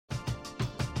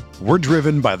We're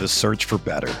driven by the search for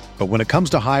better. But when it comes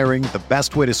to hiring, the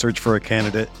best way to search for a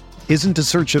candidate isn't to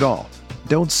search at all.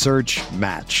 Don't search,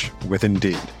 match with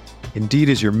Indeed. Indeed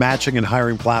is your matching and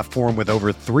hiring platform with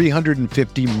over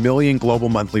 350 million global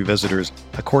monthly visitors,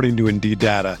 according to Indeed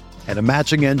data, and a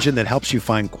matching engine that helps you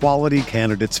find quality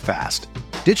candidates fast.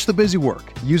 Ditch the busy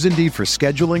work. Use Indeed for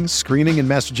scheduling, screening, and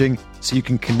messaging so you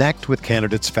can connect with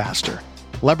candidates faster.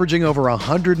 Leveraging over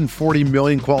 140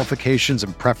 million qualifications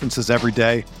and preferences every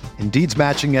day, Indeed's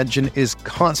matching engine is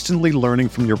constantly learning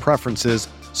from your preferences,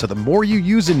 so the more you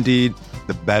use Indeed,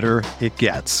 the better it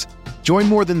gets. Join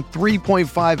more than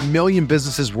 3.5 million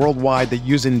businesses worldwide that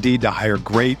use Indeed to hire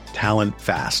great talent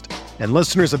fast. And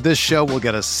listeners of this show will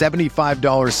get a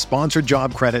 $75 sponsored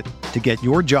job credit to get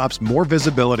your jobs more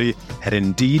visibility at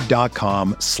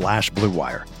Indeed.com/Blue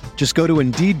Wire. Just go to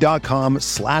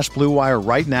Indeed.com/Blue Wire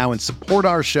right now and support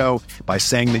our show by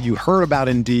saying that you heard about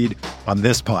Indeed on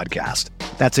this podcast.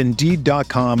 That's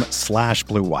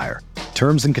Indeed.com/Blue Wire.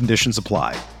 Terms and conditions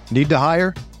apply. Need to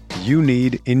hire? You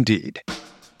need Indeed.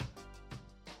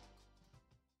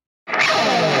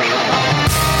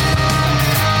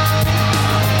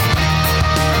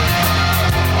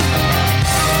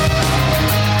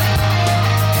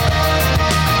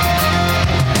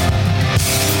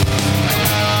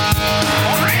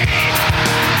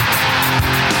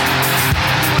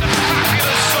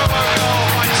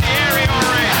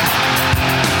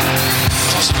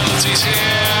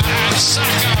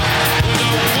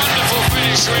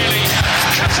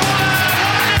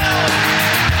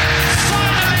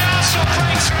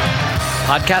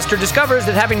 Podcaster discovers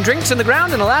that having drinks in the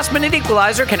ground and a last-minute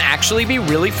equalizer can actually be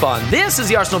really fun. This is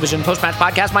the Arsenal Vision Post-Match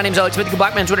Podcast. My name's Alex Smith,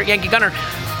 Blackman, Twitter, Yankee Gunner.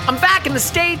 I'm back in the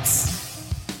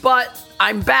States, but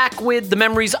I'm back with the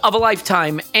memories of a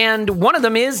lifetime, and one of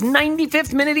them is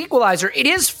 95th minute equalizer. It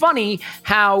is funny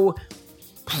how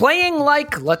playing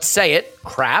like, let's say it,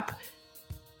 crap,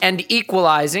 and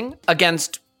equalizing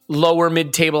against lower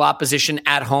mid-table opposition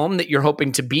at home that you're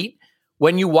hoping to beat,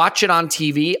 when you watch it on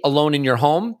TV alone in your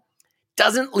home,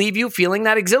 doesn't leave you feeling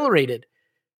that exhilarated.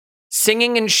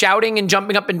 Singing and shouting and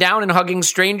jumping up and down and hugging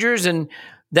strangers and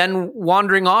then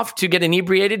wandering off to get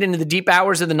inebriated into the deep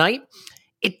hours of the night,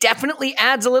 it definitely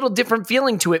adds a little different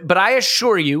feeling to it. But I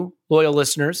assure you, loyal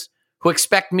listeners, who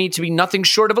expect me to be nothing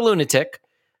short of a lunatic,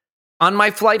 on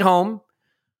my flight home,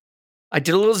 I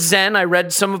did a little Zen. I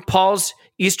read some of Paul's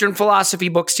Eastern philosophy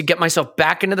books to get myself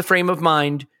back into the frame of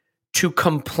mind to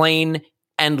complain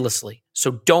endlessly.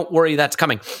 So don't worry, that's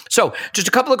coming. So just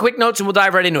a couple of quick notes and we'll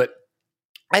dive right into it.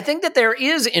 I think that there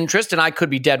is interest, and I could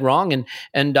be dead wrong,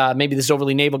 and maybe this is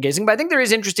overly navel-gazing, but I think there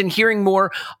is interest in hearing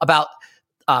more about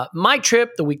my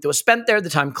trip, the week that was spent there, the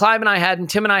time Clive and I had, and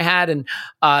Tim and I had, and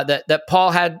that Paul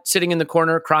had sitting in the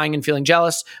corner crying and feeling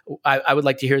jealous. I would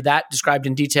like to hear that described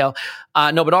in detail.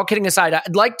 No, but all kidding aside,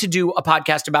 I'd like to do a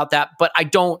podcast about that, but I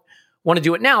don't want to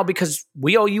do it now because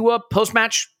we owe you a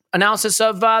post-match analysis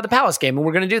of the Palace game, and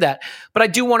we're going to do that. But I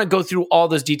do want to go through all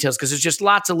those details because there's just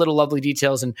lots of little lovely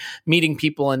details and meeting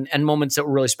people and moments that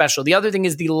were really special. The other thing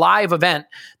is the live event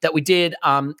that we did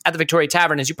at the Victoria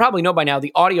Tavern. As you probably know by now,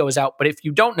 the audio is out, but if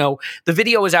you don't know, the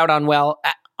video is out on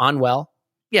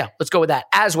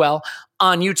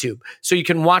YouTube. So you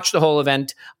can watch the whole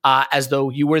event as though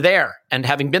you were there. And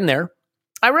having been there,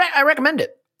 I recommend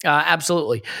it.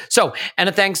 Absolutely. So, and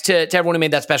a thanks to everyone who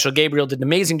made that special. Gabriel did an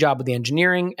amazing job with the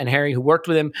engineering, and Harry, who worked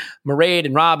with him, Mairead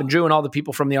and Rob and Drew and all the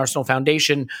people from the Arsenal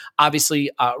Foundation. Obviously,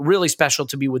 really special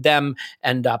to be with them,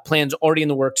 and plans already in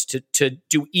the works to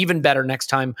do even better next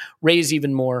time, raise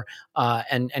even more,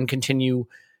 and continue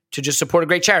to just support a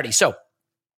great charity. So,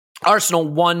 Arsenal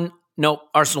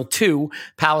 2,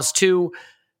 Palace 2,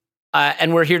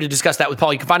 and we're here to discuss that with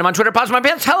Paul. You can find him on Twitter, Pause My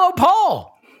Pants. Hello,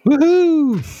 Paul.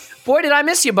 Woohoo! Boy, did I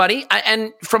miss you, buddy.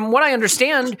 And from what I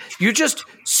understand, you just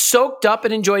soaked up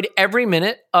and enjoyed every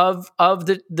minute of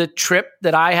the trip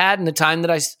that I had and the time that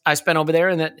I spent over there,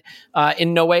 and that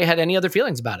in no way had any other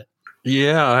feelings about it.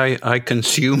 Yeah, I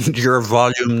consumed your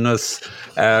voluminous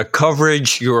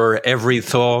coverage, your every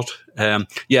thought.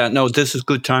 This is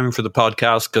good timing for the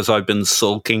podcast because I've been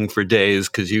sulking for days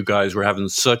because you guys were having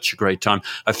such a great time.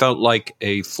 I felt like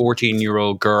a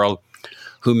 14-year-old girl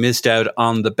who missed out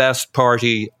on the best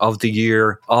party of the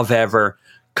year of ever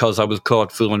because I was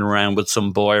caught fooling around with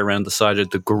some boy around the side of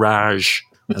the garage,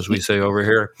 as we say over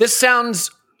here. This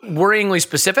sounds worryingly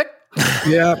specific.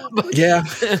 Yeah.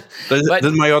 But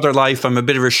in my other life, I'm a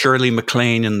bit of a Shirley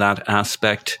MacLaine in that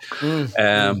aspect.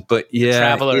 But yeah.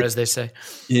 Traveler, as they say.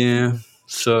 Yeah.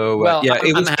 So,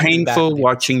 it was painful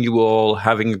watching you all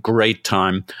having a great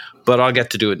time, but I'll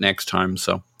get to do it next time,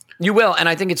 so. You will, and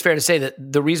I think it's fair to say that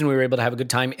the reason we were able to have a good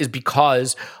time is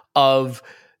because of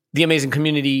the amazing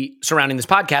community surrounding this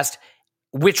podcast,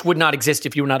 which would not exist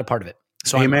if you were not a part of it.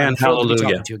 So Amen. I'm thrilled to be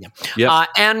Hallelujah. talking to you again. Yep.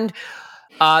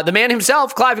 And the man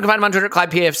himself, Clive, you can find him on Twitter at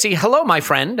ClivePFC. Hello, my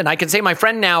friend. And I can say my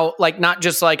friend now, like not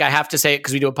just like I have to say it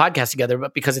because we do a podcast together,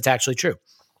 but because it's actually true.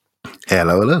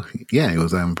 Hello. Yeah, it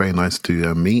was very nice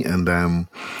to meet. And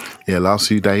last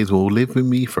few days will live with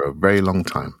me for a very long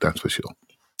time. That's for sure.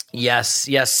 Yes,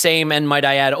 same. And might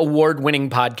I add, award-winning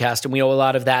podcast. And we owe a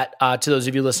lot of that to those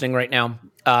of you listening right now.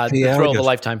 The thrill of a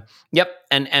lifetime. Yep.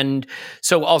 And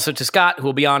so also to Scott, who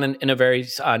will be on in a very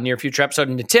near future episode,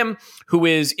 and to Tim, who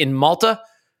is in Malta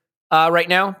right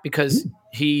now because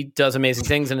he does amazing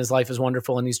things and his life is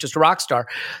wonderful and he's just a rock star.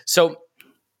 So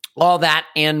all that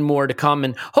and more to come,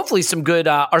 and hopefully some good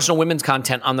Arsenal women's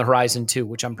content on the horizon too,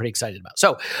 which I'm pretty excited about.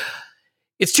 So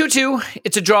it's 2-2.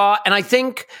 It's a draw. And I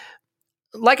think,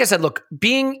 like I said, look,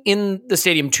 being in the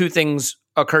stadium, two things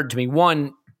occurred to me.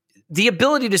 One, the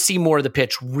ability to see more of the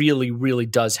pitch really, really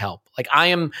does help. Like, I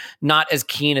am not as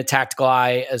keen a tactical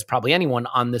eye as probably anyone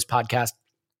on this podcast,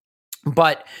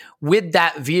 but with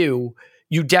that view,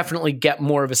 you definitely get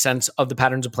more of a sense of the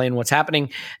patterns of play and what's happening.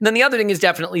 And then the other thing is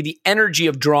definitely the energy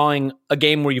of drawing a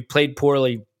game where you've played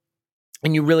poorly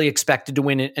and you really expected to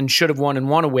win it and should have won and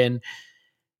want to win.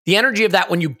 The energy of that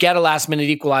when you get a last-minute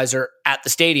equalizer at the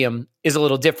stadium is a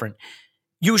little different.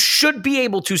 You should be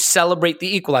able to celebrate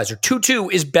the equalizer.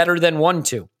 2-2 is better than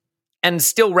 1-2 and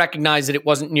still recognize that it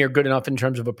wasn't near good enough in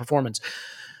terms of a performance.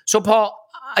 So, Paul,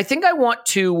 I think I want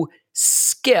to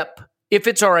skip, if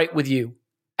it's all right with you,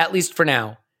 at least for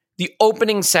now, the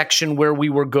opening section where we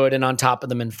were good and on top of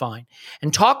them and fine,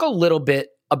 and talk a little bit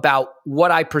about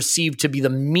what I perceive to be the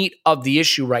meat of the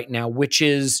issue right now, which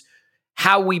is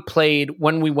how we played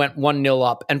when we went 1-0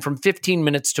 up, and from 15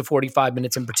 minutes to 45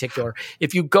 minutes in particular.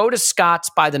 If you go to Scott's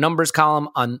By the Numbers column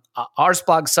on our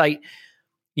blog site,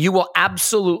 you will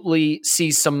absolutely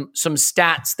see some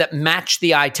stats that match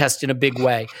the eye test in a big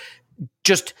way.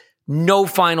 Just no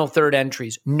final third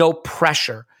entries, no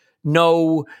pressure,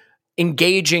 no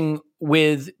engaging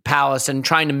with Palace and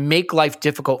trying to make life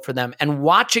difficult for them, and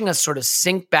watching us sort of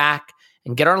sink back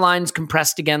and get our lines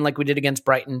compressed again like we did against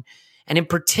Brighton. And in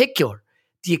particular,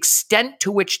 the extent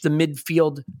to which the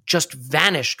midfield just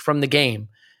vanished from the game.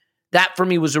 That for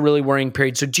me was a really worrying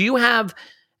period. So do you have,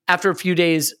 after a few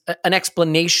days, an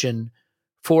explanation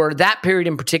for that period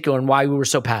in particular and why we were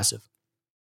so passive?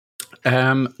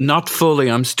 Not fully.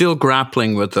 I'm still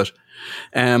grappling with it.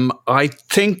 I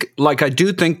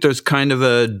do think there's kind of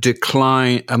a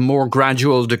decline, a more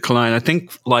gradual decline. I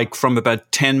think like from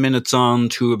about 10 minutes on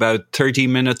to about 30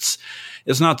 minutes,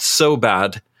 it's not so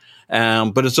bad.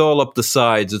 But it's all up the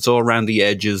sides. It's all around the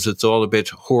edges. It's all a bit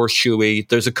horseshoey.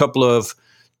 There's a couple of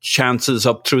chances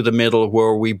up through the middle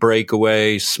where we break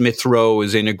away. Smith Rowe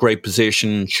is in a great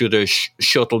position, should have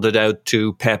shuttled it out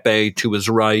to Pepe to his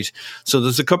right. So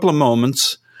there's a couple of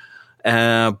moments,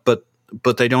 but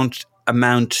they don't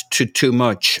amount to too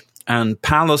much. And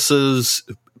Palace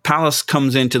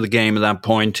comes into the game at that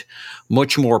point,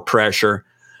 much more pressure,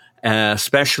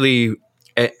 especially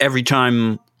every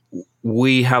time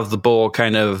we have the ball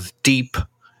kind of deep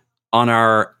on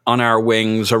our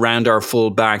wings, around our full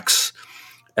backs.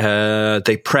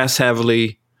 They press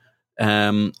heavily.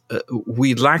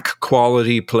 We lack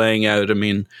quality playing out. I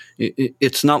mean,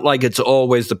 it's not like it's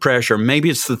always the pressure. Maybe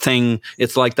it's the thing,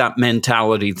 it's like that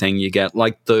mentality thing you get,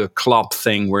 like the Klopp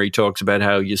thing where he talks about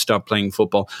how you stop playing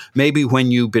football. Maybe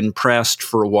when you've been pressed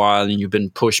for a while and you've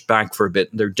been pushed back for a bit,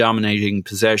 they're dominating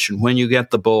possession. When you get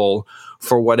the ball,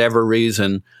 for whatever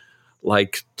reason,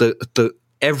 like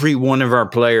every one of our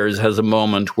players has a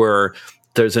moment where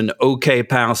there's an okay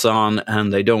pass on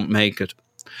and they don't make it.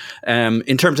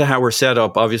 In terms of how we're set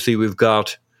up, obviously we're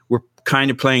kind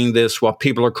of playing this, what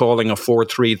people are calling a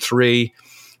 4-3-3,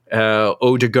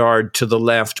 Odegaard to the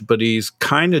left, but he's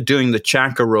kind of doing the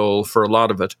Xhaka role for a lot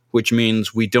of it, which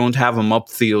means we don't have him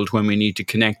upfield when we need to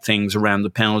connect things around the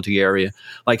penalty area.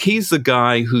 Like, he's the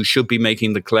guy who should be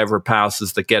making the clever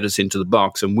passes that get us into the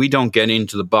box, and we don't get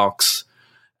into the box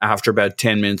after about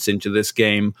 10 minutes into this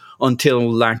game until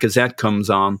Lacazette comes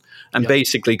on and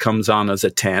basically comes on as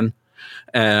a 10.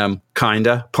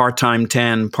 Kinda part-time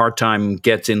 10, part-time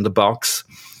gets in the box,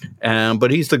 but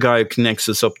he's the guy who connects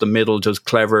us up the middle, does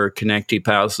clever connecty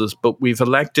passes. But we've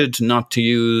elected not to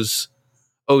use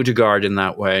Odegaard in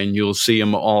that way, and you'll see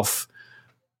him off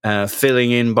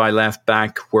filling in by left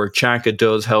back where Xhaka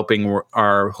does, helping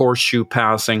our horseshoe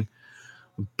passing.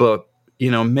 But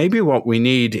maybe what we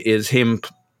need is him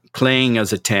playing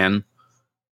as a 10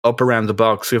 up around the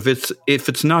box. If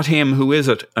it's not him, who is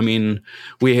it? I mean,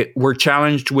 we're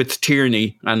challenged with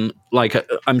Tierney, and like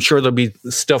I'm sure there'll be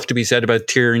stuff to be said about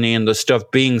Tierney and the stuff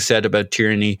being said about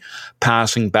Tierney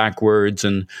passing backwards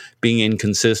and being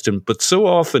inconsistent. But so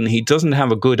often he doesn't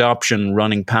have a good option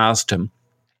running past him.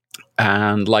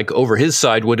 And like over his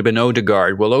side would have been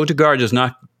Odegaard. Well, Odegaard is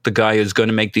not the guy who's going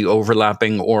to make the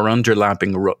overlapping or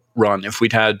underlapping run. If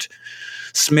we'd had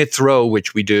Smith Rowe,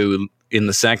 which we do in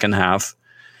the second half,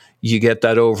 you get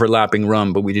that overlapping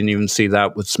run, but we didn't even see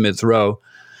that with Smith Rowe.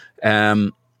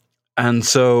 And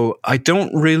so I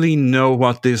don't really know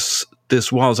what this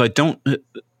was.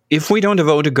 If we don't have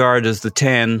Odegaard as the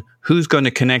 10, who's going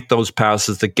to connect those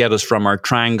passes that get us from our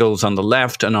triangles on the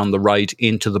left and on the right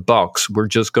into the box? We're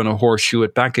just going to horseshoe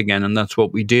it back again. And that's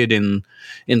what we did in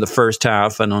the first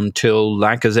half. And until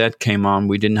Lacazette came on,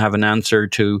 we didn't have an answer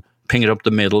to ping it up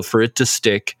the middle for it to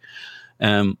stick.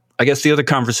 I guess the other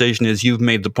conversation is you've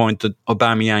made the point that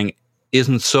Aubameyang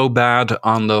isn't so bad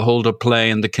on the hold-up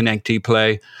play and the connectee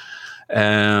play.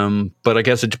 But I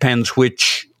guess it depends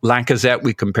which Lacazette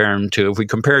we compare him to. If we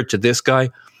compare it to this guy,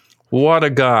 what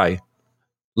a guy.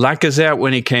 Lacazette,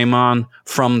 when he came on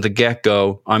from the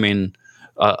get-go, I mean,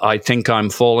 I think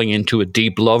I'm falling into a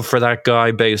deep love for that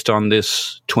guy based on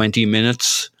this 20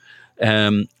 minutes.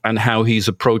 And how he's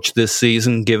approached this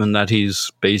season, given that he's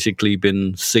basically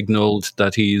been signaled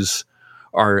that he's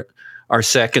our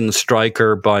second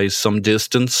striker by some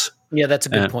distance. Yeah, that's a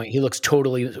good point. He looks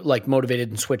totally like motivated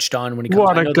and switched on when he comes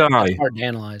on. What a guy! That's hard to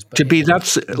analyze. But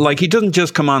that's like he doesn't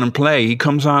just come on and play. He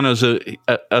comes on as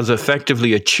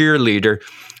effectively a cheerleader,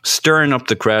 stirring up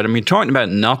the crowd. I mean, talking about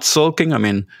not sulking. I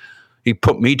mean, he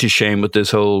put me to shame with this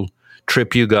whole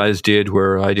trip you guys did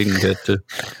where I didn't get to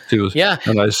do it. Yeah.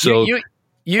 And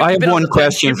I have one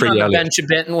question for you, Elliot. Bench a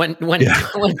bit and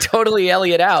went totally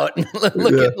Elliot out.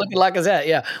 look at Lacazette.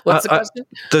 Yeah. What's the question?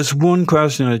 There's one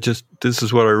question. This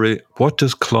is what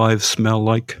does Clive smell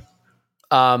like?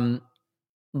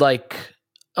 Like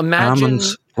imagine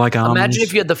almonds, like almonds. Imagine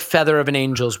if you had the feather of an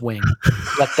angel's wing,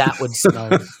 what that would smell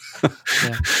like.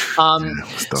 Yeah.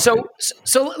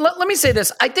 So let me say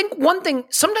this. I think one thing,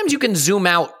 sometimes you can zoom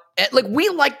out. Like we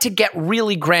like to get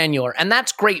really granular, and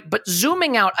that's great. But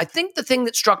zooming out, I think the thing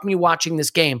that struck me watching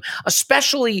this game,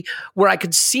 especially where I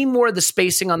could see more of the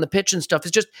spacing on the pitch and stuff,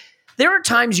 is just there are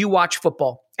times you watch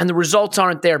football and the results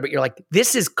aren't there, but you're like,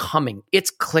 this is coming. It's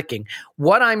clicking.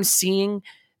 What I'm seeing,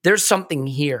 there's something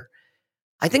here.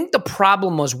 I think the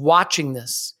problem was watching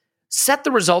this. Set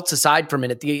the results aside for a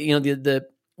minute. The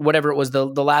whatever it was, the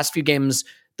last few games,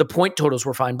 the point totals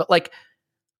were fine, but like,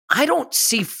 I don't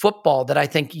see football that I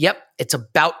think, yep, it's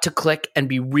about to click and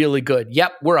be really good.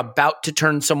 Yep, we're about to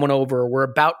turn someone over. We're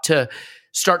about to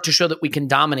start to show that we can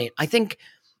dominate. I think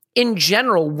in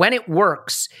general, when it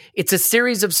works, it's a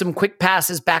series of some quick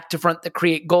passes back to front that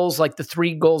create goals like the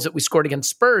 3 goals that we scored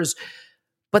against Spurs.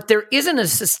 But there isn't a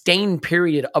sustained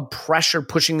period of pressure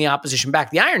pushing the opposition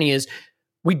back. The irony is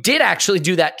we did actually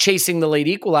do that chasing the late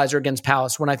equalizer against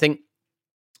Palace when I think,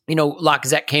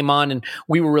 Lacazette came on and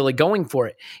we were really going for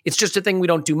it. It's just a thing we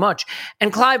don't do much.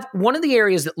 And Clive, one of the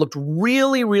areas that looked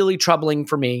really, really troubling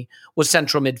for me was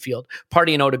central midfield,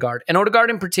 Partey and Odegaard. And Odegaard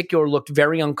in particular looked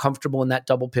very uncomfortable in that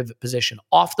double pivot position.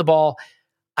 Off the ball,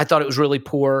 I thought it was really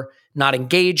poor, not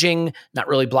engaging, not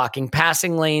really blocking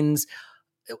passing lanes,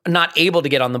 not able to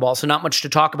get on the ball, so not much to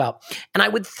talk about. And I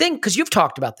would think, because you've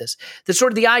talked about this, that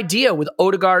sort of the idea with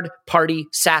Odegaard, Partey,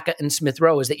 Saka, and Smith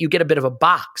Rowe is that you get a bit of a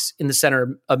box in the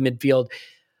center of midfield.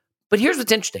 But here's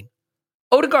what's interesting.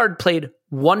 Odegaard played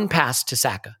 1 pass to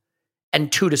Saka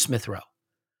and 2 to Smith Rowe.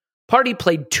 Partey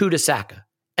played 2 to Saka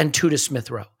and 2 to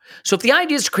Smith Rowe. So if the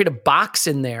idea is to create a box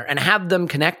in there and have them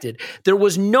connected, there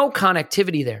was no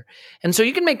connectivity there. And so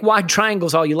you can make wide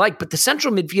triangles all you like, but the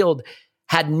central midfield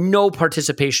had no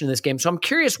participation in this game. So I'm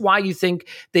curious why you think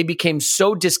they became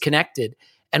so disconnected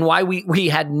and why we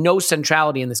had no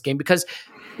centrality in this game, because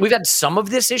we've had some of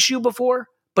this issue before,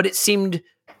 but it seemed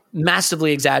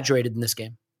massively exaggerated in this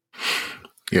game.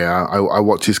 Yeah, I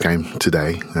watched this game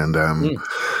today, and I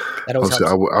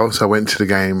went to the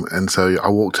game, and so I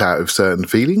walked out with certain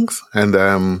feelings, and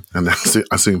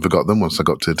I soon forgot them once I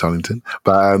got to Tollington.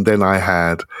 But then I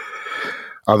had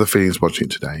other feelings watching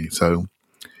it today. So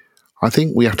I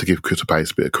think we have to give Crystal Palace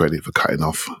a bit of credit for cutting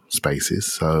off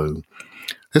spaces. So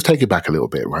let's take it back a little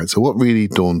bit, right? So what really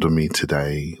dawned on me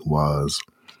today was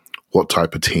what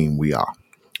type of team we are,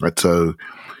 right? So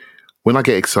when I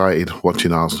get excited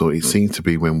watching Arsenal, it seems to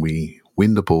be when we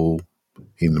win the ball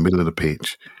in the middle of the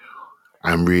pitch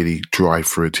and really drive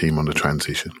through a team on the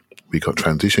transition. We got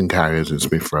transition carriers in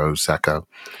Smith Rowe, Saka,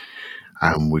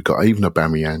 and we got even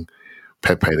Aubameyang.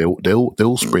 Pepe, they're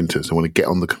all sprinters. They want to get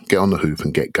on the hoof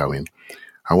and get going.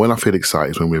 And when I feel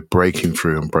excited is when we're breaking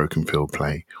through and broken field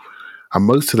play. And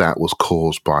most of that was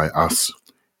caused by us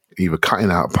either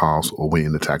cutting out a pass or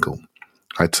winning the tackle.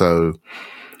 Right, so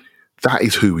that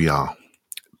is who we are.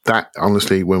 That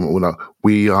honestly, when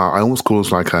we are, I almost call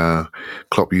us like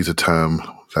Klopp used a term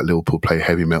that Liverpool play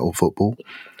heavy metal football.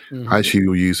 Mm-hmm. As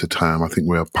you use the term, I think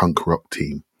we're a punk rock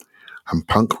team, and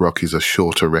punk rock is a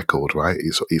shorter record, right?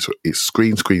 It's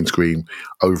scream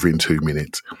over in 2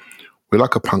 minutes. We're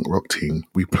like a punk rock team.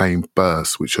 We play in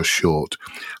bursts which are short,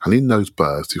 and in those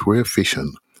bursts, if we're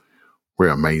efficient, we're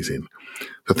amazing.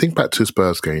 So think back to the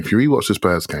Spurs game. If you rewatch the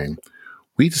Spurs game,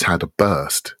 we just had a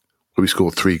burst where we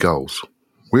scored 3 goals.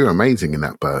 We were amazing in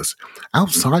that burst.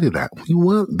 Outside of that, we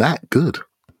weren't that good.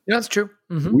 Yeah, that's true.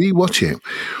 Mm-hmm. Rewatch it.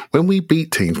 When we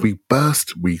beat teams, we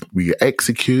burst, we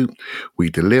execute, we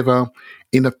deliver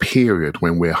in a period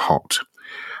when we're hot.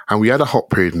 And we had a hot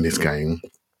period in this game,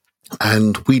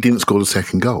 and we didn't score the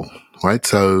second goal, right?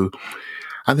 So,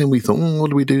 and then we thought, what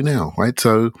do we do now, right?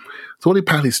 So what did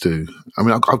Palace do? I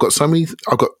mean,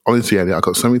 honestly, Eddie, I've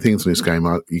got so many things in this game.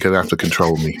 You're going to have to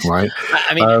control me, right?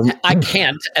 I mean, I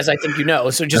can't, as I think you know,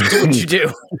 so just do what you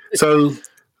do.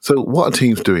 So what are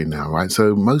teams doing now, right?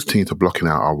 So most teams are blocking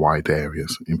out our wide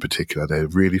areas in particular. They're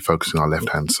really focusing on our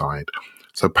left-hand side.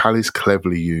 So Palace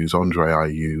cleverly use Andre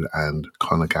Ayew and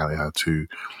Conor Gallagher to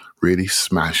really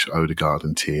smash Odegaard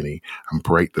and Tierney and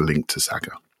break the link to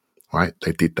Saka, right?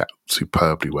 They did that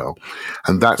superbly well.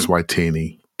 And that's why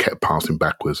Tierney kept passing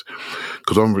backwards,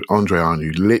 because Andre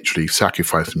Ayew literally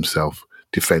sacrificed himself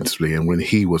defensively, and when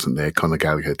he wasn't there, Conor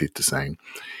Gallagher did the same.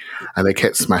 And they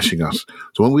kept smashing us.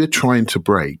 So when we were trying to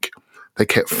break, they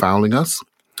kept fouling us.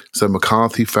 So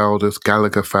McCarthy fouled us,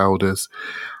 Gallagher fouled us,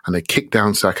 and they kicked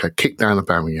down Saka, kicked down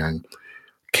Aubameyang,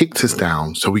 kicked us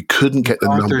down, so we couldn't get the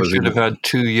numbers. Arthur should have had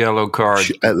 2 yellow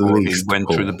cards at least. He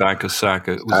went through the back of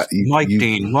Saka. It was Mike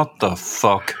Dean. What the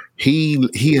fuck?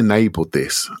 He enabled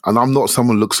this, and I'm not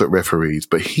someone who looks at referees,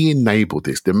 but he enabled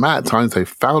this. The amount of times they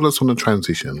fouled us on the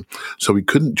transition, so we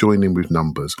couldn't join in with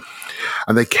numbers,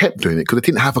 and they kept doing it because they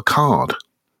didn't have a card.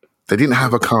 They didn't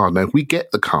have a card. Now, if we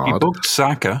get the card, he booked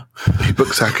Saka.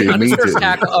 Immediately.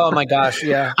 Oh my gosh,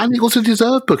 yeah. And he also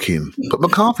deserved booking, but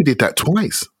McCarthy did that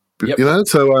twice. Yep. You know,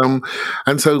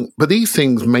 but these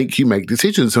things make you make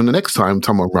decisions. So the next time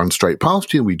someone runs straight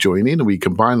past you, we join in and we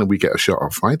combine and we get a shot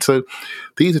off, right? So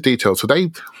these are details. So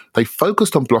they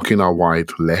focused on blocking our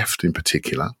wide left in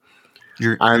particular.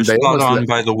 You're spot on,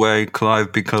 by the way,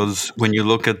 Clive, because when you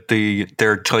look at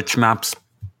their touch maps,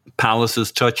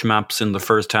 Palace's touch maps in the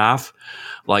first half,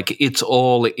 like it's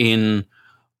all in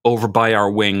over by our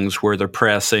wings where they're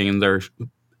pressing, they're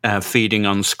feeding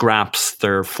on scraps,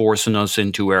 they're forcing us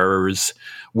into errors.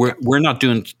 We're not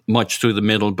doing much through the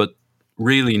middle, but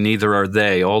really neither are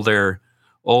they. All their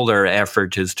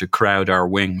effort is to crowd our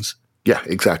wings. Yeah,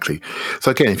 exactly. So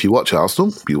again, if you watch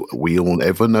Arsenal, we all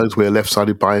everyone knows we're a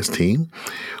left-sided biased team.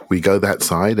 We go that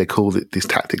side. They call it this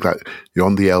tactic like you're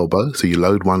on the elbow, so you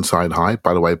load one side high.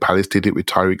 By the way, Palace did it with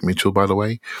Tyreek Mitchell, by the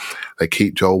way. They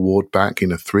keep Joel Ward back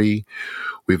in a 3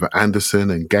 with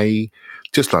Anderson and Gay,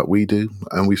 just like we do.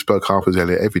 And we spoke afterwards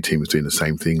earlier, every team was doing the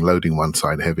same thing, loading one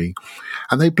side heavy.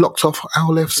 And they blocked off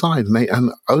our left side.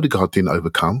 And Odegaard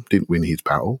didn't win his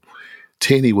battle.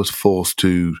 Tierney was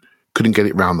couldn't get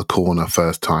it round the corner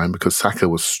first time because Saka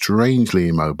was strangely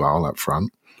immobile up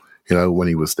front, when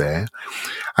he was there.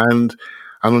 And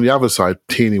on the other side,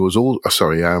 Pepe was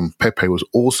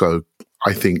also,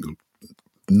 I think,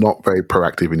 not very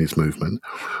proactive in his movement,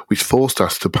 which forced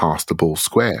us to pass the ball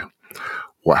square.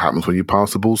 What happens when you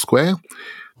pass the ball square?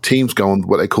 Teams go on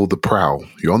what they call the prowl.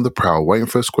 You're on the prowl waiting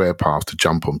for a square pass to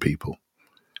jump on people.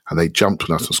 And they jumped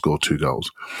on us and scored 2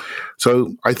 goals.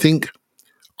 So I think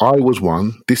I was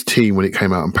one, this team, when it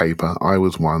came out on paper, I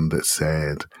was one that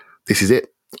said, this is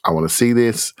it. I want to see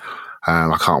this.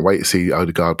 I can't wait to see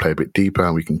Odegaard play a bit deeper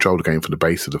and we control the game from the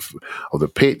base of the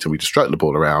pitch and we just stroke the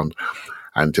ball around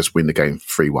and just win the game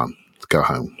 3-1, go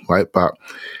home, right? But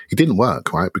it didn't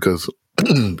work, right? Because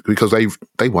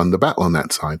they won the battle on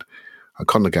that side.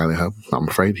 Conor Gallagher, I'm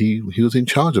afraid he was in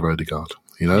charge of Odegaard,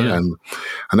 yeah.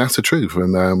 and that's the truth.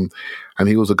 And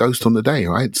he was a ghost on the day,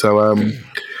 right?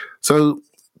 So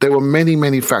there were many,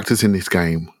 many factors in this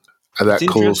game that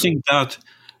it's caused. Interesting that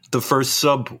the first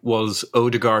sub was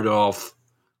Odegaard off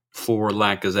for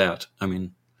Lacazette. I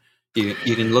mean, you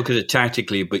can look at it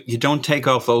tactically, but you don't take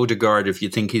off Odegaard if you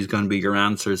think he's going to be your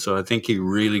answer. So I think he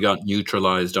really got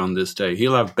neutralized on this day.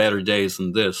 He'll have better days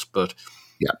than this, but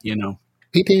yeah,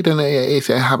 he did, and it's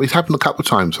happened a couple of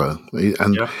times though.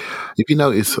 And if you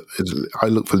notice, I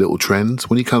look for little trends.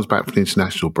 When he comes back from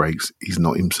international breaks, he's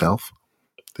not himself.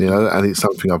 And it's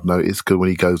something I've noticed because when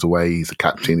he goes away, he's the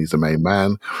captain, he's the main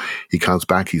man. He comes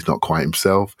back, he's not quite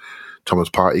himself. Thomas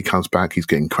Partey comes back, he's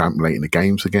getting cramped late in the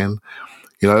games again.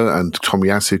 And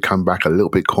Tomiyasu come back a little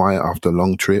bit quiet after a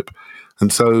long trip.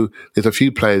 And so there's a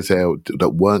few players there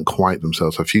that weren't quite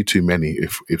themselves, a few too many,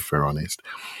 if we're honest.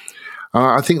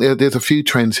 I think there's a few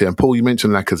trends here. And Paul, you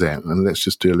mentioned Lacazette, and let's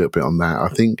just do a little bit on that. I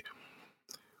think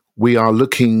we are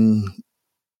looking,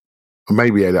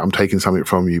 maybe Elliot, I'm taking something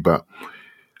from you, but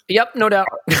yep, no doubt.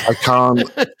 I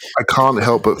can't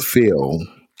help but feel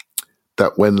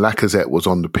that when Lacazette was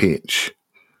on the pitch,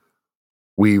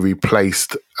 we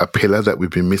replaced a pillar that we've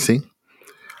been missing.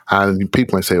 And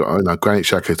people may say, oh, no, Granit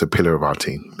Xhaka is a pillar of our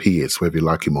team. He is, whether you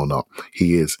like him or not.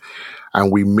 He is.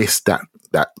 And we missed that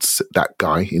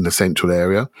guy in the central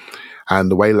area.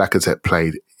 And the way Lacazette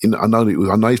played, I know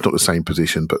he's not the same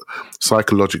position, but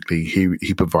psychologically,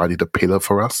 he provided a pillar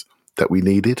for us that we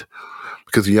needed.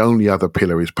 Because the only other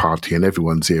pillar is Partey, and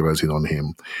everyone zeroes in on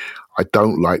him. I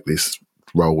don't like this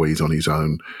role where he's on his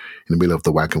own in the middle of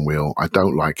the wagon wheel. I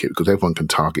don't like it because everyone can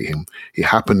target him. It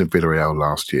happened in Villarreal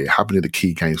last year. It happened in the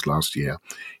key games last year.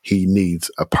 He needs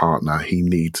a partner. He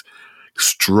needs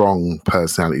strong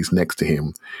personalities next to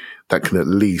him that can at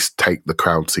least take the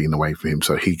crowd scene away from him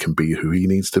so he can be who he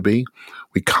needs to be.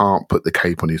 We can't put the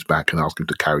cape on his back and ask him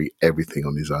to carry everything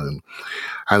on his own.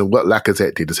 And what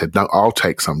Lacazette did is said, no, I'll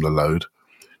take some of the load.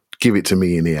 Give it to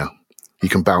me in here. You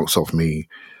can bounce off me.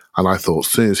 And I thought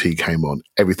as soon as he came on,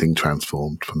 everything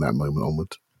transformed from that moment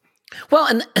onwards. Well,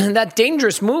 and that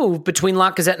dangerous move between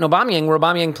Lacazette and Aubameyang, where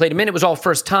Aubameyang played him in, it was all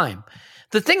first time.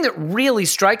 The thing that really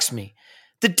strikes me,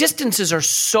 the distances are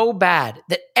so bad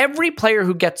that every player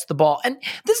who gets the ball, and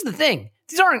this is the thing,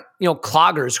 these aren't,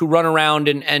 cloggers who run around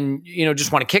and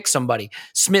just want to kick somebody.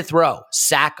 Smith Rowe,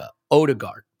 Saka,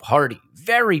 Odegaard, Partey,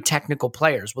 very technical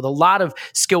players with a lot of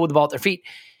skill with the ball at their feet.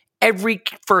 Every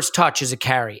first touch is a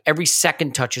carry. Every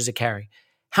second touch is a carry.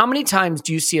 How many times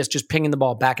do you see us just pinging the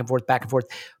ball back and forth, back and forth?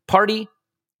 Partey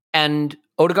and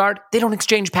Odegaard, they don't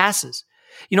exchange passes.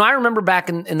 I remember back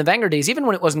in the Wenger days, even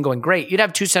when it wasn't going great, you'd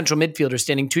have two central midfielders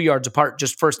standing 2 yards apart,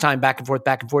 just first time back and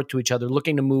forth to each other,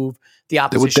 looking to move the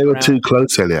opposition They were around. too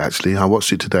close, Elliot, actually. I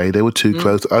watched it today. They were too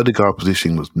close. Odegaard's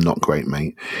position was not great,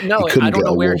 mate. No, I don't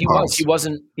know where he was. He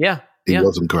wasn't, He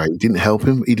wasn't great. It didn't help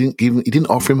him. He didn't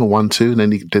offer him a 1-2, and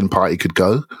then Partey could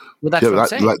go. Well, that's what I'm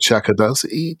saying. Like Xhaka does.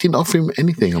 He didn't offer him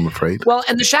anything, I'm afraid. Well,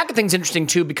 and the Xhaka thing's interesting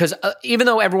too, because even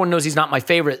though everyone knows he's not my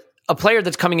favorite, a player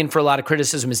that's coming in for a lot of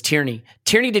criticism is Tierney.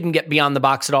 Tierney didn't get beyond the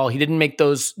box at all. He didn't make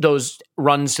those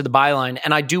runs to the byline,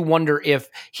 and I do wonder if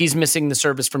he's missing the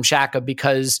service from Xhaka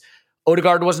because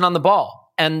Odegaard wasn't on the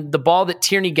ball, and the ball that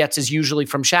Tierney gets is usually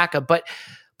from Xhaka. But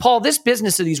Paul, this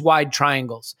business of these wide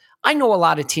triangles, I know a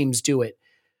lot of teams do it.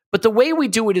 But the way we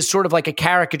do it is sort of like a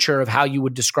caricature of how you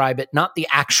would describe it, not the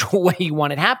actual way you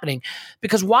want it happening.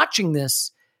 Because watching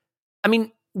this,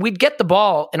 we'd get the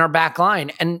ball in our back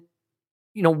line and,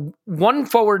 one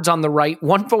forward's on the right,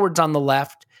 one forward's on the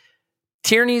left.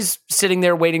 Tierney's sitting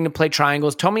there waiting to play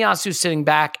triangles. Tomiyasu's sitting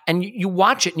back, and you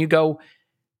watch it and you go,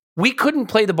 we couldn't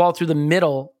play the ball through the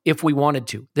middle if we wanted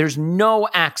to. There's no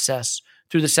access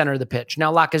through the center of the pitch.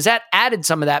 Now, Lacazette added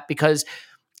some of that because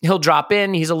he'll drop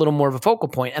in. He's a little more of a focal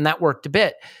point, and that worked a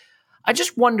bit. I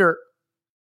just wonder,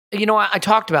 I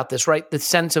talked about this, right? The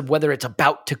sense of whether it's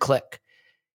about to click.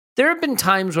 There have been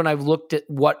times when I've looked at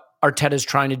what Arteta's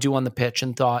trying to do on the pitch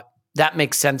and thought, that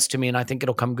makes sense to me, and I think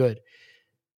it'll come good.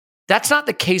 That's not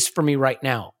the case for me right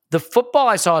now. The football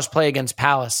I saw us play against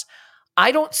Palace,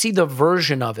 I don't see the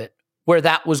version of it where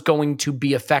that was going to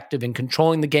be effective in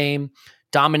controlling the game,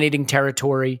 dominating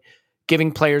territory,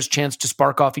 giving players chance to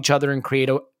spark off each other and create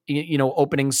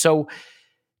openings. So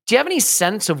do you have any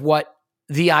sense of what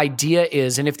the idea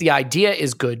is and if the idea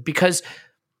is good? Because,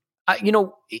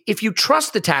 if you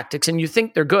trust the tactics and you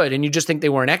think they're good and you just think they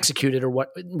weren't executed or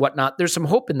whatnot, there's some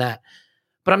hope in that.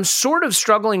 But I'm sort of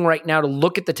struggling right now to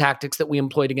look at the tactics that we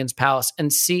employed against Palace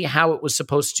and see how it was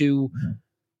supposed to,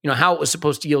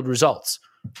 yield results.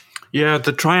 Yeah,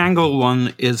 the triangle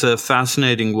one is a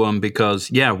fascinating one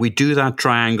because, we do that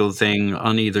triangle thing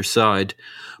on either side.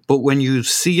 But when you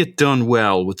see it done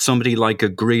well with somebody like a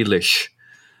Grealish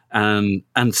and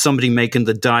somebody making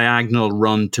the diagonal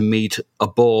run to meet a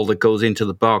ball that goes into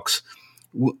the box,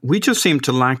 we just seem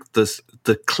to lack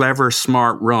the clever,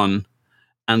 smart run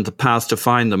and the pass to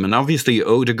find them. And obviously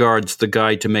Odegaard's the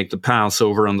guy to make the pass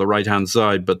over on the right-hand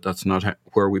side, but that's not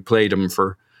where we played him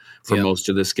for most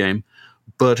of this game.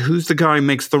 But who's the guy who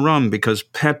makes the run? Because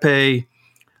Pepe,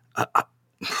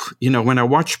 when I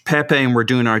watch Pepe and we're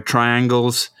doing our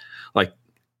triangles, like,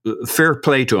 fair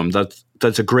play to him.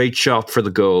 that's a great shot for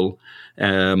the goal.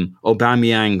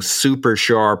 Aubameyang super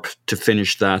sharp to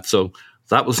finish that. So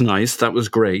that was nice. That was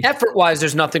great. Effort-wise,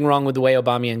 there's nothing wrong with the way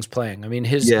Aubameyang's playing. I mean,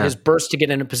 his burst to get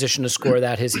in a position to score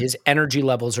that, his energy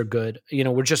levels are good.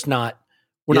 We're just not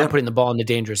putting the ball into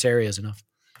dangerous areas enough.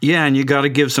 Yeah, and you got to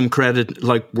give some credit.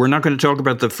 Like, we're not going to talk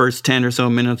about the first 10 or so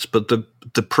minutes, but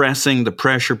the pressing, the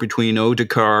pressure between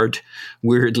Odegaard,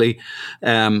 weirdly,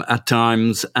 at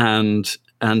times, and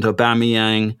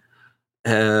Aubameyang,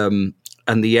 and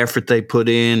the effort they put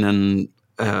in, and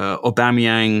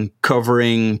Aubameyang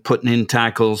covering, putting in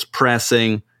tackles,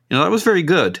 pressing, that was very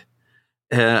good.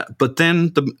 But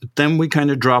then we kind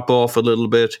of drop off a little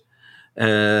bit.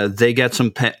 They get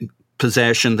some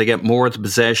possession. They get more of the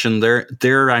possession.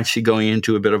 They're actually going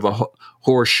into a bit of a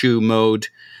horseshoe mode.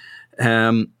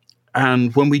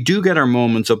 And when we do get our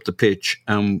moments up the pitch,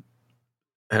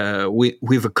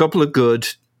 we've a couple of good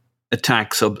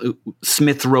attacks,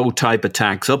 Smith Rowe type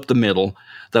attacks up the middle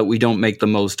that we don't make the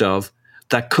most of.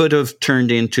 That could have turned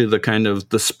into the kind of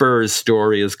the Spurs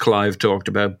story, as Clive talked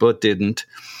about, but didn't.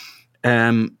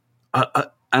 And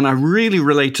I really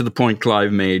relate to the point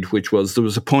Clive made, which was there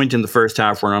was a point in the first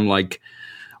half where I'm like,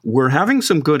 we're having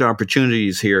some good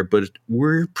opportunities here, but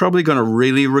we're probably going to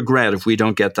really regret if we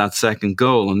don't get that second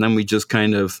goal. And then we just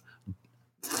kind of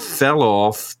fell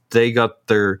off. They got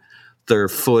their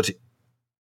foot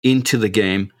into the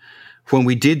game. When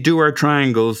we did do our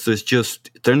triangles,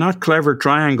 they're not clever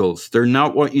triangles. They're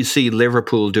not what you see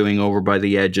Liverpool doing over by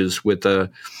the edges with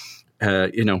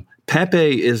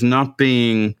Pepe is not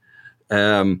being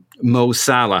Mo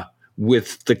Salah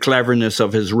with the cleverness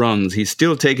of his runs. He's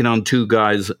still taking on two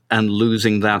guys and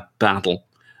losing that battle.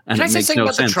 And can I say something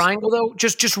about the triangle, though?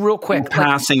 Just real quick.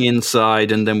 Passing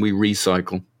inside, and then we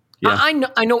recycle. Yeah. I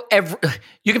know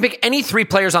you can pick any three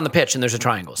players on the pitch and there's a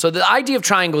triangle. So the idea of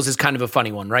triangles is kind of a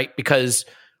funny one, right? Because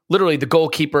literally the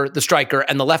goalkeeper, the striker,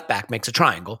 and the left back makes a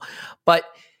triangle. But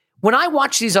when I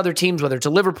watch these other teams, whether it's a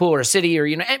Liverpool or a City or,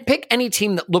 and pick any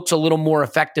team that looks a little more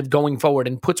effective going forward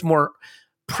and puts more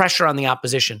pressure on the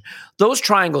opposition, those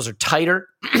triangles are tighter.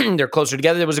 They're closer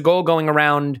together. There was a goal going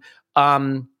around, I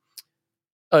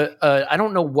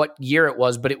don't know what year it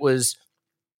was, but it was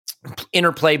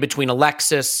interplay between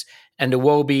Alexis and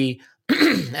Iwobi,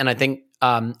 and I think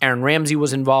Aaron Ramsey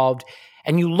was involved.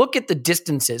 And you look at the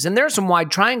distances, and there are some wide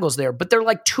triangles there, but they're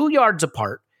like 2 yards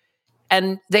apart,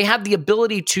 and they have the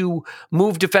ability to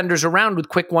move defenders around with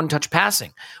quick one-touch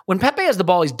passing. When Pepe has the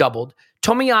ball, he's doubled.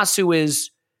 Tomiyasu is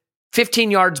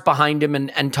 15 yards behind him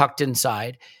and tucked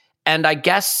inside. And I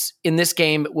guess in this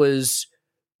game it was,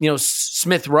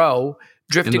 Smith Rowe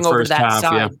drifting over that half,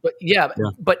 side. Yeah.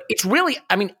 But it's really,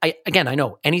 I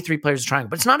know any three players are triangle,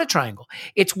 but it's not a triangle.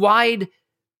 It's wide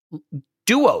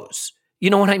duos. You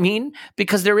know what I mean?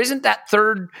 Because there isn't that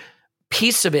third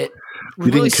piece of it. We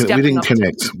didn't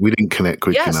connect. We didn't connect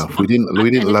quick enough. We didn't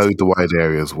load the wide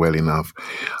areas well enough.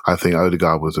 I think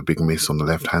Odegaard was a big miss on the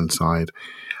left-hand side.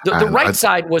 The right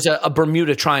side was a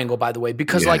Bermuda triangle, by the way,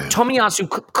 because like Tomiyasu,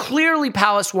 clearly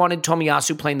Palace wanted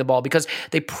Tomiyasu playing the ball because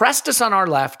they pressed us on our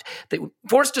left. They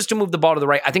forced us to move the ball to the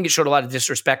right. I think it showed a lot of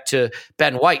disrespect to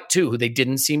Ben White, too, who they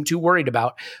didn't seem too worried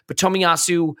about. But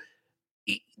Tomiyasu,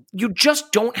 you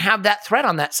just don't have that threat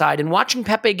on that side. And watching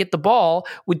Pepe get the ball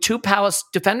with two Palace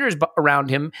defenders around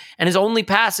him, and his only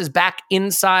pass is back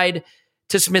inside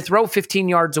to Smith Rowe, 15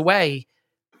 yards away.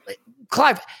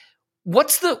 Clive,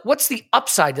 what's the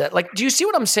upside to that? Like, do you see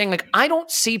what I'm saying? Like, I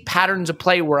don't see patterns of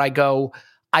play where I go,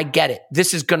 I get it.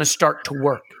 This is going to start to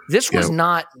work. This was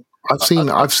not. I've seen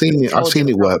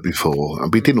it work before,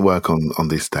 and we didn't work on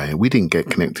this day. We didn't get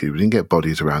connected. We didn't get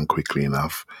bodies around quickly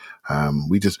enough.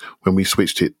 When we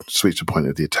switched the point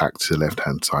of the attack to the left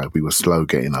hand side, we were slow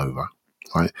getting over.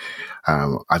 Right,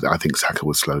 I think Saka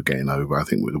was slow getting over. I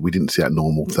think we didn't see that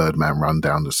normal third man run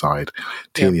down the side.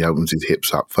 Tierney opens his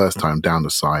hips up, first time down the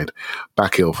side,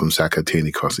 back heel from Saka,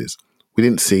 Tierney crosses. We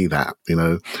didn't see that,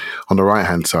 On the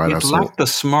right-hand side, it lacked the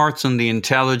smarts and the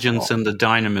intelligence and the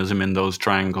dynamism in those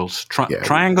triangles.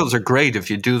 Triangles are great if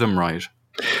you do them right.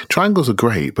 Triangles are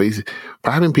great, but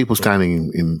having people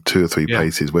standing in two or three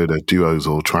places where they're duos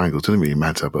or triangles doesn't really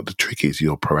matter. But the trick is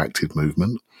your proactive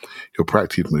movement. Your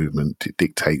proactive movement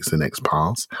dictates the next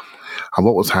pass. And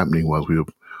what was happening was we were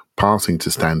passing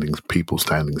to people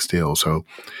standing still. So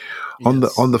on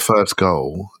the first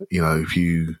goal, if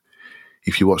you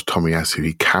watch Tomiyasu,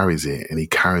 he carries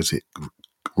it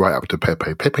right up to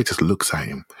Pepe. Pepe just looks at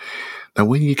him. Now,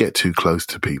 when you get too close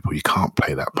to people, you can't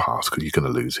play that pass because you're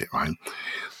going to lose it, right?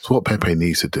 So what Pepe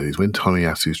needs to do is when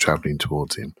Tomiyasu is travelling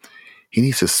towards him, he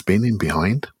needs to spin in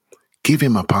behind, give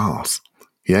him a pass,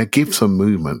 Yeah, give some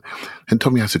movement. And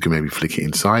Tomiyasu can maybe flick it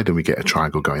inside and we get a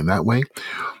triangle going that way.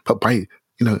 But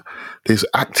there's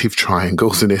active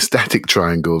triangles and there's static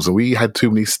triangles. And we had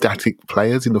too many static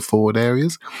players in the forward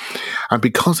areas. And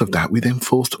because of that, we then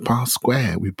forced to pass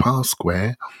square. We pass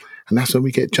square. And that's when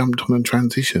we get jumped on and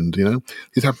transitioned,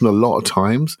 This happened a lot of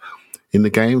times in the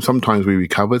game. Sometimes we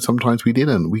recovered, sometimes we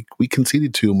didn't. We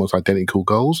conceded 2 almost identical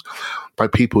goals by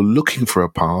people looking for a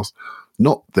pass,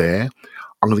 not there.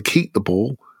 I'm going to keep the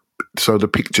ball, so the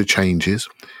picture changes.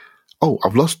 Oh,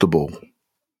 I've lost the ball.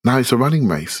 Now it's a running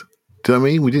race. Do you know what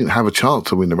I mean? We didn't have a chance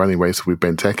to win the running race with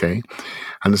Benteke.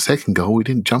 And the second goal, we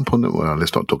didn't jump on it. Well,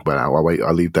 let's not talk about that.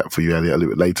 I'll leave that for you, Elliot, a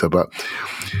little bit later. But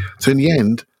so in the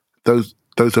end, those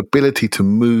ability to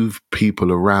move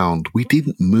people around, we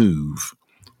didn't move.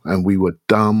 And we were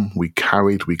dumb. We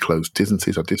carried. We closed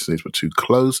distances. Our distances were too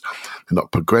close. They're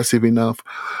not progressive enough.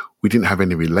 We didn't have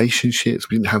any relationships.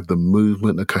 We didn't have the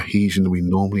movement, the cohesion that we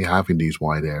normally have in these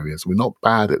wide areas. We're not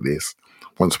bad at this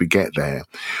once we get there.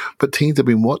 But teams have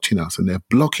been watching us and they're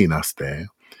blocking us there.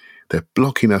 They're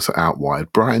blocking us out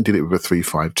wide. Brighton did it with a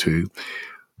 3-5-2.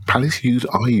 Palace used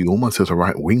Ayew almost as a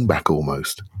right wing back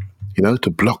almost, to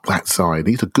block that side.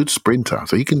 He's a good sprinter,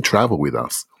 so he can travel with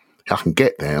us. I can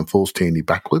get there and force Tierney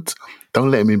backwards. Don't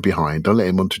let him in behind. Don't let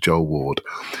him onto Joel Ward.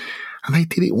 And they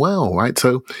did it well, right?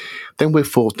 So then we're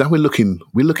forced. Now we're looking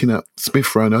at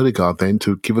Smith Rowe and Odegaard then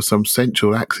to give us some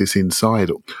central axis inside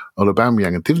on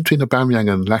Aubameyang. The difference between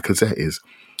Aubameyang and Lacazette is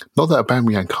not that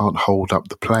Aubameyang can't hold up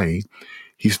the play.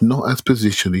 He's not as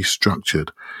positionally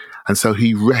structured. And so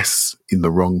he rests in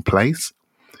the wrong place.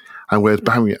 And whereas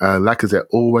Lacazette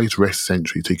always rests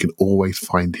centrally, so you can always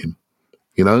find him.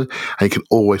 And he can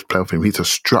always play with him. He's a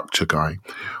structure guy.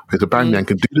 Whereas Aubameyang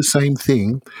can do the same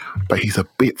thing, but he's a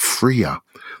bit freer.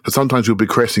 So sometimes we'll be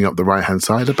crashing up the right-hand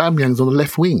side. Aubameyang's on the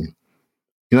left wing.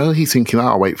 He's thinking,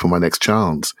 I'll wait for my next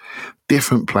chance.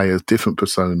 Different players, different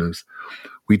personas.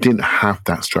 We didn't have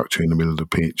that structure in the middle of the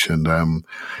pitch, and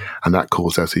that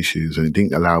caused us issues. And it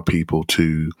didn't allow people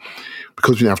to,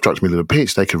 because we didn't have structure in the middle of the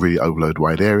pitch, they could really overload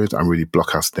wide areas and really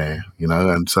block us there,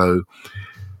 And so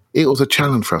it was a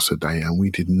challenge for us today, and we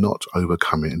did not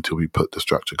overcome it until we put the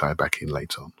structure guy back in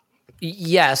later on.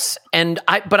 Yes,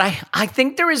 but I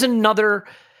think there is another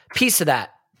piece of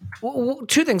that. 2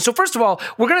 things. So first of all,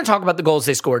 we're going to talk about the goals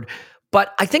they scored,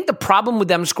 but I think the problem with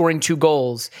them scoring 2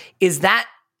 goals is that,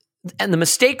 and the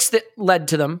mistakes that led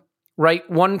to them, right?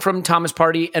 One from Thomas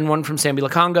Partey and one from Sambi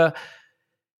Lokonga,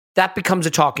 that becomes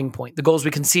a talking point. The goals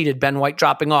we conceded, Ben White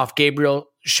dropping off, Gabriel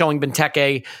showing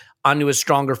Benteke onto his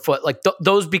stronger foot. Like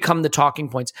those become the talking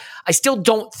points. I still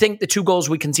don't think the 2 goals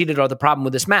we conceded are the problem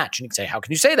with this match. And you can say, how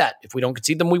can you say that? If we don't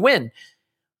concede them, we win.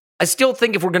 I still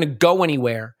think if we're going to go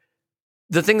anywhere,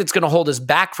 the thing that's going to hold us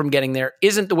back from getting there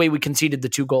isn't the way we conceded the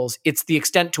 2 goals. It's the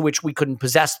extent to which we couldn't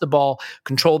possess the ball,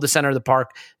 control the center of the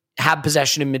park, have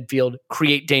possession in midfield,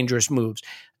 create dangerous moves.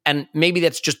 And maybe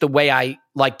that's just the way I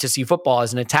like to see football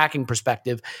as an attacking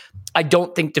perspective. I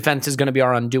don't think defense is going to be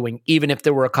our undoing, even if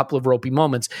there were a couple of ropey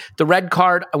moments. The red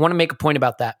card, I want to make a point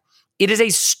about that. It is a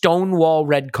stonewall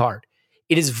red card.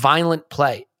 It is violent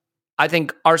play. I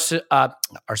think Ars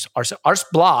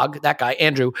Blog, that guy,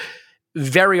 Andrew,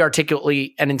 very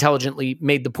articulately and intelligently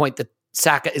made the point that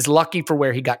Saka is lucky for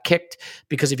where he got kicked,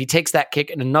 because if he takes that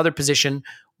kick in another position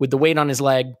with the weight on his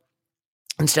leg,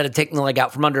 instead of taking the leg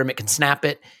out from under him, it can snap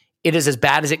it. It is as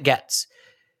bad as it gets.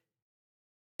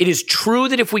 It is true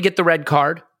that if we get the red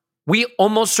card, we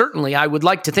almost certainly, I would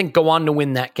like to think, go on to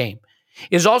win that game.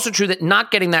 It is also true that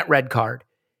not getting that red card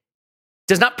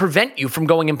does not prevent you from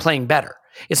going and playing better.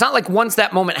 It's not like once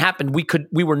that moment happened,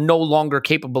 we were no longer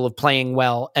capable of playing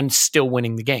well and still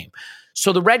winning the game.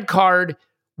 So the red card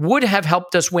would have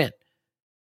helped us win,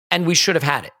 and we should have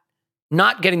had it.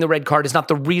 Not getting the red card is not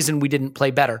the reason we didn't play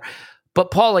better.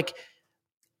 But Paul,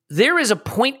 there is a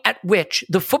point at which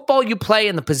the football you play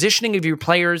and the positioning of your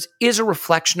players is a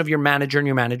reflection of your manager and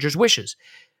your manager's wishes.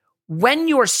 When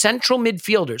your central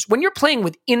midfielders, when you're playing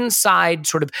with inside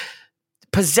sort of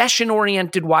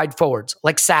possession-oriented wide forwards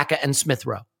like Saka and Smith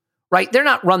Rowe, right? They're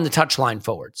not run the touchline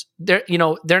forwards. They're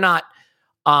not.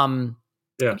 And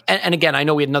again, I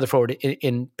know we had another forward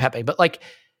in Pepe, but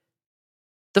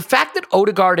the fact that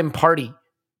Odegaard and Partey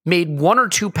made 1 or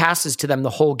 2 passes to them the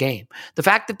whole game, the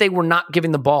fact that they were not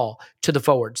giving the ball to the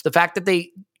forwards, the fact that they,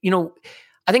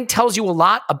 I think tells you a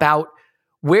lot about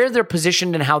where they're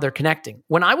positioned and how they're connecting.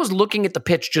 When I was looking at the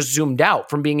pitch, just zoomed out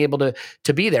from being able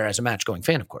to be there as a match-going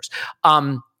fan, of course,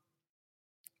 the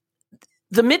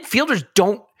midfielders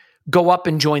don't go up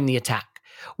and join the attack.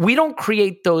 We don't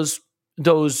create those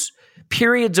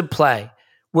periods of play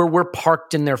where we're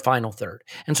parked in their final third.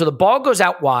 And so the ball goes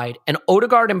out wide, and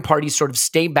Odegaard and Partey sort of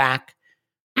stay back,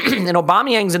 and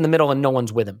Aubameyang's in the middle and no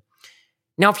one's with him.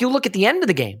 Now, if you look at the end of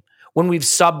the game, when we've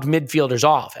subbed midfielders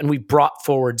off and we've brought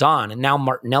forwards on, and now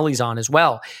Martinelli's on as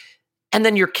well, and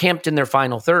then you're camped in their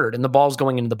final third and the ball's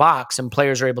going into the box and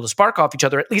players are able to spark off each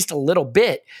other at least a little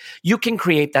bit, you can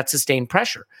create that sustained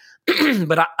pressure.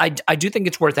 But I do think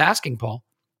it's worth asking, Paul,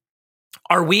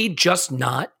 are we just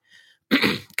not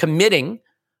committing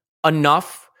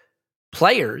enough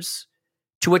players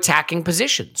to attacking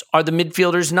positions? Are the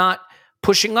midfielders not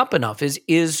pushing up enough?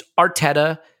 Is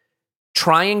Arteta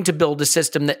trying to build a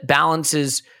system that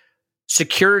balances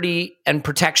security and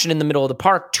protection in the middle of the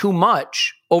park too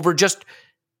much over just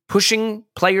pushing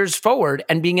players forward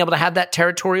and being able to have that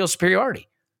territorial superiority?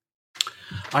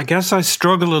 I guess I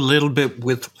struggle a little bit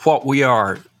with what we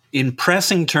are. In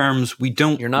pressing terms, we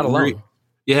don't... You're not alone.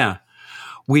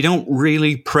 We don't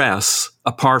really press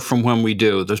apart from when we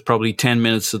do. There's probably 10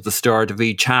 minutes at the start of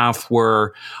each half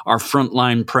where our front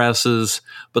line presses,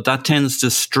 but that tends to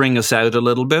string us out a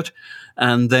little bit.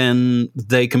 And then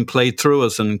they can play through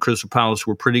us. And Crystal Palace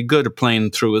were pretty good at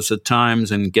playing through us at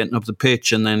times and getting up the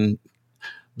pitch and then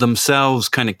themselves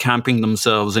kind of camping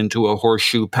themselves into a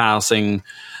horseshoe passing.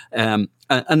 And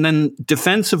then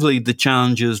defensively, the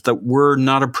challenge is that we're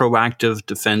not a proactive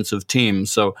defensive team.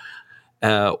 So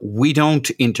we don't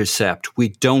intercept. We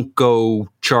don't go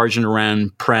charging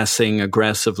around, pressing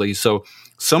aggressively. So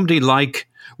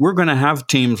we're going to have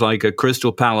teams like a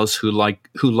Crystal Palace who like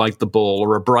the ball,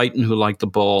 or a Brighton who like the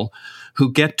ball,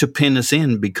 who get to pin us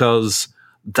in because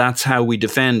that's how we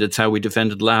defend. It's how we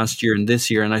defended last year and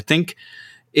this year. And I think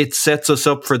it sets us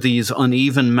up for these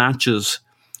uneven matches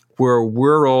where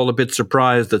we're all a bit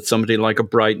surprised that somebody like a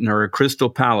Brighton or a Crystal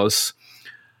Palace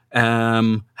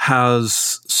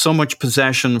has so much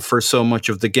possession for so much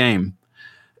of the game,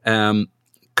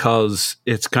 because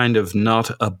it's kind of not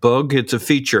a bug, it's a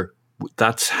feature.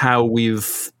 That's how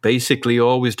we've basically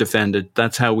always defended.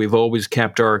 That's how we've always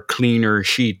kept our cleaner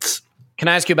sheets. Can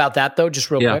I ask you about that, though, just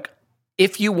real quick?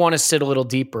 If you want to sit a little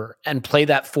deeper and play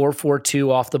that 4-4-2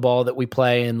 off the ball that we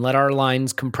play and let our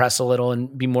lines compress a little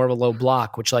and be more of a low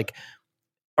block, which, all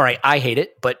right, I hate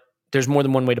it, but there's more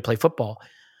than one way to play football.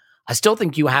 I still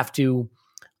think you have to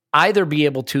either be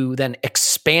able to then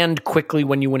expand quickly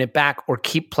when you win it back or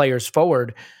keep players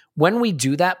forward. When we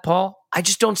do that, Paul, I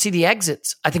just don't see the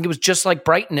exits. I think it was just like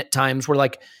Brighton at times where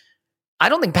I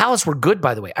don't think Palace were good,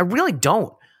 by the way. I really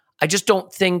don't. I just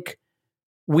don't think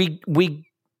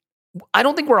I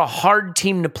don't think we're a hard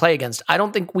team to play against. I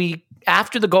don't think we,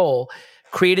 after the goal,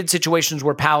 created situations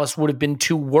where Palace would have been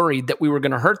too worried that we were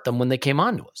going to hurt them when they came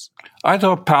on to us. I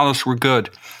thought Palace were good.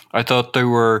 I thought they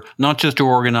were not just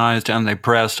organized and they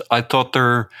pressed. I thought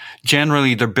their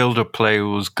build-up play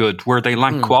was good. Where they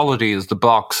lacked quality is the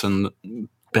box and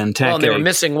Benteke. Well, and they were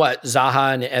missing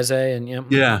Zaha and Eze and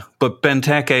yeah. But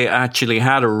Benteke actually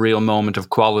had a real moment of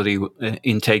quality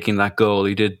in taking that goal.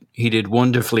 He did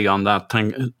wonderfully on that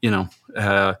thing. He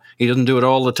doesn't do it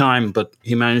all the time, but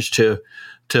he managed to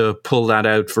pull that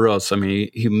out for us. I mean,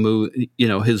 he moved.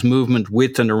 His movement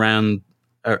with and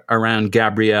around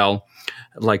Gabriel.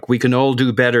 We can all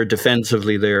do better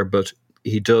defensively there, but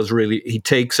he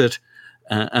takes it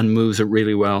and moves it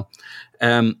really well.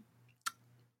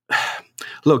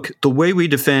 Look, the way we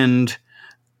defend,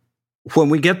 when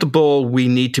we get the ball, we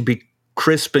need to be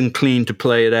crisp and clean to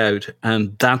play it out.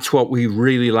 And that's what we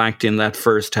really lacked in that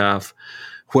first half.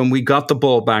 When we got the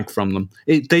ball back from them,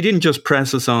 they didn't just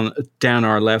press us down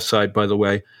our left side, by the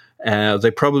way.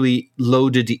 They probably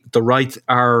loaded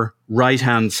our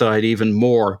right-hand side even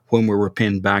more when we were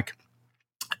pinned back.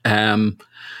 And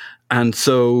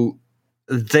so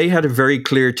they had a very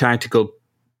clear tactical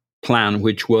plan,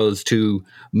 which was to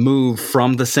move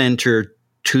from the center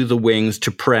to the wings to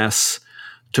press,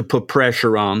 to put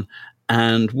pressure on.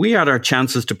 And we had our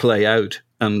chances to play out.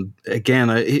 And again,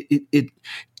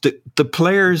 the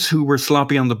players who were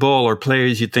sloppy on the ball are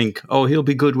players you think, oh, he'll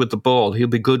be good with the ball. He'll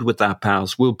be good with that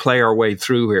pass. We'll play our way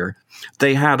through here.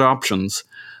 They had options.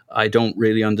 I don't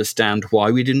really understand why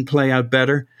we didn't play out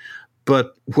better.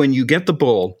 But when you get the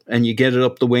ball and you get it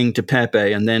up the wing to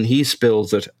Pepe and then he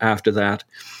spills it after that,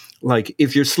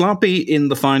 if you're sloppy in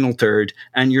the final third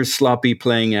and you're sloppy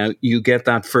playing out, you get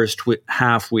that first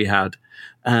half we had.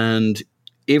 And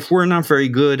if we're not very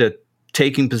good at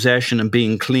taking possession and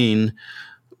being clean,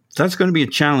 that's going to be a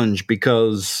challenge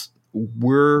because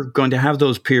we're going to have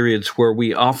those periods where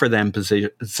we offer them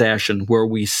possession, where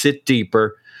we sit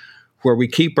deeper, where we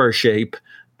keep our shape.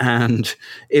 And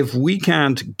if we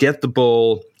can't get the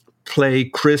ball, play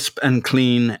crisp and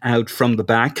clean out from the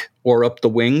back or up the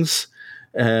wings,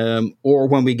 or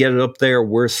when we get it up there,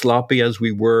 we're sloppy as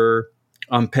we were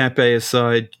on Pepe's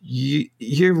side.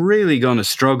 You're really going to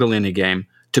struggle in a game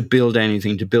to build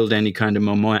anything, to build any kind of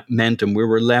momentum. We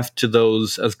were left to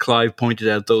those, as Clive pointed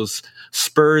out, those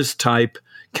Spurs-type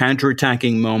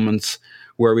counter-attacking moments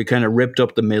where we kind of ripped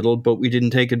up the middle, but we didn't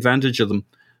take advantage of them.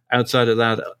 Outside of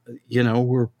that,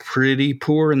 we're pretty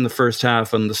poor in the first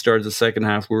half and the start of the second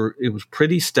half. It was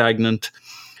pretty stagnant.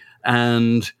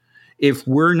 And if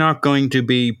we're not going to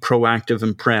be proactive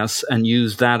and press and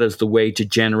use that as the way to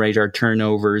generate our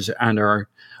turnovers and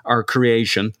our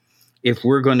creation, if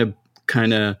we're going to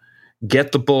kind of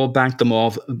get the ball back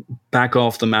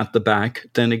off them at the back,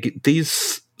 then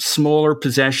these smaller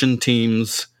possession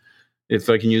teams, if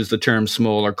I can use the term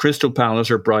smaller, Crystal Palace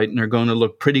or Brighton, are going to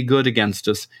look pretty good against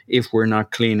us if we're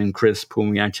not clean and crisp when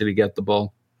we actually get the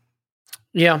ball.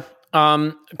 Yeah.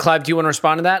 Clive, do you want to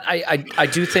respond to that? I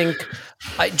do think,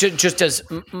 just as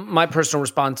my personal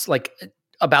response, like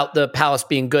about the Palace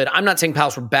being good, I'm not saying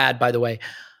Palace were bad, by the way.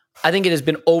 I think it has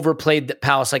been overplayed that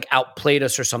Palace like outplayed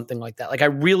us or something like that. Like I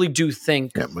really do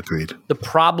think agreed. The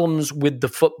problems with the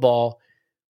football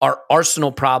are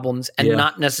Arsenal problems and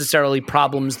not necessarily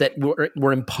problems that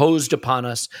were imposed upon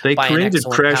us. They by created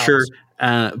pressure,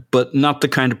 but not the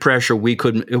kind of pressure we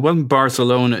couldn't. It wasn't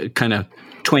Barcelona, kind of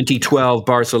 2012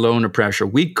 Barcelona pressure.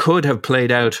 We could have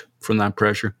played out from that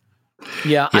pressure.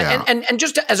 Yeah. And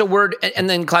just as a word, and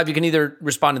then Clive, you can either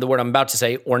respond to the word I'm about to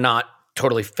say or not.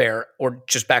 Totally fair, or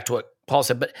just back to what Paul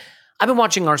said. But I've been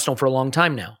watching Arsenal for a long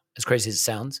time now, as crazy as it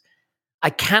sounds. I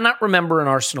cannot remember an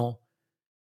Arsenal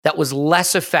that was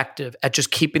less effective at just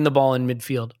keeping the ball in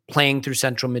midfield, playing through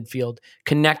central midfield,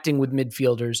 connecting with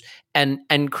midfielders,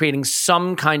 and creating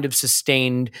some kind of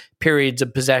sustained periods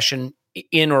of possession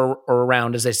in or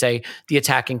around, as they say, the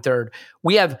attacking third.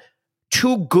 We have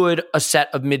too good a set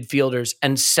of midfielders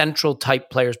and central type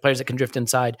players that can drift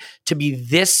inside, to be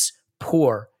this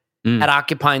poor at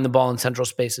occupying the ball in central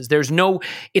spaces.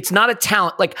 It's not a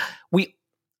talent.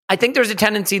 I think there's a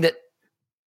tendency that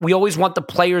we always want the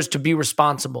players to be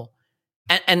responsible,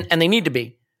 and they need to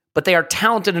be, but they are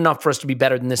talented enough for us to be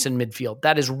better than this in midfield.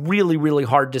 That is really, really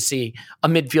hard to see, a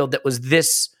midfield that was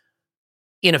this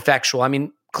ineffectual. I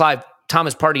mean, Clive,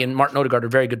 Thomas Partey and Martin Odegaard are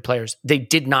very good players. They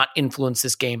did not influence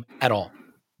this game at all.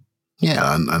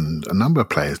 Yeah, and a number of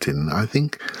players didn't. I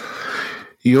think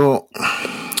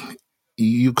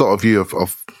you've got a view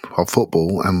of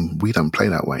football, and we don't play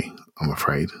that way, I'm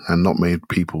afraid, and not many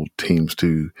teams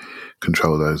do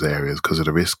control those areas because of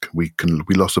the risk. We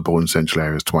lost the ball in central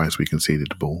areas twice. We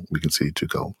conceded the ball. We conceded 2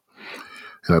 goals.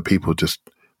 People just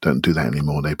don't do that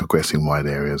anymore. They progress in wide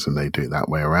areas and they do it that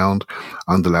way around.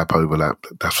 Underlap, overlap.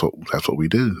 That's what we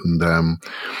do. And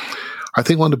I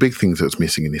think one of the big things that's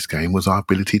missing in this game was our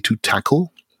ability to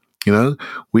tackle.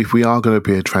 If we are going to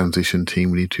be a transition team,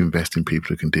 we need to invest in people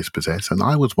who can dispossess. And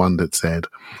I was one that said,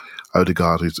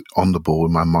 Odegaard is on the ball.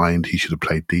 In my mind, he should have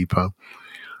played deeper.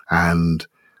 And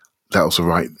that was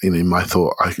right. In my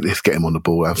thought, let's get him on the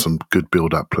ball, have some good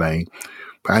build-up play.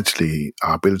 But actually,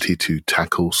 our ability to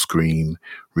tackle, screen,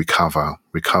 recover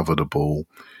the ball,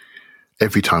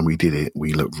 every time we did it,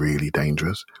 we looked really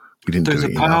dangerous. We didn't do it enough.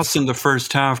 There's a pass in the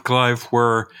first half, Clive,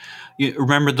 where you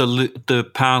remember the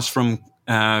pass from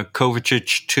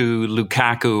Kovacic to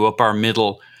Lukaku up our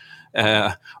middle,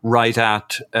 right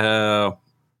at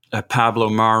Pablo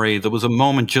Mari. There was a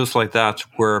moment just like that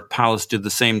where Palace did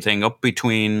the same thing up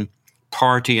between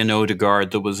Partey and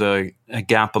Odegaard. There was a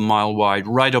gap a mile wide,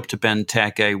 right up to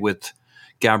Benteke with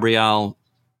Gabriel,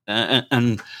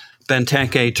 and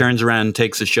Benteke turns around and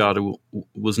takes a shot. It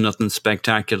was nothing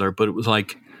spectacular, but it was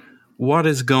like, what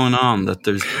is going on that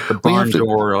there's the barn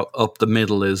door up the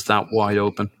middle is that wide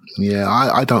open? Yeah,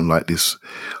 I don't like this.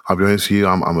 I'll be honest with you,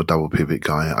 I'm a double pivot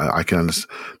guy. I can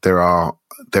understand. There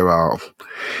are,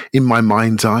 in my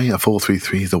mind's eye, a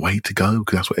 4-3-3 is the way to go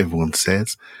because that's what everyone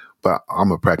says. But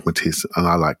I'm a pragmatist and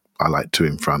I like 2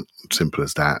 in front. Simple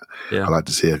as that. Yeah. I like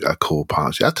to see a core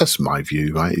partnership. That's my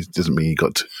view, right? It doesn't mean you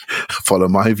got to follow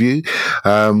my view.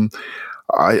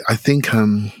 I think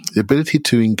the ability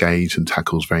to engage and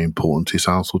tackle is very important to this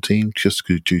Arsenal team, just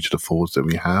due to the forwards that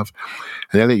we have.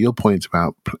 And Elliot, your point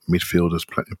about midfielders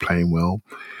playing well.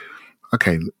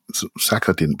 Okay,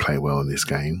 Saka didn't play well in this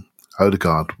game.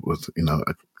 Odegaard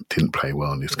didn't play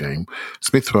well in this game.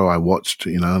 Smith Rowe, I watched,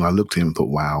 and I looked at him and thought,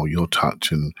 wow, your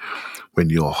touch and when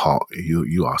you're hot,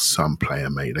 you are some player,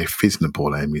 mate. They fizzed the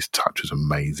ball at him. His touch was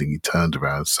amazing. He turned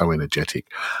around, so energetic,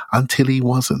 until he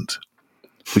wasn't,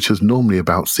 which was normally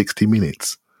about 60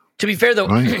 minutes. To be fair, though,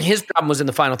 right? His problem was in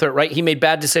the final third, right? He made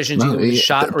bad decisions either with his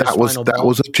shot or his final ball.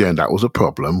 That was a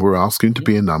problem. We're asking to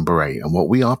be a number 8, and what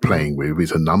we are playing with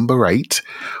is a number 8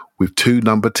 with 2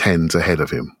 number 10s ahead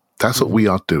of him. That's what we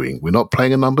are doing. We're not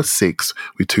playing a number 6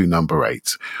 with 2 number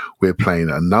 8s. We're playing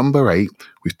a number 8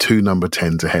 with 2 number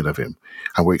 10s ahead of him.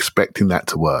 And we're expecting that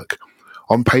to work.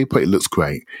 On paper, it looks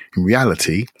great. In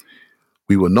reality,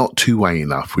 we were not two-way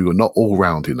enough. We were not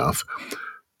all-round enough.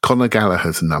 Conor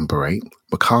Gallagher's a number 8.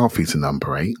 McCarthy's a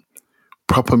number 8.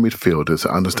 Proper midfielders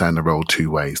that understand the role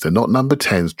 2 ways. They're not number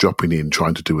 10s dropping in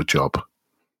trying to do a job.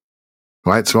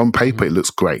 Right? So on paper, it looks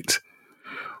great.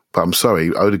 But I'm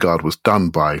sorry, Odegaard was done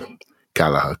by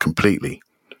Gallagher completely.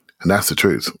 And that's the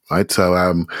truth, right? So,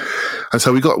 and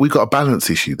so we got a balance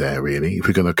issue there, really, if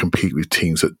we're going to compete with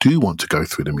teams that do want to go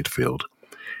through the midfield.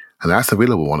 And Aston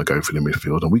Villa will want to go through the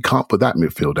midfield, and we can't put that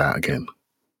midfield out again.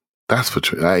 That's for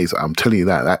true. I'm telling you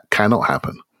that cannot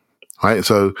happen, right?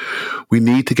 So we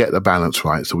need to get the balance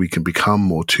right so we can become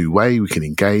more two-way, we can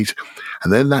engage,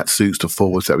 and then that suits the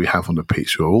forwards that we have on the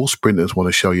pitch who are all sprinters, want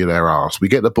to show you their arse. We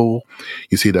get the ball,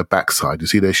 you see their backside, you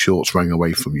see their shorts running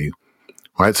away from you,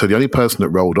 right? So the only person that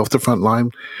rolled off the front line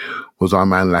was our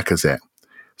man Lacazette.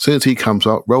 As soon as he comes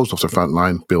up, rolls off the front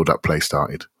line, build-up play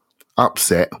started.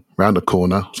 Upset, round the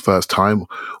corner, first time,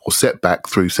 or set back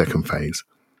through second phase.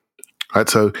 Right,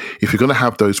 so if you're going to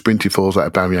have those sprinty forwards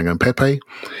like Aubameyang and Pepe,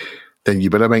 then you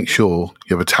better make sure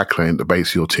you have a tackler in the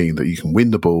base of your team that you can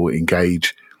win the ball,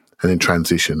 engage, and then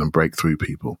transition and break through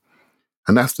people.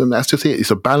 And that's just it.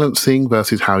 It's a balancing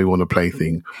versus how we want to play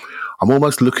thing. I'm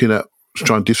almost looking at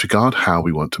trying to disregard how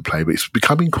we want to play, but it's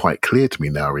becoming quite clear to me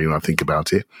now, really, when I think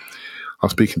about it. I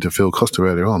was speaking to Phil Costa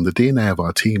earlier on. The DNA of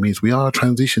our team is we are a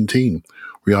transition team.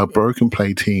 We are a broken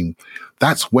play team.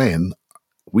 That's when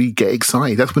we get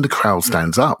excited. That's when the crowd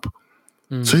stands up.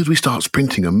 As soon as we start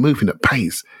sprinting and moving at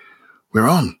pace, we're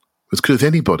on as good as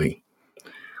anybody.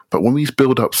 But when we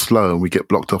build up slow and we get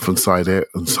blocked off on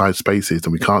side spaces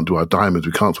and we can't do our diamonds,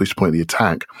 we can't switch the point of the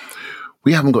attack,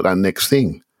 we haven't got that next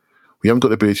thing. We haven't got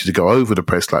the ability to go over the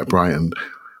press like Brighton.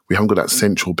 We haven't got that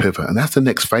central pivot. And that's the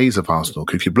next phase of Arsenal.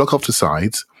 Because if you block off the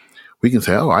sides, we can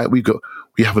say, all right, we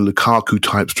have a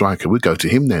Lukaku-type striker. We'll go to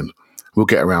him then. We'll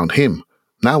get around him.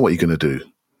 Now what are you going to do?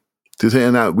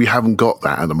 And we haven't got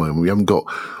that at the moment. We haven't got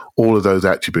all of those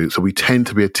attributes. So we tend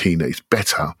to be a team that is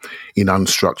better in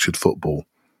unstructured football.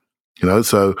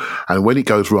 So, and when it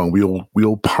goes wrong, we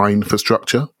all pine for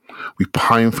structure. We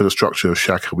pine for the structure of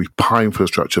Xhaka. We pine for the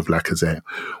structure of Lacazette.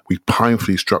 We pine for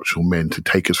these structural men to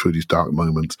take us through these dark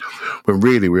moments. When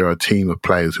really we are a team of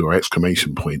players who are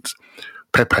exclamation points.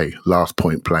 Pepe, last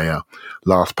point player,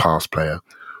 last pass player.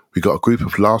 We've got a group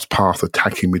of last pass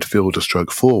attacking midfielder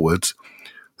stroke forwards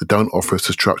that don't offer us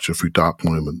the structure through dark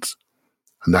moments.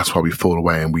 And that's why we fall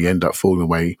away, and we end up falling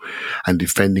away and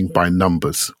defending by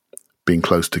numbers, being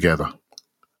close together. And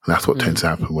that's what tends to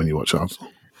happen when you watch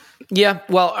Arsenal. Yeah,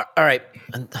 well, all right.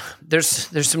 There's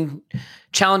some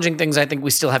challenging things I think we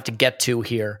still have to get to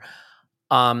here.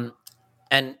 And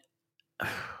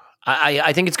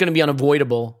I think it's going to be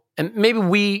unavoidable. And maybe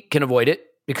we can avoid it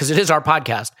because it is our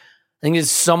podcast. I think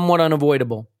it's somewhat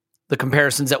unavoidable, the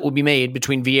comparisons that will be made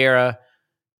between Vieira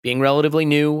being relatively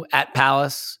new at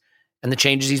Palace and the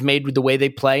changes he's made with the way they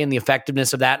play and the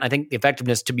effectiveness of that. And I think the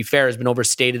effectiveness, to be fair, has been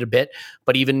overstated a bit,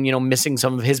 but even, missing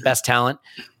some of his best talent,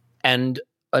 and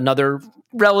another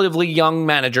relatively young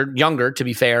manager, younger to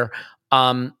be fair,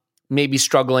 maybe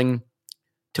struggling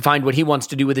to find what he wants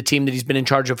to do with a team that he's been in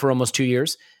charge of for almost 2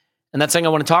 years. And that's something I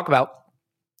want to talk about.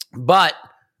 But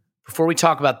before we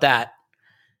talk about that,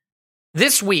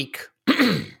 this week,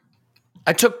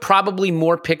 I took probably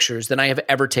more pictures than I have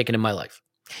ever taken in my life.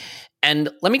 And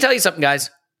let me tell you something, guys.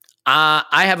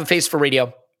 I have a face for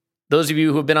radio. Those of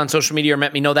you who have been on social media or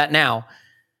met me know that now.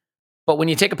 But when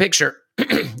you take a picture,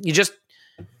 you just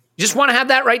want to have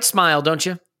that right smile, don't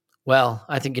you? Well,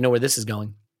 I think you know where this is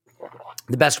going.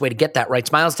 The best way to get that right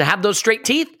smile is to have those straight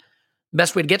teeth. The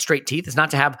best way to get straight teeth is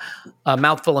not to have a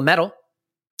mouthful of metal.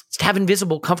 It's to have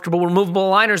invisible, comfortable,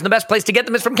 removable aligners. And the best place to get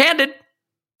them is from Candid.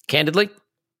 Candidly,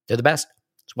 they're the best.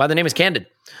 That's why the name is Candid.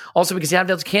 Also because you have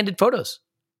those candid photos,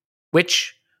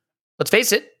 which, let's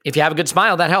face it, if you have a good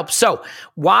smile, that helps. So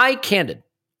why Candid?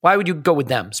 Why would you go with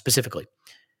them specifically?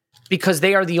 Because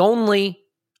they are the only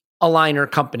aligner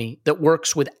company that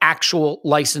works with actual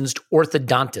licensed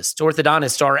orthodontists.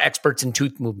 Orthodontists are experts in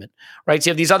tooth movement, right? So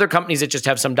you have these other companies that just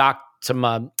have some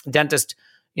dentist,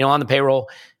 on the payroll,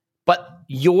 but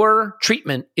your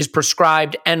treatment is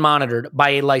prescribed and monitored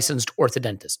by a licensed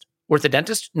orthodontist.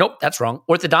 Orthodontist? Nope, that's wrong.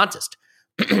 Orthodontist.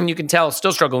 You can tell,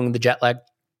 still struggling with the jet lag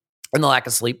and the lack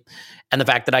of sleep, and the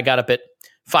fact that I got up at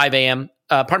 5 a.m.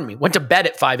 Went to bed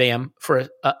at 5 a.m. for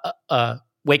a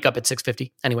wake up at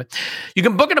 6:50. Anyway, you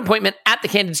can book an appointment at the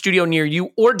Candid studio near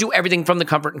you or do everything from the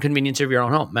comfort and convenience of your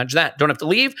own home. Imagine that. Don't have to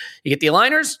leave. You get the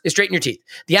aligners, they straighten your teeth.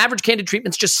 The average Candid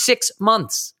treatment's just 6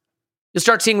 months. You'll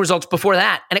start seeing results before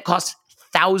that, and it costs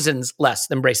thousands less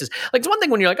than braces. Like, it's one thing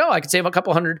when you're like, oh, I could save a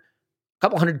couple hundred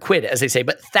quid, as they say,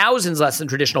 but thousands less than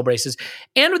traditional braces.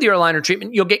 And with your aligner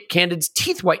treatment, you'll get Candid's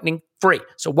teeth whitening free.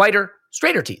 So whiter,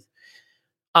 straighter teeth.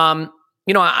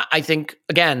 I think,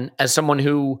 again, as someone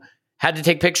who had to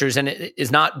take pictures and it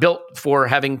is not built for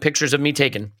having pictures of me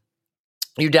taken,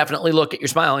 you definitely look at your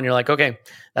smile and you're like, okay,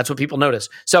 that's what people notice.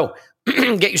 So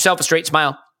get yourself a straight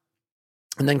smile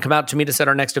and then come out to meet us at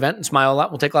our next event and smile a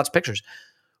lot. We'll take lots of pictures.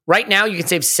 Right now, you can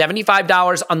save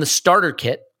 $75 on the starter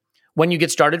kit when you get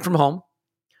started from home,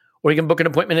 or you can book an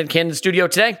appointment at Candid Studio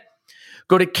today.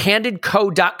 Go to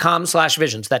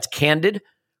candidco.com/vision. So that's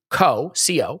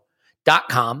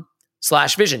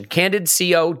candidco.com/vision.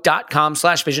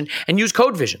 candidco.com/vision, and use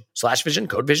code VISION. /vision,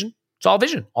 code VISION. It's all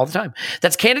vision all the time.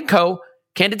 That's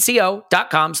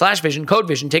candidco.com/vision, code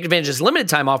VISION. Take advantage of this limited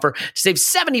time offer to save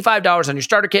 $75 on your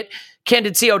starter kit.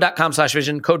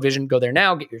 candidco.com/vision, code VISION. Go there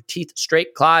now. Get your teeth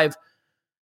straight. Clive,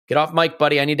 get off mic,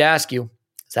 buddy. I need to ask you,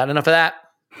 is that enough of that?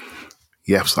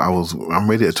 Yes, I'm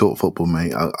ready to talk football,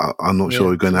 mate. I'm not sure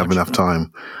we're going to have enough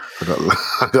time. I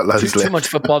got loads left. Too much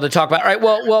football to talk about. All right.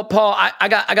 Well, Paul, I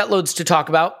got loads to talk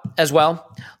about as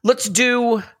well. Let's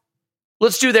do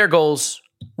their goals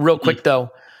real quick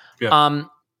though. Yeah.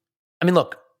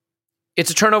 Look, it's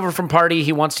a turnover from Partey.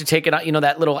 He wants to take it out,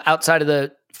 that little outside of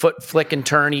the foot flick and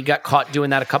turn. He got caught doing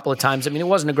that a couple of times. It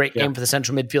wasn't a great game for the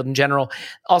central midfield in general.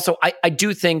 Also, I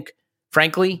do think,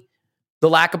 frankly, the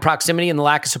lack of proximity and the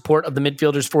lack of support of the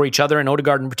midfielders for each other, and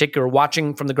Odegaard in particular,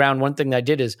 watching from the ground, one thing that I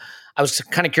did is I was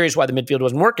kind of curious why the midfield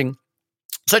wasn't working.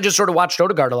 So I just sort of watched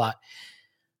Odegaard a lot.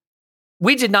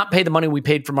 We did not pay the money we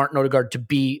paid for Martin Odegaard to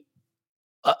be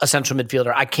a central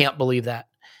midfielder. I can't believe that.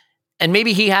 And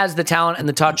maybe he has the talent and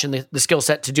the touch and the skill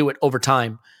set to do it over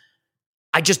time.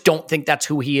 I just don't think that's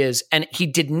who he is. And he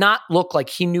did not look like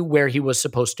he knew where he was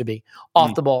supposed to be.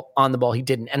 Off the ball, on the ball, he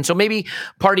didn't. And so maybe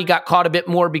Partey got caught a bit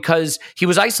more because he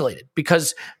was isolated.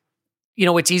 Because,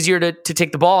 it's easier to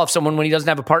take the ball off someone when he doesn't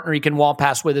have a partner he can wall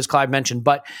pass with, as Clive mentioned.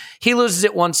 But he loses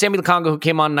it once. Sammy Lokonga, who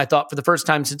came on, and I thought for the first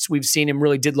time since we've seen him,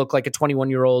 really did look like a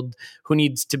 21-year-old who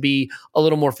needs to be a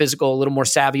little more physical, a little more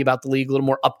savvy about the league, a little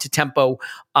more up to tempo,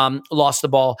 lost the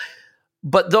ball.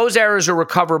 But those errors are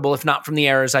recoverable, if not from the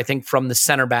errors, I think, from the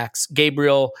center backs.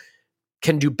 Gabriel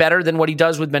can do better than what he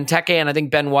does with Benteke, and I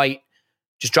think Ben White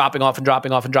just dropping off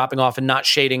and not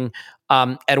shading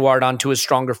Edouard onto his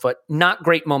stronger foot. Not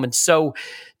great moments. So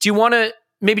do you want to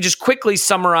maybe just quickly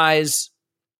summarize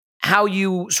how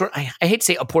you I hate to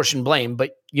say apportion blame,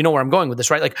 but you know where I'm going with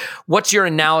this, right? Like, what's your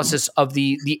analysis of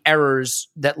the errors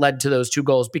that led to those two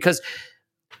goals? Because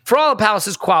for all of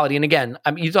Palace's quality, and again,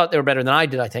 you thought they were better than I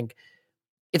did, I think,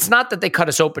 it's not that they cut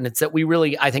us open. It's that we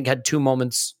really, I think, had two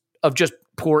moments of just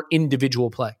poor individual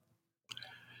play.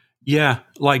 Yeah,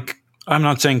 I'm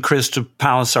not saying Crystal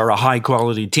Palace are a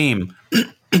high-quality team,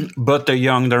 but they're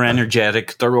young, they're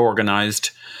energetic, they're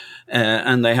organised,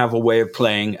 and they have a way of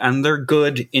playing, and they're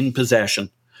good in possession.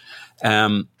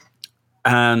 And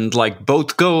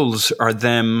both goals are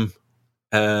them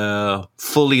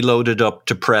fully loaded up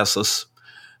to press us.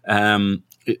 A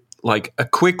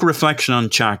quick reflection on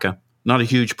Xhaka. Not a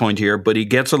huge point here, but he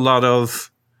gets a lot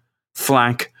of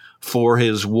flack for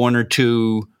his one or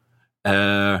two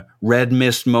red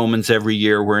mist moments every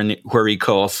year where he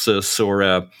costs us, or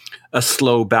a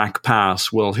slow back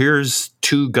pass. Well, here's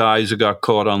two guys who got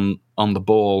caught on the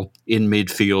ball in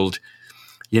midfield.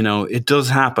 It does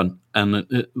happen.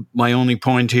 And my only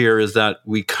point here is that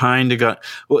we kind of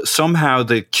somehow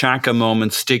the Xhaka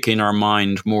moments stick in our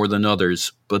mind more than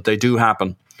others, but they do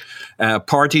happen.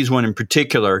 Partey's one in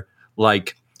particular,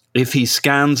 if he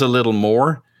scans a little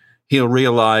more, he'll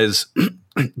realize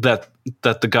that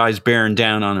the guy's bearing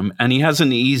down on him. And he has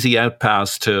an easy out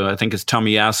pass to, I think it's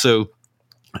Tomiyasu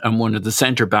and one of the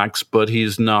centre backs, but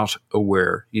he's not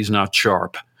aware. He's not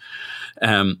sharp.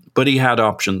 But he had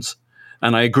options.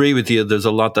 And I agree with you, there's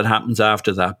a lot that happens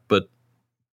after that, but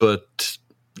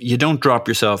you don't drop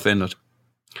yourself in it.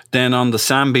 Then on the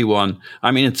Sambi one,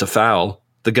 it's a foul.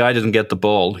 The guy doesn't get the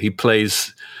ball. He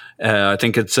plays, I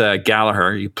think it's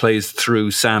Gallagher, he plays through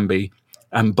Sambi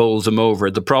and bowls him over.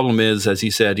 The problem is, as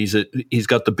he said, he's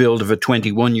got the build of a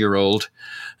 21-year-old,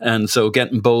 and so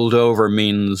getting bowled over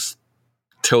means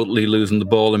totally losing the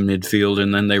ball in midfield,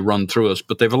 and then they run through us.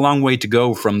 But they've a long way to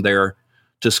go from there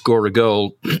to score a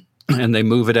goal, and they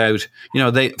move it out.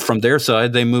 From their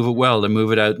side, they move it well. They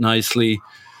move it out nicely.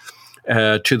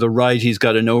 To the right, he's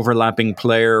got an overlapping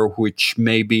player, which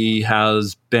maybe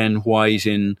has Ben White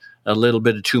in a little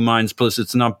bit of two minds. Plus,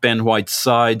 it's not Ben White's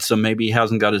side, so maybe he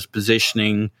hasn't got his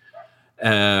positioning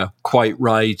quite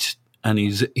right, and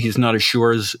he's not as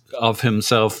sure of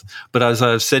himself. But as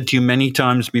I've said to you many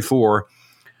times before,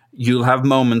 you'll have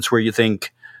moments where you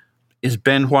think, is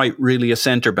Ben White really a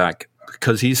centre back?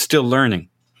 Because he's still learning.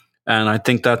 And I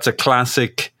think that's a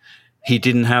classic. He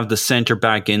didn't have the centre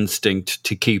back instinct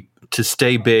to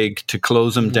stay big, to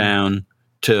close him down,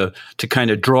 to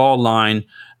kind of draw a line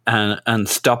and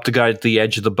stop the guy at the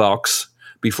edge of the box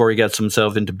before he gets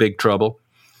himself into big trouble.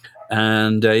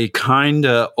 And he kind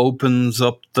of opens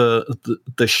up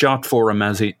the shot for him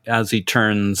as he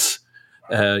turns.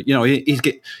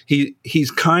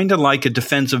 He's kind of like a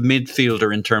defensive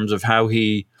midfielder in terms of how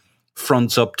he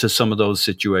fronts up to some of those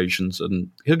situations, and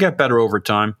he'll get better over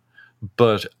time.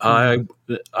 But I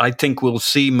think we'll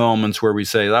see moments where we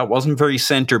say that wasn't very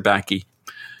centre backy,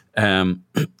 and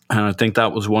I think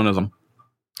that was one of them.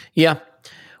 Yeah,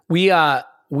 we are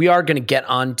going to get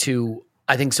on to,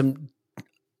 I think,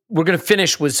 we're going to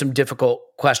finish with some difficult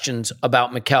questions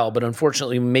about Mikel, but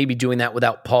unfortunately, we may be doing that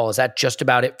without Paul. Is that just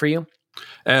about it for you?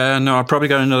 No, I probably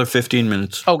got another 15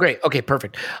 minutes. Oh, great. Okay,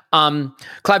 perfect.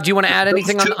 Clive, do you want to add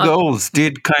anything on? Those two goals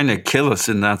did kind of kill us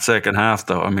in that second half,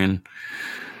 though. I mean,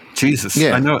 Jesus.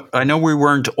 Yeah. I know we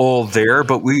weren't all there,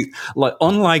 but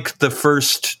unlike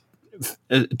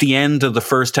the end of the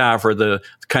first half, or the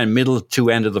kind of middle to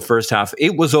end of the first half,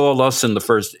 it was all us in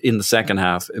the second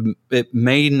half. It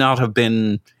may not have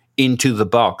been into the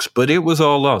box, but it was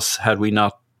all us had we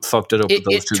not fucked it up with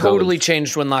those two goals. It totally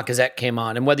changed when Lacazette came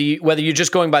on. And whether you're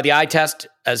just going by the eye test,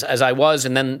 as I was,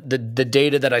 and then the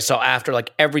data that I saw after,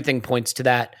 like, everything points to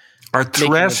that. Our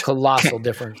threat, a colossal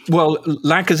difference. Well,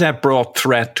 Lacazette brought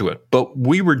threat to it, but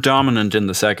we were dominant in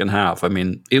the second half. I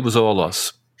mean, it was all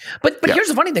us. But here's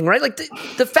the funny thing, right? Like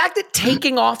the fact that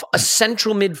taking off a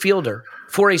central midfielder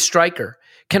for a striker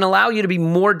can allow you to be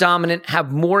more dominant,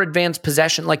 have more advanced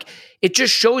possession. Like, it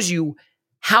just shows you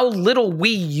how little we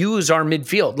use our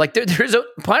midfield. Like, there's a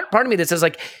part of me that says,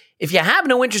 like, if you have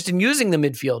no interest in using the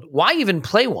midfield, why even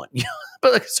play one?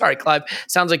 But like, sorry, Clive,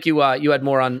 sounds like you had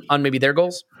more on maybe their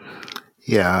goals.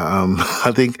 Yeah,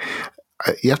 I think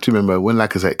you have to remember when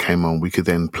Lacazette came on, we could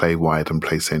then play wide and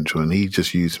play central, and he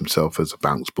just used himself as a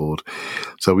bounce board.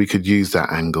 So we could use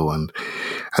that angle, and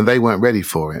they weren't ready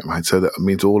for it, right? So that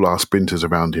means all our sprinters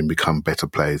around him become better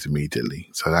players immediately.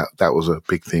 So that was a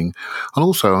big thing. And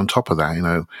also on top of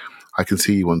that, I can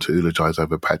see you want to eulogize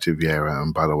over Patrick Vieira,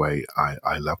 and by the way,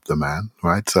 I love the man,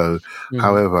 right? So,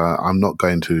 however, I'm not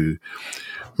going to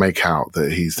make out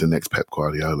that he's the next Pep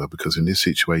Guardiola, because in this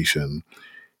situation,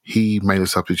 he made a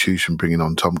substitution, bringing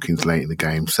on Tompkins late in the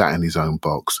game, sat in his own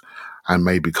box, and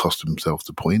maybe cost himself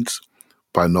the points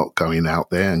by not going out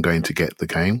there and going to get the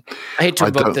game. I hate to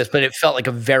evoke this, but it felt like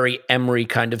a very Emery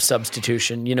kind of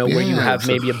substitution, where you have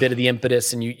maybe a bit of the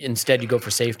impetus and instead you go for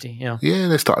safety. Yeah,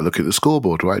 they started looking at the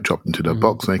scoreboard, right? Dropped into the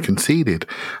box and they conceded.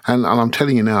 And I'm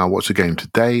telling you now, I watched the game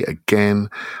today again,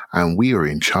 and we were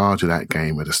in charge of that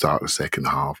game at the start of the second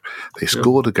half. They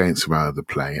scored against the run of the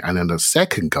play. And then the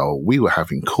second goal, we were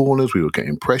having corners, we were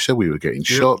getting pressure, we were getting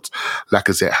shots.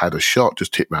 Lacazette had a shot,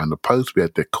 just tipped around the post. We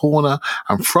had the corner.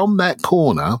 And from that corner,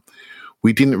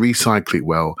 we didn't recycle it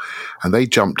well, and they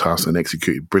jumped us and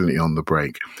executed brilliantly on the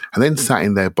break, and then sat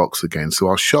in their box again. So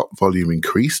our shot volume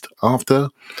increased after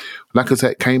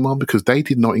Lacazette came on, because they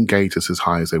did not engage us as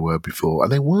high as they were before,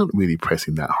 and they weren't really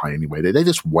pressing that high anyway. They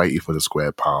just waited for the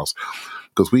square pass,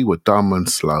 because we were dumb and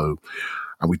slow,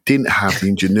 and we didn't have the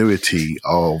ingenuity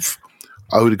of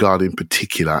Odegaard in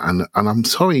particular. And I'm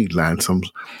sorry, lads,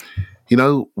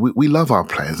 we love our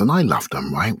players, and I love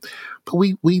them, right? But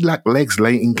we lack legs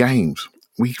late in games.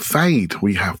 We fade.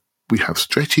 We have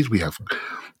stretches. We have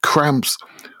cramps.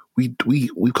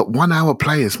 We've got 1 hour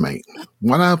players, mate.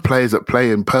 1 hour players that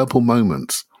play in purple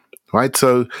moments, right?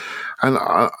 So, and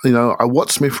I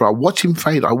watch Smith. I watch him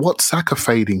fade. I watch Saka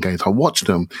fade in games. I watch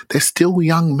them. They're still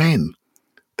young men.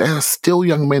 They are still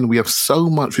young men. We have so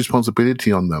much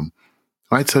responsibility on them.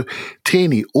 Right, so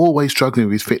Tierney always struggling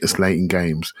with his fitness late in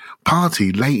games.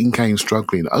 Partey late in games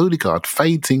struggling. Odegaard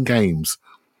fades in games.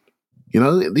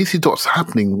 This is what's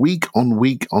happening week on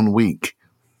week on week.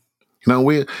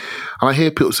 And I hear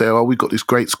people say, "Oh, we got this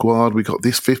great squad. We got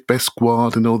this 5th best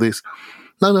squad, and all this."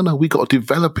 No. We got a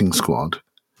developing squad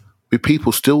with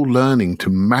people still learning to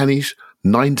manage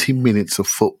 90 minutes of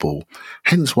football.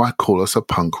 Hence why I call us a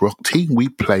punk rock team. We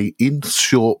play in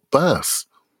short bursts.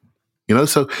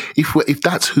 So if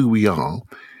that's who we are,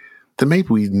 then maybe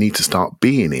we need to start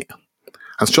being it.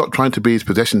 and stop trying to be this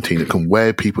possession team that can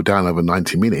wear people down over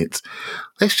 90 minutes.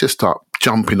 Let's just start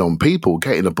jumping on people,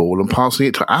 getting the ball and passing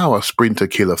it to our sprinter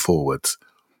killer forwards.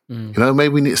 Maybe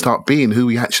we need to start being who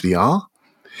we actually are.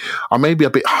 I may be a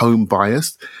bit home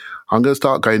biased. I'm going to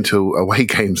start going to away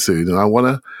games soon, and I want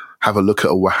to have a look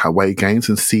at away games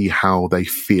and see how they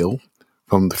feel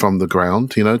from the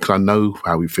ground, because I know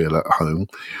how we feel at home,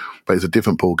 but it's a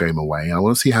different ball game away. I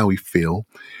want to see how we feel,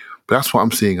 but that's what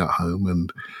I'm seeing at home,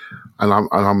 and I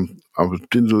was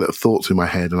doing little thoughts in my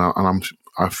head, and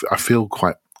I feel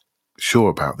quite sure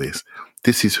about this.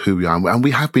 This is who we are, and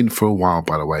we have been for a while,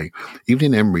 by the way.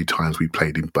 Even in Emery times, we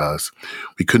played in bursts.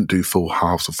 We couldn't do full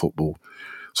halves of football,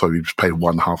 so we just played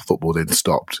one half of football, then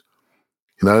stopped.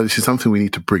 This is something we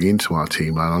need to bring into our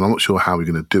team, and I'm not sure how we're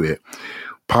going to do it.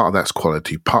 Part of that's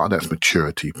quality, part of that's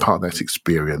maturity, part of that's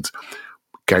experience,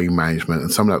 game management,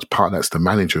 and some of that's part of that's the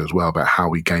manager as well, about how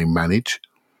we game manage.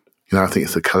 I think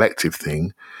it's a collective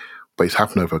thing, but it's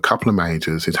happened over a couple of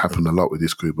managers. It's happened a lot with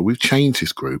this group, but we've changed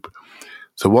this group.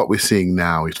 So what we're seeing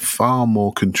now is far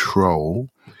more control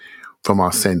from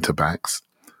our centre-backs,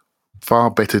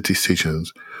 far better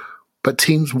decisions, but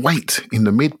teams wait in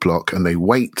the mid-block, and they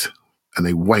wait and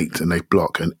they wait and they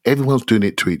block, and everyone's doing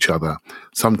it to each other.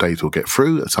 Some days we'll get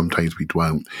through, and some days we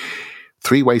won't.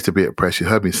 3 ways to beat a press. You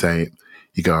heard me say it.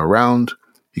 You go around,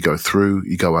 you go through,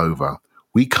 you go over.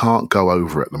 We can't go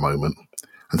over at the moment.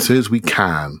 And as soon as we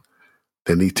can,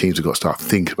 then these teams have got to start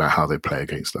thinking about how they play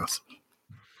against us.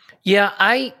 Yeah,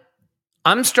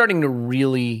 I'm starting to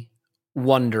really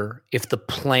wonder if the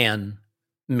plan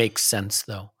makes sense,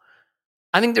 though.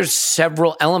 I think there's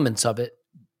several elements of it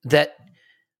that,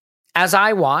 as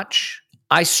I watch,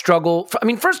 I struggle.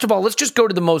 First of all, let's just go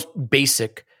to the most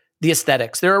basic, the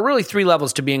aesthetics. There are really 3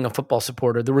 levels to being a football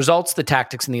supporter: the results, the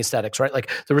tactics, and the aesthetics, right? Like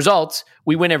the results,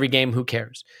 we win every game, who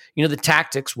cares? The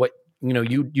tactics, what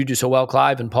you do so well,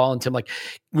 Clive and Paul and Tim, like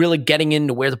really getting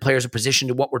into where the players are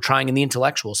positioned and what we're trying, and the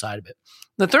intellectual side of it.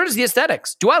 The third is the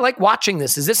aesthetics. Do I like watching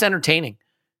this? Is this entertaining?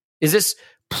 Is this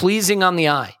pleasing on the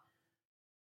eye?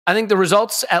 I think the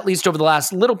results, at least over the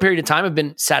last little period of time, have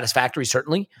been satisfactory,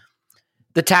 certainly.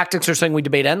 The tactics are something we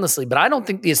debate endlessly, but I don't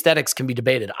think the aesthetics can be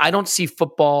debated. I don't see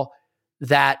football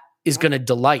that is going to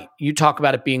delight. You talk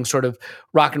about it being sort of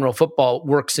rock and roll football,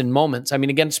 works in moments.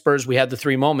 Against Spurs, we had the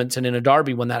 3 moments, and in a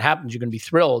derby, when that happens, you're going to be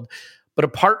thrilled. But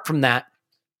apart from that,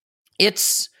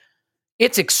 it's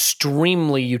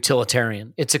extremely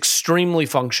utilitarian. It's extremely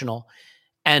functional.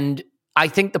 And I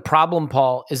think the problem,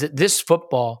 Paul, is that this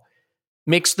football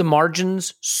makes the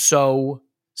margins so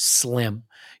slim.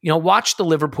 Watch the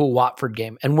Liverpool-Watford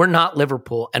game, and we're not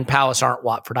Liverpool, and Palace aren't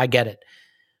Watford. I get it.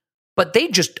 But they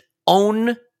just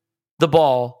own the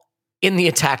ball in the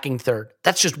attacking third.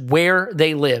 That's just where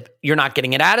they live. You're not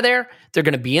getting it out of there. They're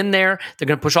going to be in there. They're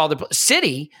going to push all the...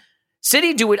 City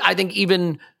do it, I think,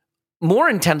 even more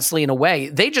intensely in a way.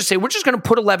 They just say, we're just going to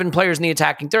put 11 players in the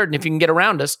attacking third, and if you can get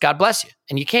around us, God bless you.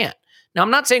 And you can't. Now,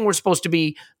 I'm not saying we're supposed to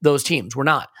be those teams. We're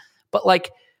not. But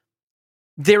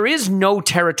there is no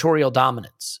territorial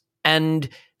dominance, and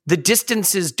the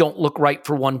distances don't look right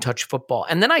for one-touch football.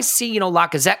 And then I see,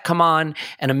 Lacazette come on,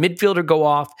 and a midfielder go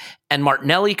off, and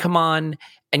Martinelli come on,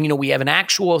 and, we have an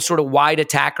actual sort of wide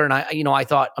attacker. And I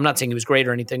thought, I'm not saying he was great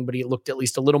or anything, but he looked at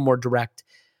least a little more direct.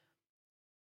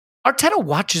 Arteta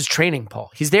watches training,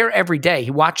 Paul. He's there every day.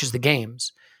 He watches the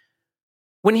games.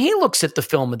 When he looks at the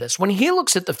film of this, when he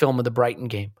looks at the film of the Brighton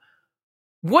game,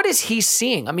 what is he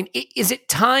seeing? Is it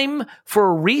time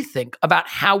for a rethink about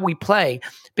how we play?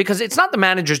 Because it's not the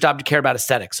manager's job to care about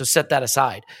aesthetics, so set that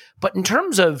aside. But in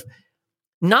terms of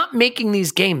not making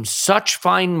these games such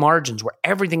fine margins where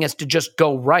everything has to just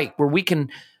go right, where we can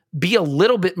be a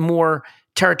little bit more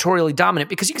territorially dominant,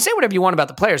 because you can say whatever you want about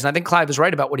the players, and I think Clive is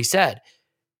right about what he said.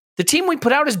 The team we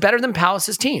put out is better than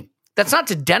Palace's team. That's not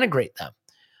to denigrate them,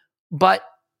 but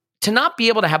to not be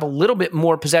able to have a little bit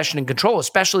more possession and control,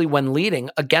 especially when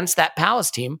leading against that Palace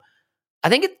team, I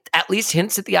think it at least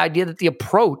hints at the idea that the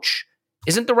approach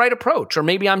isn't the right approach. Or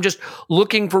maybe I'm just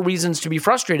looking for reasons to be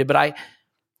frustrated. But I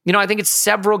think it's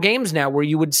several games now where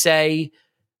you would say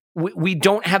we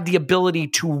don't have the ability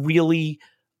to really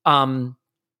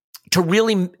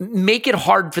make it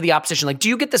hard for the opposition. Like, do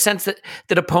you get the sense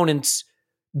that opponents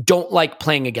don't like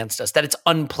playing against us, that it's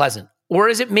unpleasant? Or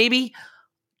is it maybe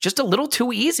just a little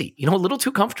too easy, a little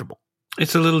too comfortable?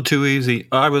 It's a little too easy.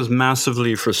 I was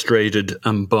massively frustrated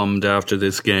and bummed after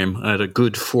this game. I had a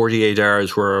good 48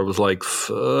 hours where I was like,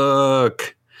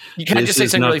 fuck. Can I just say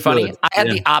something really funny? Good. I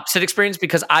had the opposite experience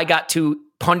because I got to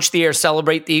punch the air,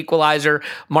 celebrate the equalizer,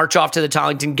 march off to the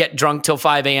Tollington, get drunk till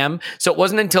 5 a.m. So it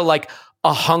wasn't until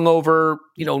a hungover,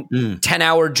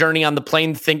 10-hour journey on the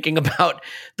plane thinking about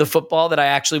the football that I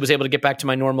actually was able to get back to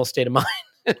my normal state of mind.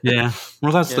 Yeah.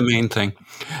 Well, that's the main thing.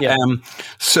 Yeah.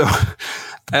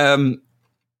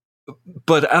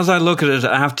 But as I look at it,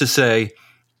 I have to say,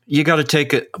 I got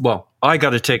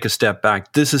to take a step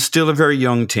back. This is still a very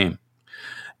young team.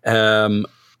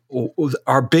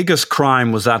 Our biggest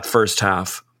crime was that first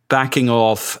half, backing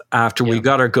off after we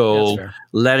got our goal,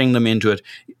 letting them into it.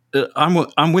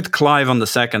 I'm with Clive on the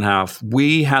second half.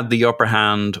 We had the upper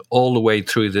hand all the way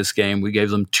through this game. We gave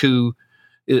them two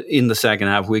in the second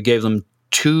half. We gave them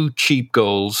 2 cheap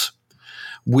goals.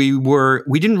 We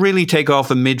didn't really take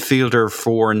off a midfielder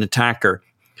for an attacker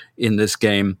in this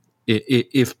game,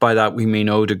 if by that we mean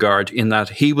Odegaard, in that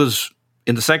he was,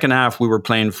 in the second half, we were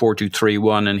playing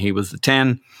 4-2-3-1 and he was the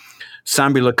 10.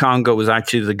 Sambi Lokonga was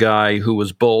actually the guy who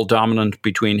was ball dominant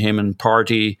between him and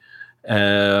Partey.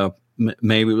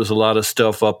 Maybe it was a lot of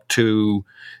stuff up to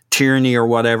Tierney or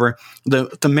whatever.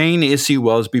 The main issue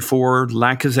was before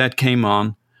Lacazette came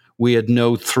on, we had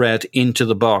no threat into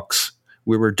the box.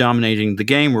 We were dominating the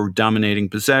game. We were dominating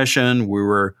possession. We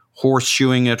were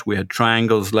horseshoeing it. We had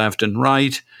triangles left and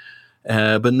right,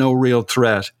 but no real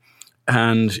threat.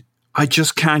 And I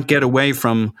just can't get away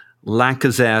from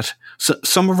Lacazette. So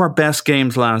some of our best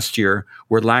games last year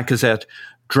were Lacazette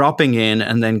dropping in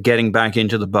and then getting back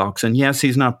into the box. And yes,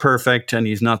 he's not perfect and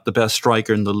he's not the best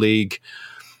striker in the league.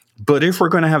 But if we're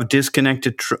going to have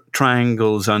disconnected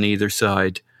triangles on either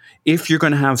side, if you're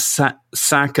going to have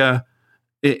Saka,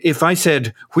 if I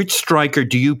said, which striker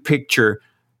do you picture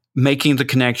making the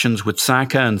connections with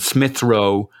Saka and Smith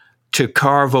Rowe to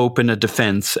carve open a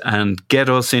defense and get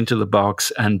us into the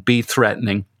box and be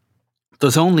threatening?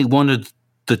 There's only one of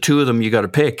the two of them you got to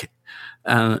pick,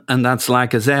 and that's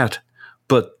Lacazette.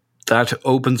 But that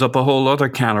opens up a whole other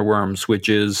can of worms, which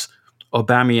is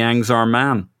Aubameyang's our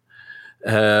man.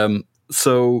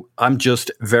 So I'm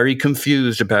just very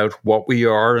confused about what we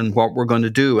are and what we're going to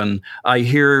do. And I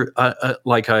hear,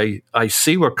 I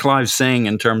see what Clive's saying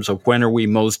in terms of when are we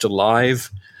most alive,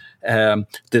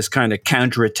 this kind of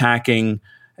counterattacking,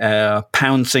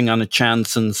 pouncing on a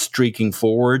chance and streaking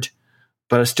forward.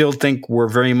 But I still think we're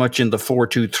very much in the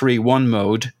 4-2-3-1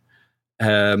 mode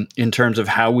in terms of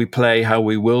how we play, how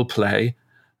we will play.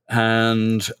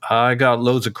 And I got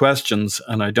loads of questions,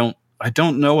 and I don't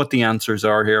know what the answers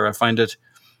are here. I find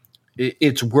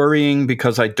it's worrying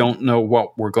because I don't know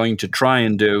what we're going to try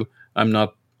and do. I'm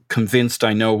not convinced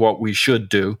I know what we should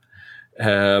do.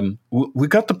 We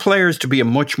got the players to be a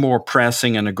much more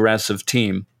pressing and aggressive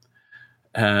team.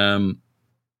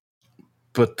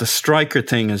 But the striker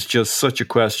thing is just such a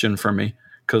question for me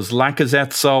because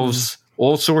Lacazette solves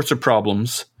all sorts of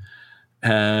problems,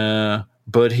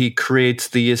 but he creates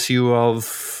the issue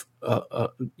of,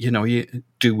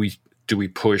 do we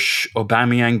push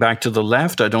Aubameyang back to the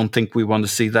left? I don't think we want to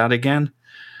see that again.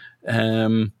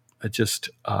 I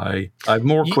have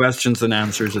more questions than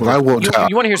answers. Well, you want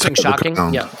to hear something shocking?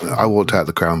 Yeah. I walked out of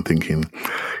the ground thinking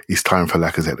it's time for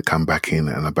Lacazette to come back in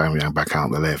and Aubameyang back out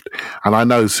on the left. And I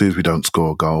know as soon as we don't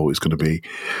score a goal, it's going to be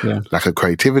lack of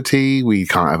creativity. We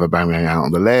can't have Aubameyang out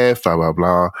on the left, blah, blah,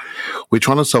 blah. We're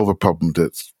trying to solve a problem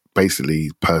that's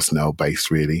basically personnel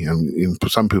based, really. And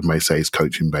some people may say it's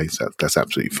coaching based. That's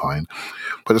absolutely fine.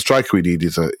 But the striker we need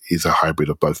is a hybrid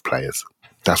of both players.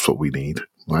 That's what we need,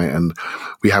 right? And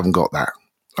we haven't got that,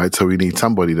 right? So we need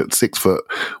somebody that's 6'1",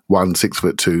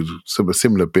 6'2", sort of a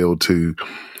similar build to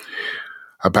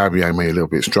Aubameyang, maybe a little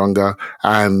bit stronger,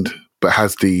 but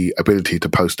has the ability to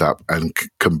post up and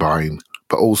combine,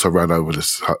 but also run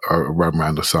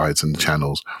around the sides and the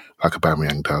channels like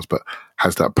Aubameyang does, but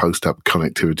has that post up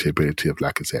connectivity ability of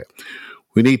Lacazette.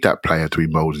 We need that player to be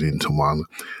molded into one.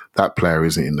 That player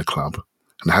isn't in the club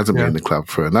and hasn't been in the club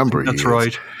for a number of years. That's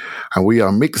right. And we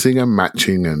are mixing and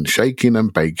matching and shaking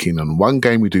and baking. And one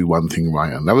game we do one thing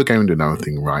right, another game we do another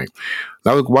thing right.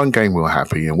 One game we're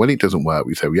happy, and when it doesn't work,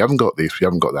 we say, we haven't got this, we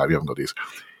haven't got that, we haven't got this.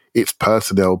 It's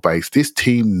personnel based. This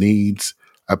team needs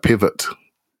a pivot.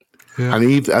 Yeah.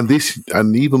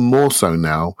 And even more so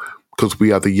now, because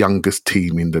we are the youngest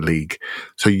team in the league.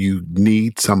 So you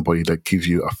need somebody that gives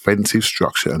you offensive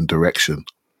structure and direction.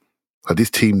 Like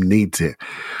this team needs it.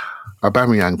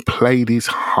 Aubameyang played his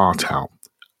heart out.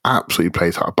 Absolutely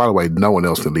plays hard. By the way, no one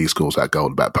else in the league scores that goal at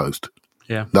the back post.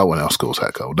 Yeah. No one else scores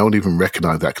that goal. No one even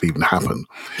recognized that could even happen.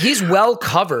 He's well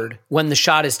covered when the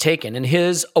shot is taken, and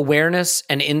his awareness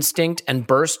and instinct and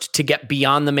burst to get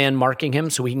beyond the man marking him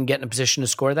so he can get in a position to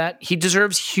score that, he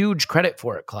deserves huge credit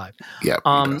for it, Clive. Yeah.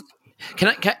 Can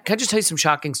I just tell you some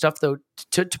shocking stuff, though?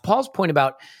 To Paul's point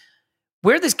about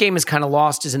where this game is kind of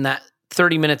lost is in that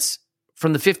 30 minutes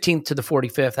from the 15th to the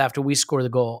 45th after we score the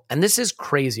goal. And this is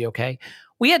crazy, okay?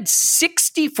 We had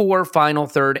 64 final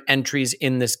third entries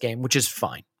in this game, which is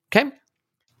fine, okay?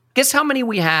 Guess how many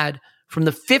we had from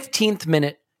the 15th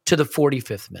minute to the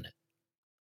 45th minute?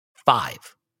 5.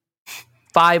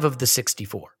 5 of the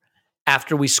 64.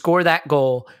 After we score that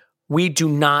goal, we do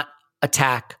not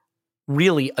attack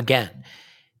really again.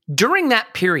 During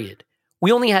that period,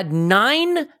 we only had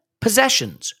 9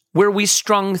 possessions where we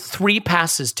strung 3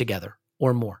 passes together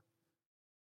or more.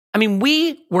 I mean,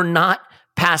 we were not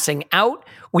passing out.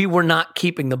 We were not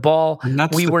keeping the ball. And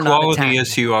that's we the were quality not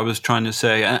issue I was trying to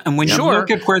say. And when you Sure.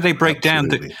 look at where they break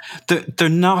Absolutely. down, they're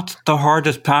not the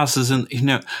hardest passes. And,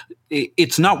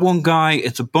 it's not one guy,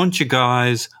 it's a bunch of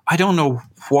guys. I don't know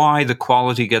why the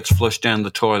quality gets flushed down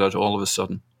the toilet all of a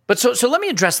sudden. But so let me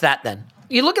address that then.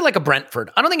 You look at like a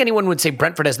Brentford. I don't think anyone would say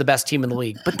Brentford has the best team in the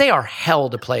league, but they are hell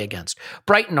to play against.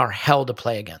 Brighton are hell to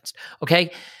play against,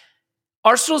 okay?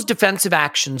 Arsenal's defensive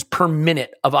actions per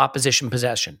minute of opposition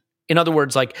possession. In other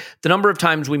words, like the number of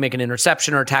times we make an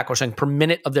interception or a tackle or something per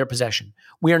minute of their possession.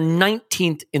 We are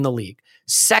 19th in the league.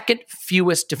 Second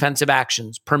fewest defensive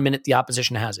actions per minute the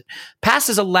opposition has it.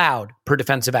 Passes allowed per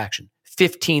defensive action.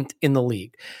 15th in the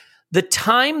league. The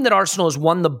time that Arsenal has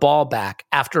won the ball back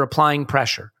after applying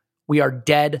pressure, we are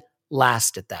dead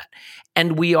last at that.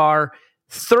 And we are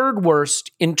third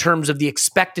worst in terms of the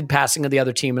expected passing of the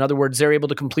other team. In other words, they're able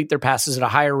to complete their passes at a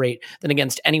higher rate than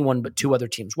against anyone but 2 other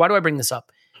teams. Why do I bring this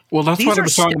up? Well, that's These what I are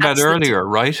was talking about stats that- earlier,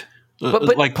 right?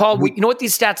 But like Paul, you know what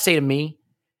these stats say to me?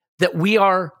 That we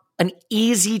are an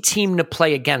easy team to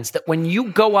play against. That when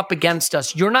you go up against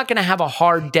us, you're not going to have a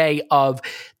hard day of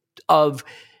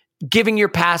giving your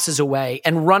passes away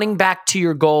and running back to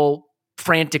your goal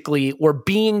frantically or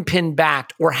being pinned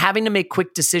back or having to make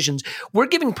quick decisions. We're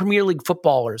giving Premier League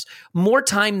footballers more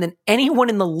time than anyone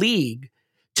in the league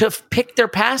to pick their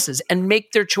passes and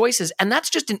make their choices. And that's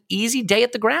just an easy day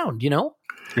at the ground,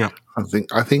 Yeah.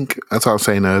 I think as I was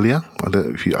saying earlier, I don't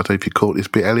know if you caught this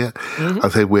bit, Elliot. I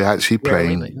said we're actually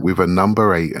playing with a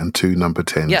number 8 and 2 number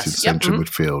 10s Yes, in central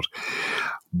midfield.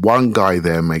 One guy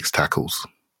there makes tackles.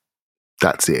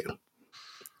 That's it.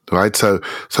 Right? So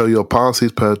your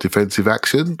passes per defensive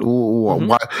action,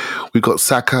 we've got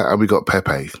Saka and we got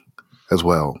Pepe as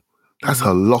well. That's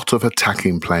a lot of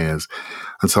attacking players.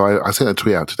 And so I sent a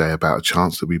tweet out today about a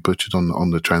chance that we butchered on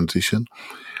the transition.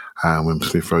 When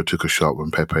Smith Rowe took a shot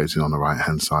when Pepe is in on the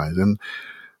right-hand side. And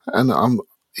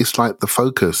it's like the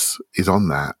focus is on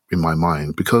that in my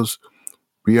mind because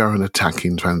we are an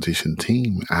attacking transition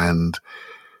team and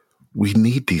we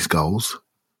need these goals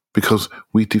because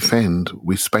we defend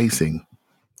with spacing.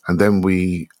 And then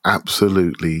we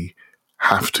absolutely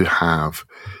have to have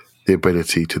the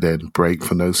ability to then break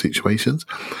from those situations.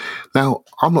 Now,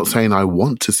 I'm not saying I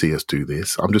want to see us do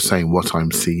this. I'm just saying what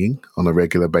I'm seeing on a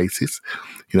regular basis.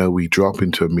 We drop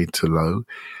into a mid to low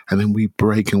and then we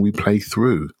break and we play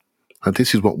through. And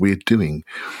this is what we're doing.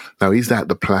 Now, is that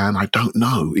the plan? I don't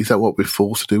know. Is that what we're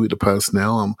forced to do with the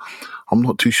personnel? I'm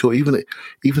not too sure.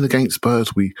 Even against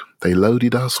Spurs, they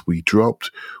loaded us, we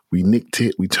dropped, we nicked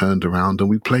it, we turned around and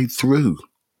we played through.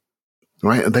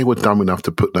 Right? And they were dumb enough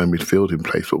to put no midfield in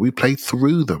place, but we played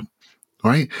through them.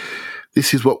 Right?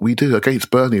 This is what we do.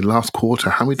 Against Burnley last quarter,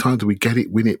 how many times do we get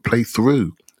it, win it, play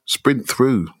through, sprint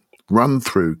through, run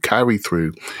through, carry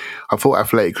through? I thought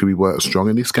athletically we weren't strong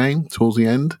in this game towards the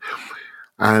end.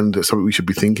 And something we should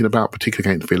be thinking about,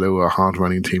 particularly against Villa, who are a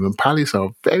hard-running team. And Palace are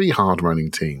a very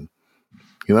hard-running team.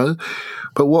 But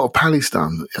what have Palace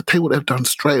done? I'll tell you what they've done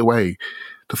straight away.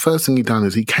 The first thing he done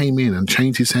is he came in and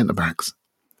changed his centre-backs.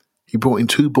 He brought in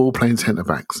 2 ball-playing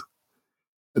centre-backs.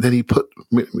 And then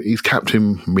he's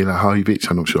captain Milahovic,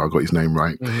 I'm not sure I got his name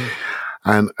right,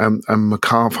 and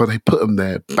MacArthur, they put them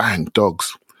there, bang,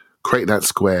 dogs, create that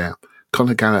square.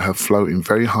 Conor Gallagher floating,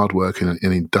 very hard-working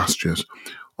and industrious.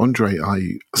 Andre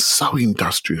Ayew, so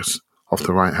industrious off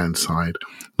the right-hand side.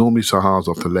 Normally Sahar's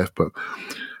off the left, but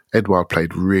Edouard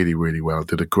played really, really well,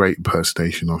 did a great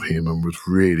impersonation of him and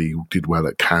did well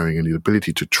at carrying, and the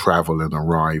ability to travel and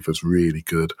arrive was really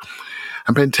good.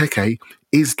 And Benteke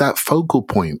is that focal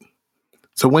point.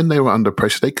 So when they were under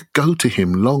pressure, they could go to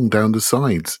him long down the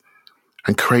sides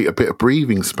and create a bit of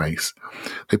breathing space.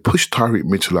 They pushed Tyreek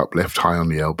Mitchell up left high on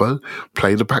the elbow,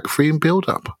 play the back three and build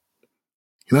up.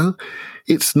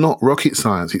 It's not rocket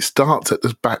science. It starts at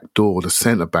the back door, the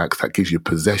centre-backs, that gives you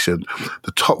possession.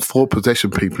 The top 4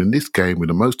 possession people in this game with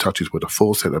the most touches were the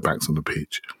 4 centre-backs on the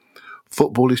pitch.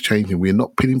 Football is changing. We're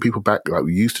not pinning people back like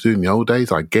we used to do in the old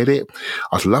days. I get it.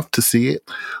 I'd love to see it.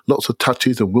 Lots of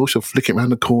touches and Wilshere flicking around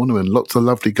the corner and lots of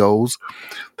lovely goals.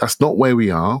 That's not where we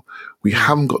are. We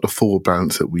haven't got the forward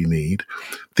balance that we need.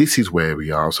 This is where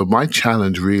we are. So my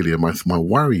challenge really and my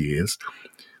worry is,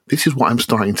 this is what I'm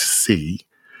starting to see.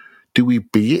 Do we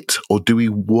be it or do we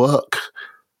work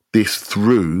this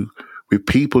through with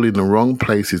people in the wrong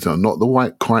places that are not the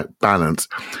right quite balance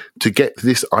to get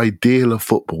this ideal of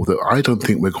football that I don't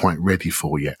think we're quite ready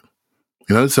for yet?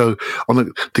 So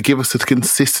to give us the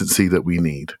consistency that we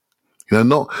need.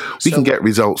 We can get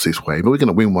results this way, but we're going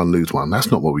to win one, lose one.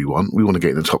 That's not what we want. We want to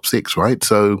get in the top 6, right?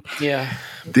 So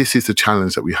this is the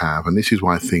challenge that we have, and this is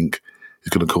why I think is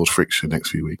going to cause friction the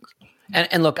next few weeks.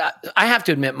 And look, I have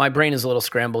to admit, my brain is a little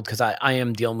scrambled because I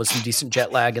am dealing with some decent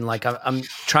jet lag, and like I'm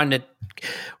trying to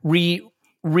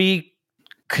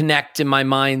reconnect in my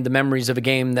mind the memories of a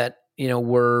game that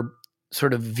were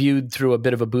sort of viewed through a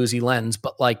bit of a boozy lens.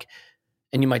 But like,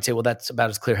 and you might say, well, that's about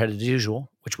as clear-headed as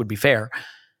usual, which would be fair.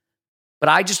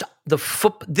 But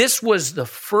this was the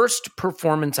first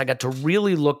performance I got to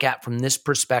really look at from this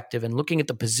perspective, and looking at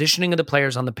the positioning of the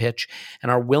players on the pitch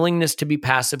and our willingness to be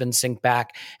passive and sink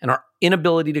back and our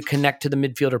inability to connect to the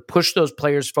midfielder, push those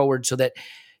players forward so that,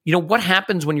 what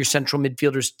happens when your central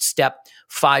midfielders step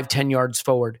 5-10 yards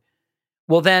forward?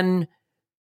 Well, then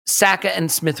Saka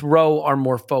and Smith Rowe are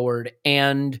more forward,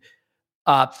 and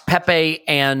Pepe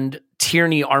and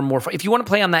Tierney are more forward. If you want to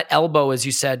play on that elbow, as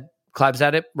you said, Clive, is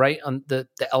that it, right? On the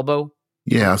elbow?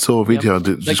 Yeah, I saw a video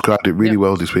that described it really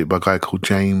well this week by a guy called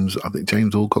James, I think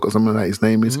James Alcock or something like that his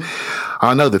name is. Mm-hmm.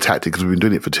 I know the tactic because we've been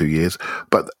doing it for 2 years,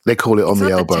 but they call it on the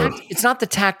elbow. It's not the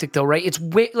tactic though, right? It's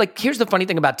like, here's the funny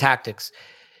thing about tactics.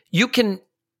 You can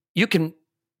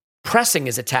pressing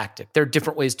is a tactic. There are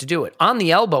different ways to do it. On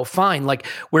the elbow, fine. Like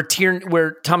where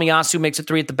Tomiyasu makes a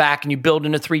 3 at the back and you build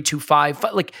in a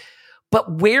 3-2-5. Like,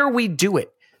 but where we do it,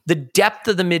 the depth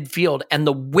of the midfield and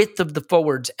the width of the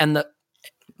forwards and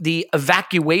the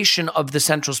evacuation of the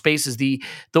central spaces, the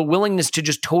willingness to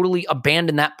just totally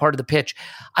abandon that part of the pitch.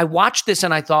 I watched this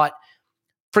and I thought,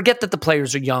 forget that the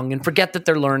players are young and forget that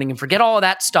they're learning and forget all of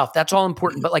that stuff. That's all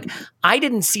important. But like, I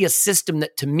didn't see a system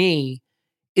that to me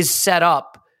is set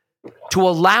up to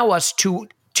allow us to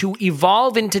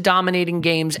evolve into dominating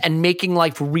games and making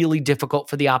life really difficult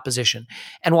for the opposition.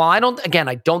 And while I don't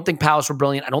think Palace were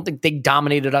brilliant. I don't think they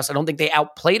dominated us. I don't think they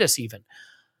outplayed us even.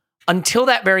 Until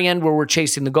that very end where we're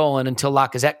chasing the goal and until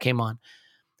Lacazette came on,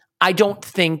 I don't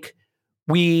think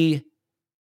we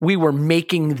were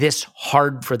making this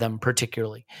hard for them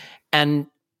particularly. And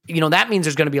that means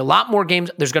there's going to be a lot more games.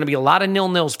 There's going to be a lot of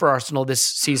 0-0s for Arsenal this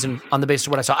season on the basis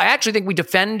of what I saw. I actually think we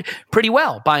defend pretty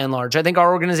well by and large. I think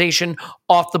our organization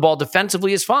off the ball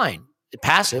defensively is fine.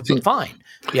 Passive, but fine.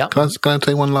 Yeah. Can I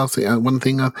tell you one last thing? One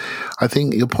thing. I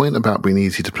think your point about being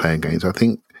easy to play against, I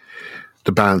think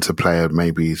the balance of player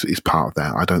maybe is part of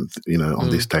that. I don't,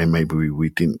 on this day, maybe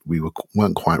we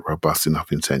weren't quite robust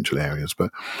enough in central areas,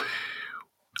 but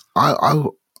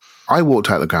I walked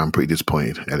out of the ground pretty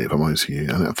disappointed, Elliot, if I'm honest with you.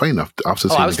 And funny enough, after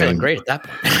seeing the game, I was feeling great at that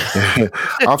point.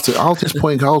 I was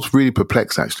disappointed. I was really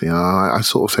perplexed, actually. And I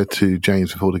sort of said to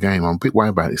James before the game, I'm a bit worried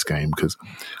about this game because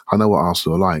I know what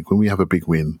Arsenal are like. When we have a big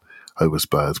win over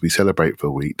Spurs, we celebrate for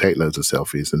a week, take loads of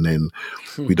selfies, and then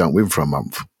we don't win for a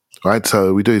month. Right,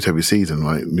 so we do it every season,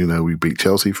 right? We beat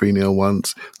Chelsea 3-0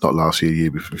 once, not last year,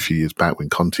 a few years back when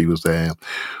Conte was there.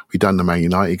 We done the Man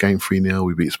United game 3-0,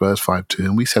 we beat Spurs 5-2,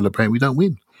 and we celebrate, we don't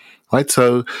win. Right,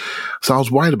 so I was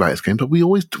worried about this game, but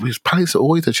Palace are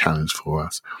always a challenge for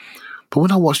us. But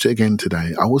when I watched it again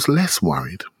today, I was less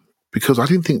worried because I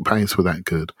didn't think Palace were that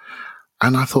good.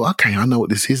 And I thought, okay, I know what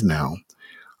this is now.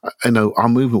 I know our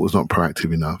movement was not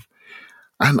proactive enough.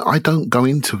 And I don't go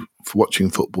into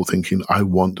watching football thinking I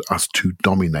want us to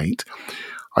dominate.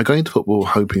 I go into football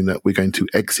hoping that we're going to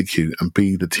execute and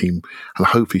be the team and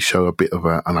hopefully show a bit of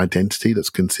an identity that's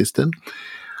consistent.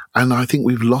 And I think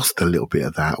we've lost a little bit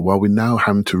of that while we're now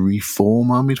having to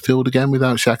reform our midfield again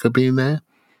without Xhaka being there.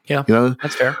 Yeah,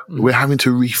 that's fair. We're having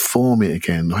to reform it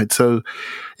again, right? So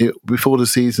before the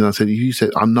season, I said, you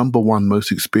said our number one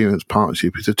most experienced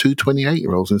partnership is the 2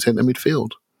 28-year-olds in centre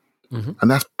midfield. Mm-hmm. And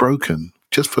that's broken.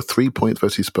 Just for 3 points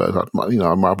versus Spurs, I'd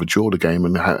rather draw the game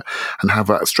and have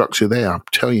that structure there. I'll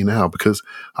tell you now because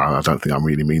I don't think I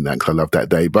really mean that because I love that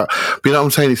day. But you know what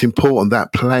I'm saying? It's important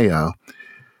that player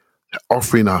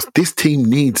offering us. This team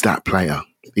needs that player.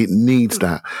 It needs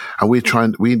that, and we're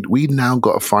trying. We now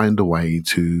got to find a way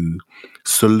to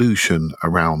solution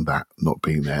around that not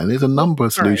being there. And there's a number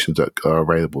of solutions that are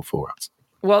available for us.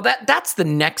 Well, that's the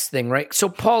next thing, right? So,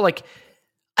 Paul,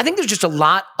 I think there's just a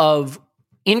lot of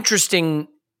interesting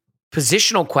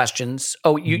positional questions.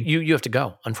 Oh, you have to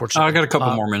go, unfortunately. I got a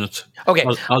couple more minutes. Okay.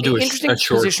 I'll do interesting a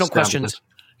short positional stab questions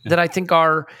that I think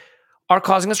are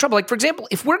causing us trouble. Like, for example,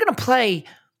 if we're going to play,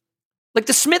 like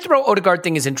the Smith Rowe Odegaard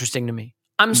thing is interesting to me.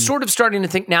 I'm sort of starting to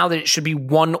think now that it should be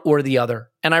one or the other.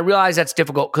 And I realize that's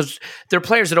difficult because they're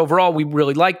players that overall we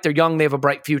really like. They're young. They have a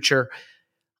bright future.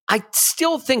 I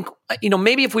still think,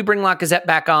 maybe if we bring Lacazette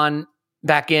back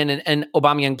in and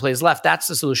Aubameyang plays left, that's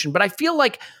the solution. But I feel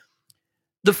like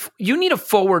you need a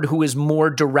forward who is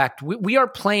more direct. We are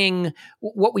playing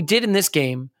what we did in this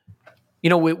game,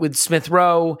 with Smith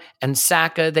Rowe and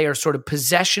Saka. They are sort of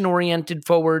possession-oriented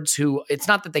forwards who, it's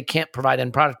not that they can't provide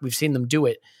end product. We've seen them do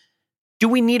it. Do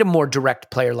we need a more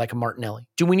direct player like a Martinelli?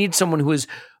 Do we need someone who is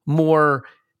more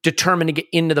determined to get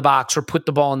into the box or put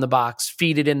the ball in the box,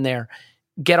 feed it in there,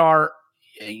 get our,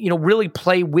 really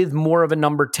play with more of a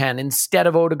number 10 instead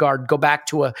of Odegaard, go back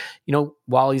to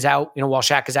while he's out, while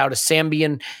Shaq is out, a Sambi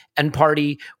and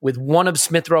Partey with one of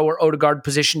Smith Rowe or Odegaard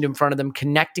positioned in front of them,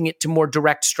 connecting it to more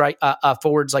direct strike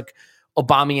forwards like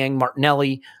Aubameyang,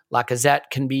 Martinelli,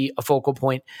 Lacazette can be a focal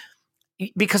point.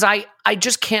 Because I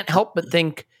just can't help but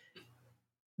think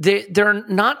there are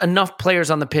not enough players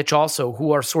on the pitch also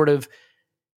who are sort of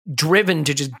driven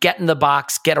to just get in the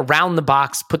box, get around the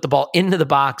box, put the ball into the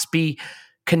box, be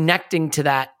connecting to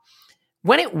that.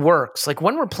 When it works, like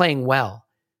when we're playing well,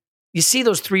 you see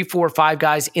those 3, 4, 5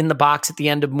 guys in the box at the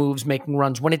end of moves making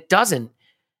runs. When it doesn't,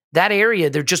 that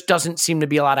area, there just doesn't seem to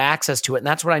be a lot of access to it. And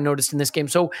that's what I noticed in this game.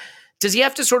 So does he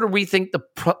have to sort of rethink the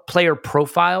player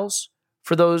profiles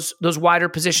for those wider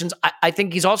positions? I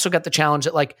think he's also got the challenge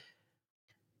that like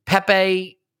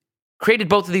Pepe created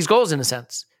both of these goals in a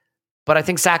sense. But I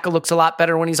think Saka looks a lot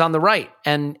better when he's on the right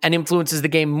and influences the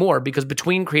game more because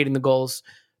between creating the goals,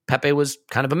 Pepe was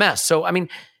kind of a mess. So, I mean,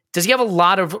 does he have a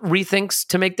lot of rethinks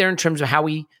to make there in terms of how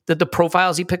the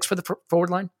profiles he picks for the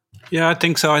forward line? Yeah, I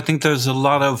think so. I think there's a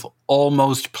lot of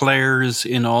almost players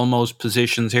in almost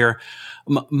positions here.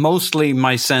 Mostly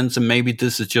my sense, and maybe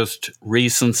this is just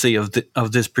recency of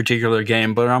this particular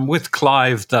game, but I'm with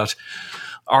Clive that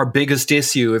our biggest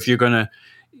issue, if you're going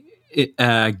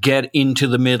to get into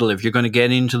the middle, if you're going to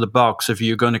get into the box, if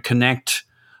you're going to connect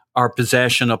our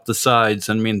possession up the sides,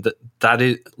 I mean, that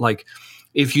is like,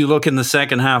 if you look in the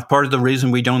second half, part of the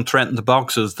reason we don't threaten the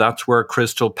boxes, that's where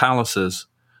Crystal Palace is.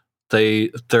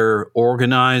 They're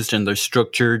organized and they're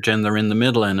structured and they're in the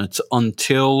middle. And it's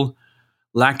until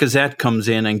Lacazette comes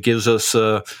in and gives us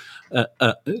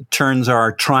turns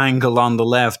our triangle on the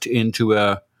left into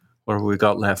what have we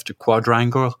got left? A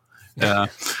quadrangle?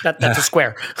 That's a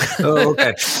square. Oh,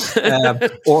 okay.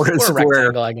 Or a square.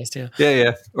 Rectangle, I guess, yeah.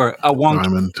 Yeah. Or a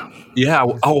diamond. Yeah.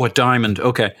 Oh, a diamond.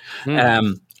 Okay.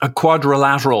 A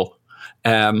quadrilateral.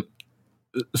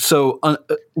 So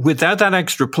without that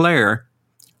extra player,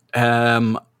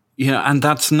 and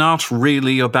that's not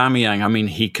really Aubameyang. I mean,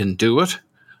 he can do it,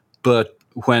 but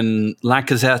when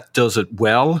Lacazette does it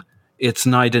well, it's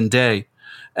night and day.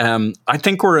 I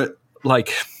think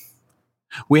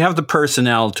we have the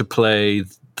personnel to play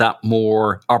that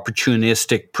more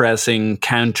opportunistic pressing,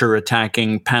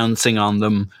 counter-attacking, pouncing on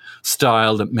them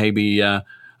style that maybe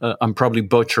I'm probably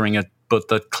butchering it, but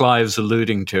that Clive's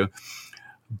alluding to.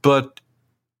 But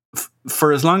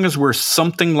for as long as we're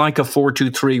something like a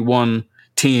 4-2-3-1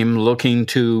 team looking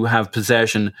to have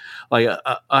possession, like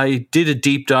I did a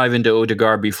deep dive into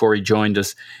Odegaard before he joined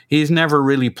us. He's never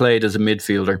really played as a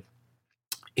midfielder.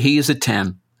 He is a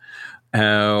 10.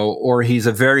 Or he's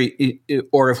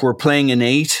or if we're playing an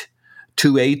 8,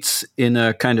 2 8s in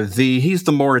a kind of V, he's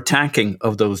the more attacking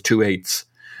of those 2 8s.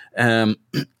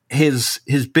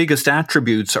 His biggest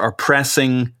attributes are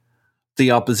pressing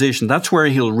the opposition. That's where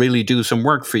he'll really do some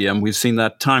work for you. And we've seen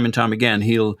that time and time again.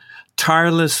 He'll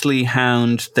tirelessly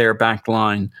hound their back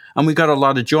line. And we got a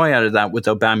lot of joy out of that with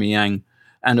Aubameyang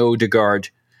and Odegaard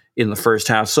in the first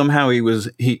half. Somehow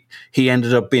he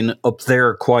ended up being up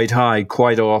there quite high,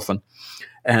 quite often.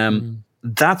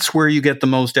 That's where you get the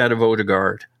most out of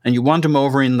Odegaard. And you want him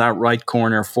over in that right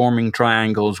corner, forming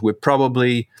triangles with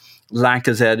probably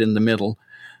Lacazette in the middle.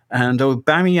 And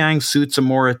Aubameyang suits a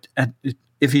more,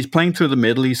 if he's playing through the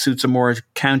middle, he suits a more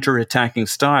counter-attacking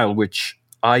style, which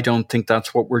I don't think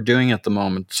that's what we're doing at the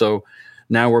moment. So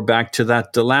now we're back to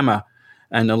that dilemma.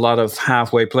 And a lot of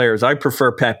halfway players. I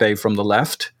prefer Pepe from the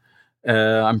left.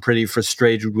 I'm pretty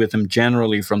frustrated with him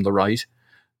generally from the right.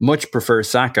 Much prefer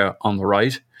Saka on the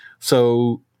right.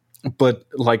 So, but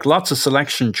like lots of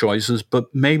selection choices, but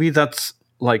maybe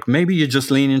you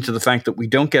just lean into the fact that we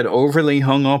don't get overly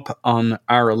hung up on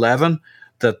our 11,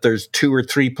 that there's 2 or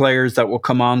 3 players that will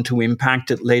come on to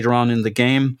impact it later on in the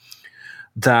game,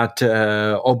 that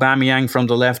Aubameyang from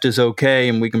the left is okay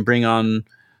and we can bring on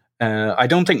I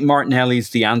don't think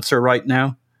Martinelli's the answer right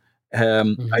now.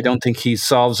 I don't think he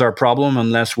solves our problem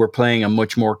unless we're playing a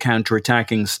much more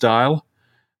counter-attacking style.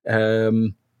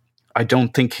 I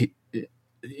don't think,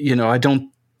 I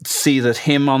don't see that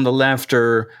him on the left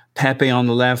or Pepe on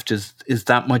the left is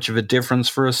that much of a difference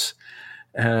for us.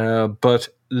 But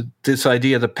this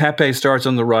idea that Pepe starts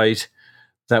on the right,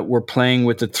 that we're playing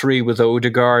with the three with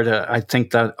Odegaard, I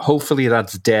think that hopefully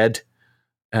that's dead.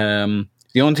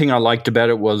 The only thing I liked about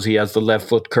it was he has the left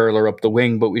foot curler up the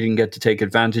wing, but we didn't get to take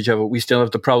advantage of it. We still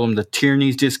have the problem that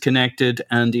Tierney's disconnected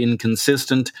and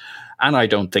inconsistent, and I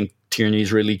don't think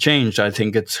Tierney's really changed. I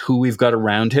think it's who we've got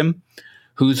around him,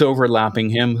 who's overlapping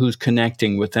him, who's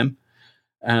connecting with him.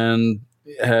 And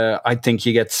I think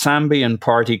you get Sambi and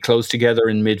Partey close together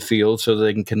in midfield so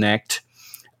they can connect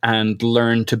and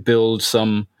learn to build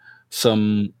some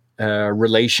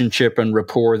relationship and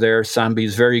rapport there.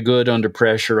 Sambi's very good under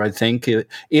pressure, I think.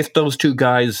 If those two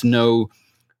guys know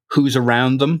who's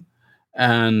around them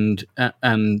and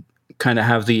kind of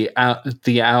have the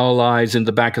owl eyes in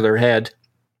the back of their head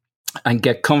and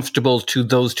get comfortable to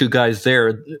those two guys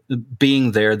there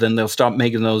being there, then they'll stop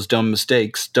making those dumb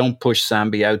mistakes. Don't push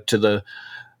Sambi out to the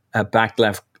back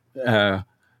left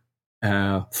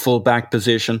full back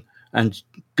position, and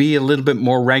be a little bit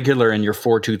more regular in your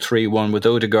 4-2-3-1 with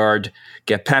Odegaard.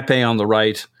 Get Pepe on the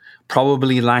right,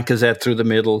 probably Lacazette through the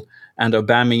middle, and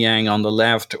Aubameyang on the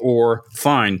left. Or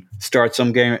fine, start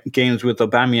some games with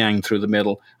Aubameyang through the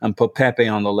middle and put Pepe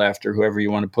on the left, or whoever you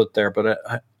want to put there. But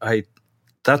I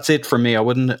that's it for me. I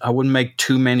wouldn't make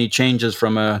too many changes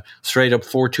from a straight up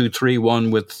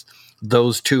 4-2-3-1 with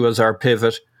those two as our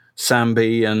pivot,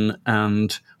 Sambi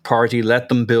and Partey. Let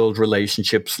them build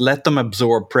relationships. Let them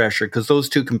absorb pressure, because those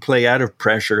two can play out of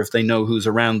pressure if they know who's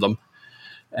around them.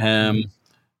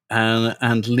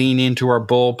 And lean into our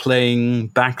ball playing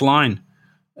back line,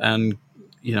 and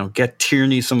get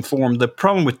Tierney some form. The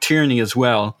problem with Tierney as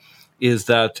well is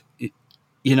that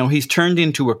he's turned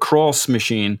into a cross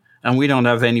machine, and we don't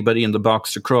have anybody in the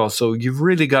box to cross. So you've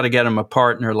really got to get him a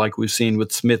partner like we've seen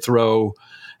with Smith Rowe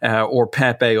or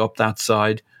Pepe up that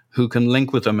side, who can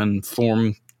link with him and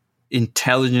form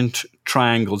intelligent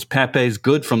triangles. Pepe's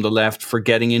good from the left for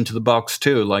getting into the box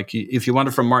too. Like, if you want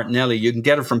it from Martinelli, you can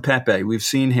get it from Pepe. We've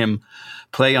seen him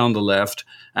play on the left,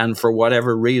 and for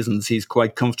whatever reasons, he's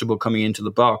quite comfortable coming into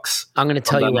the box. I'm going to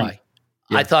tell you why.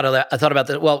 Yeah. I thought about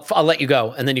that. Well, I'll let you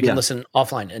go, and then you can listen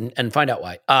offline and find out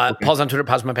why. Okay. Paul's on Twitter.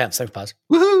 Pause my pants. Thanks, Pause.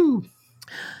 Woohoo!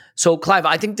 So, Clive,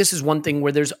 I think this is one thing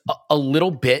where there's a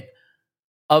little bit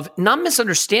of not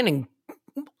misunderstanding.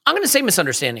 I'm going to say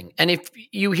misunderstanding. And if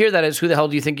you hear that as who the hell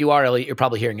do you think you are, Elliot, you're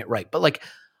probably hearing it right. But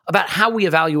about how we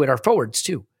evaluate our forwards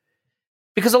too.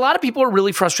 Because a lot of people are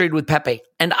really frustrated with Pepe.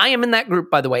 And I am in that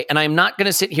group, by the way. And I am not going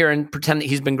to sit here and pretend that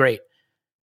he's been great.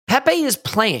 Pepe is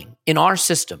playing in our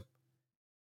system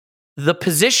the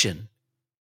position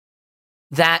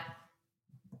that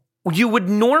you would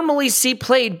normally see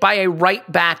played by a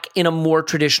right back in a more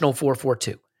traditional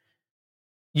 4-4-2.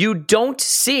 You don't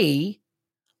see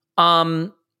a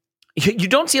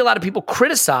lot of people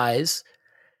criticize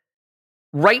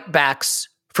right backs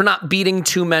for not beating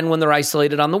two men when they're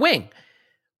isolated on the wing.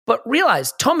 But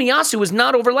realize Tomiyasu is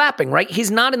not overlapping, right? He's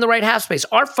not in the right half space.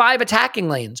 Our 5 attacking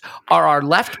lanes are our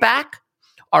left back,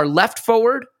 our left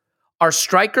forward, our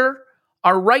striker,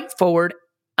 our right forward,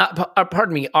 let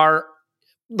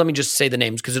me just say the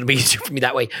names because it'll be easier for me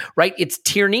that way, right? It's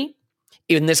Tierney.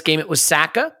 In this game, it was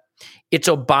Saka. It's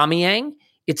Aubameyang.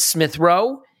 It's Smith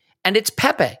Rowe. And it's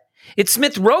Pepe. It's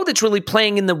Smith Rowe that's really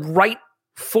playing in the right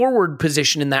forward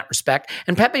position in that respect,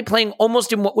 and Pepe playing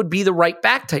almost in what would be the right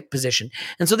back type position.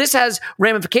 And so this has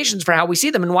ramifications for how we see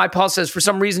them, and why Paul says for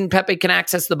some reason Pepe can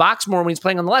access the box more when he's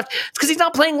playing on the left. It's because he's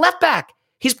not playing left back.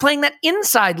 He's playing that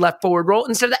inside left forward role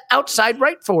instead of the outside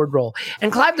right forward role.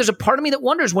 And Clive, there's a part of me that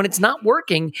wonders when it's not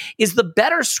working, is the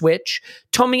better switch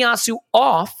Tomiyasu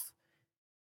off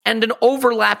and an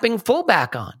overlapping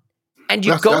fullback on? And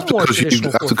you go more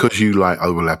traditional. That's because you like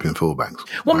overlapping fullbacks.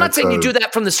 Well, I'm not saying you do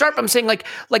that from the start, but I'm saying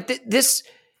this.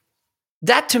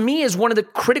 That to me is one of the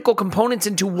critical components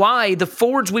into why the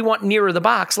forwards we want nearer the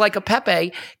box, like a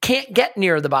Pepe, can't get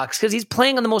nearer the box because he's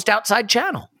playing on the most outside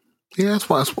channel. Yeah,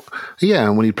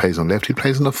 and when he plays on left, he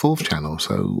plays on the fourth channel.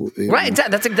 So right,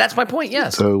 that's my point.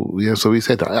 Yes. So we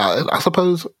said that. I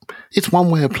suppose it's one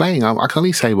way of playing. I can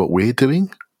only say what we're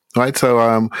doing. Right,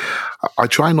 so I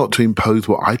try not to impose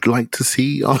what I'd like to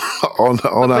see on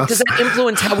us. Does that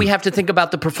influence how we have to think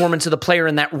about the performance of the player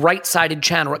in that right-sided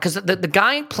channel? Because the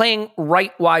guy playing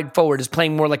right wide forward is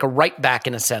playing more like a right back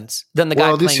in a sense than the guy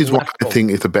playing left. Well, this is what I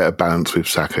think is a better balance with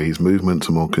Saka. His movements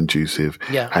are more conducive,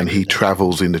 and he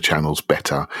travels in the channels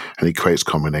better, and he creates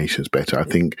combinations better.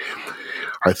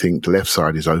 I think the left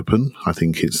side is open. I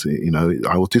think it's,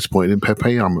 I was disappointed in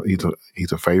Pepe.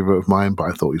 He's a favourite of mine, but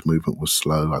I thought his movement was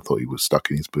slow. I thought he was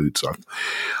stuck in his boots.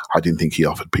 I didn't think he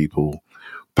offered people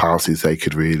passes they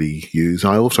could really use.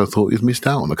 I also thought he's missed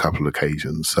out on a couple of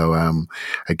occasions. So,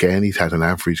 again, he's had an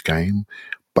average game,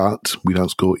 but we don't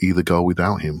score either goal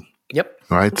without him. Yep.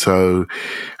 Right. So,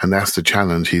 and that's the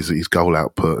challenge. His goal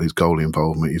output, his goal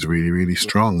involvement is really, really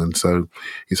strong. And so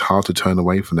it's hard to turn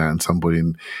away from that. And somebody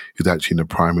who's actually in the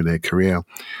prime of their career.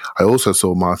 I also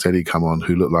saw Martelli come on,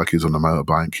 who looked like he was on a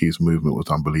motorbike. His movement was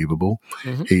unbelievable.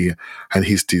 Mm-hmm.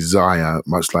 His desire,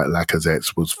 much like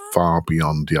Lacazette's, was far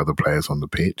beyond the other players on the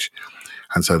pitch.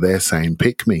 And so they're saying,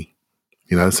 pick me.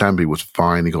 Sambi was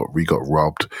fine. He got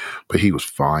robbed, but he was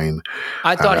fine.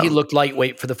 I thought he looked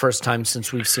lightweight for the first time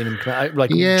since we've seen him.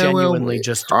 Genuinely.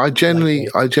 I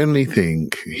generally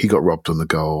think he got robbed on the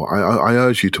goal. I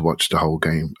urge you to watch the whole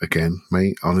game again,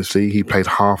 mate. Honestly, he played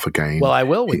half a game. Well, I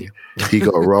will with you. He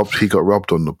got robbed. He got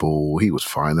robbed on the ball. He was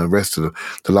fine. The rest of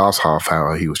the last half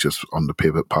hour, he was just on the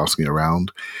pivot, passing it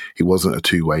around. It wasn't a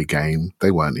two-way game.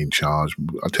 They weren't in charge.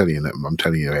 I'm telling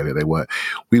you, Elliot, they weren't.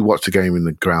 We watched the game in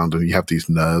the ground, and you have these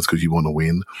nerves because you want to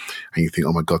win, and you think,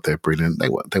 "Oh my God, they're brilliant."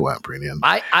 They weren't brilliant.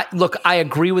 I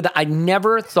agree with that. I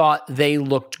never thought they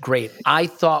looked great. I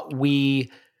thought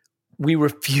we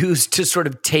refused to sort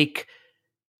of take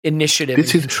initiative.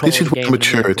 This is where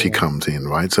maturity comes in,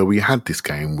 right? So we had this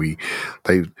game. We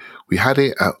had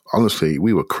it. Honestly,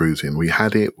 we were cruising. We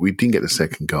had it. We didn't get the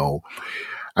second goal,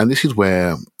 and this is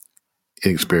where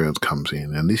inexperience comes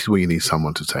in, and this is where you need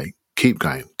someone to take. Keep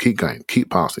going, keep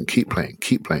passing, keep playing.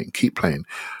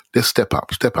 Let's step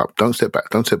up, don't step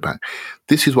back.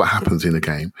 This is what happens in a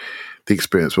game, the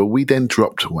experience. Well, we then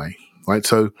dropped away, right?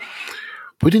 So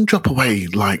we didn't drop away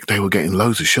like they were getting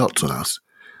loads of shots on us.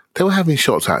 They were having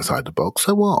shots outside the box.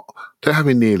 So what? They're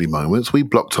having nearly moments. We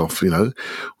blocked off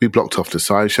the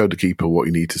side, showed the keeper what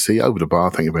you need to see. Over the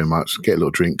bar, thank you very much. Get a little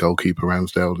drink, goalkeeper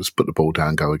Ramsdale, just put the ball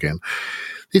down, go again.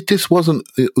 It just wasn't,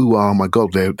 oh my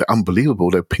God, they're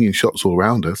unbelievable. They're pinging shots all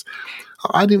around us.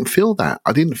 I didn't feel that.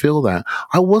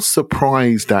 I was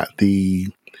surprised that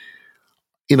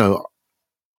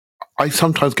I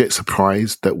sometimes get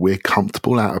surprised that we're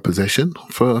comfortable out of possession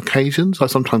for occasions. I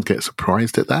sometimes get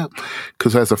surprised at that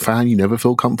because as a fan, you never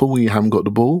feel comfortable when you haven't got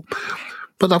the ball.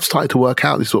 But I've started to work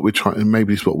out this is what we're trying, and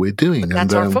maybe this is what we're doing.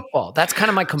 That's our football. That's kind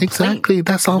of my complaint. Exactly,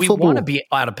 that's our football. We want to be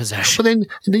out of possession. But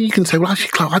then you can say, well, actually,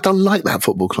 Clive, I don't like that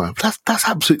football, Clive. That's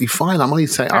absolutely fine. I'm only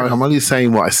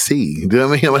saying what I see. Do you know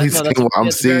what I mean? I'm only saying what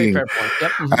I'm seeing, yep.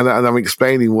 Mm-hmm. and I'm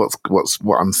explaining what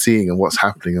I'm seeing and what's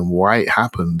happening and why it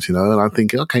happens. And I'm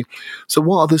thinking, okay, so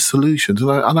what are the solutions?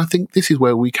 And I think this is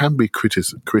where we can be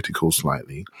critical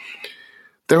slightly.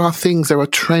 There are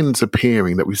trends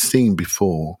appearing that we've seen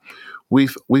before.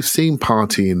 We've seen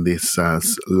Partey in this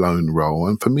lone role,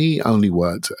 and for me, only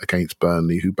worked against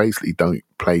Burnley, who basically don't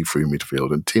play through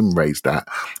midfield. And Tim raised that,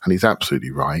 and he's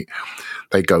absolutely right.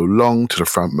 They go long to the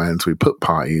front man, so we put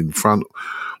Partey in front,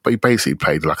 but he basically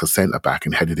played like a centre back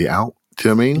and headed it out. Do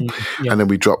you know what I mean? Yeah. And then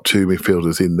we dropped two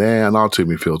midfielders in there, and our two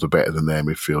midfielders are better than their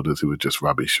midfielders who were just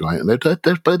rubbish, right? And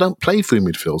they don't play through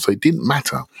midfield, so it didn't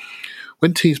matter.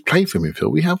 When teams play for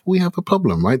midfield, we have a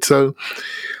problem, right? So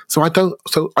I don't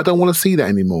want to see that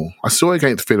anymore. I saw it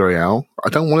against Villarreal. I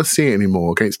don't want to see it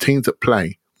anymore against teams that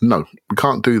play. No, we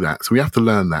can't do that. So we have to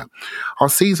learn that. Our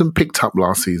season picked up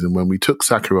last season when we took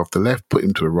Saka off the left, put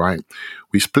him to the right.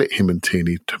 We split him and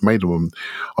Tierney, made them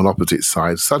on opposite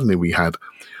sides. Suddenly we had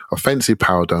offensive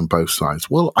power down both sides.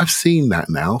 Well, I've seen that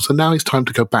now. So now it's time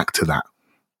to go back to that.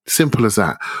 Simple as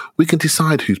that. We can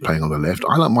decide who's playing on the left.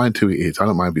 I don't mind who it is. I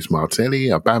don't mind if it's Martelli,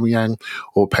 Aubameyang,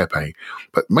 or Pepe.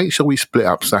 But make sure we split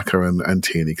up Saka and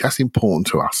Tierney. That's important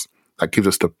to us. That gives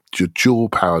us the dual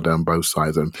power down both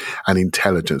sides and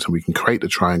intelligence, and we can create the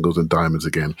triangles and diamonds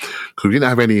again. Because we didn't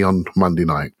have any on Monday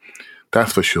night.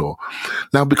 That's for sure.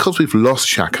 Now, because we've lost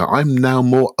Xhaka, I'm now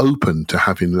more open to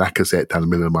having Lacazette down the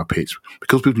middle of my pitch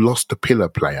because we've lost the pillar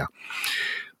player.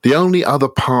 The only other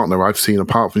partner I've seen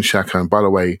apart from Xhaka, and by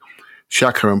the way,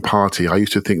 Xhaka and Partey, I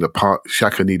used to think that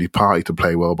Xhaka needed Partey to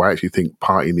play well, but I actually think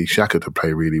Partey needs Xhaka to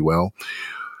play really well.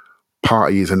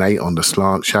 Partey is an 8 on the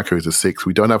slant, Xhaka is a 6.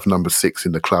 We don't have number 6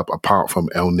 in the club apart from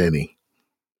El Neni.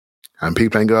 And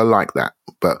people ain't going to like that.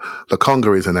 But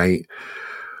Lokonga is an 8.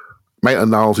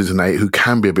 Maitland-Niles is an 8 who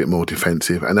can be a bit more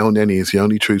defensive, and Elneny is the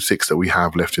only true 6 that we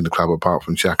have left in the club apart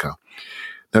from Xhaka.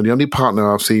 Now, the only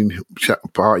partner I've seen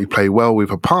Partey play well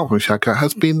with apart from Xhaka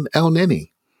has been Elneny.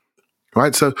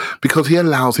 Right? So, because he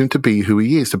allows him to be who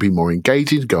he is, to be more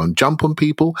engaging, go and jump on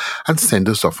people and send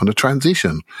us off on a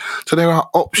transition. So there are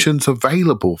options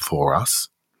available for us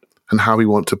and how we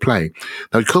want to play.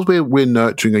 Now, because we're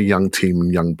nurturing a young team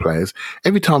and young players,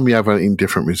 every time we have an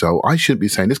indifferent result, I shouldn't be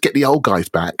saying, let's get the old guys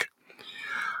back.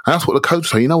 And that's what the coach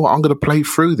say. You know what? I'm going to play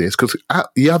through this because at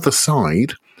the other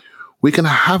side, we're going to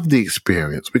have the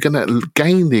experience. We're going to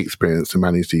gain the experience to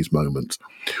manage these moments.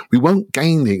 We won't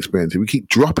gain the experience if we keep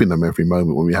dropping them every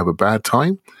moment when we have a bad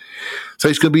time. So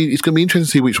it's going to be interesting to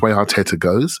see which way Arteta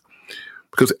goes,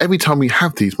 because every time we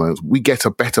have these moments, we get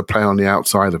a better player on the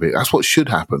outside of it. That's what should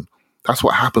happen. That's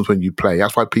what happens when you play.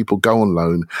 That's why people go on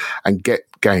loan and get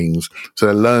games, so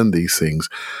they learn these things.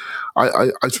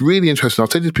 It's really interesting.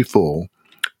 I've said this before,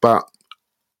 but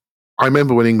I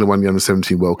remember when England won the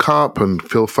Under-17 World Cup and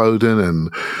Phil Foden and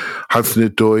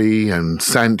Hudson-Odoi and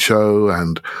Sancho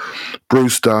and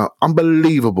Brewster,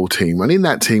 unbelievable team. And in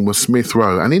that team was Smith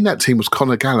Rowe, and in that team was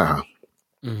Conor Gallagher.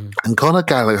 Mm-hmm. And Conor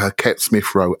Gallagher kept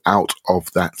Smith Rowe out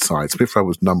of that side. Smith Rowe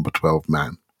was number 12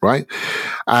 man, right?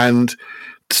 And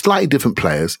slightly different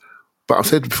players. But I've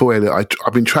said before, Elliot,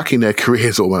 I've been tracking their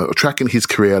careers, or tracking his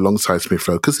career alongside Smith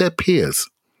Rowe, because they're peers.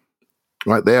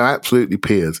 Right, they are absolutely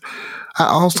peers. At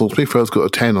Arsenal, Smith Rowe's got a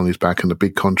 10 on his back and a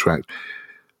big contract.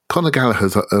 Conor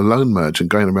Gallagher's a loan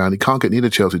merchant going around. He can't get near the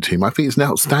Chelsea team. I think he's an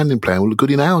outstanding player and will look good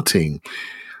in our team.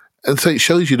 And so it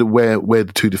shows you where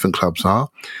the two different clubs are.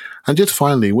 And just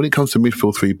finally, when it comes to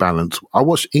midfield 3 balance, I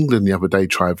watched England the other day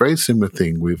try a very similar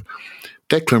thing with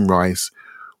Declan Rice,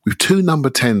 with 2 number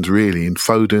 10s really in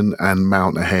Foden and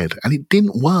Mount ahead. And it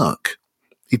didn't work.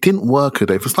 It didn't work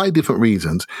today for slightly different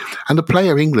reasons. And the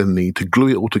player England need to glue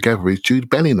it all together is Jude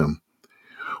Bellingham.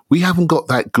 We haven't got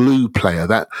that glue player.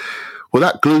 That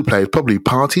glue player is probably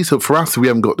Partey. So for us, we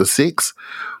haven't got the 6.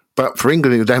 But for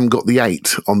England, they haven't got the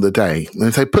 8 on the day. And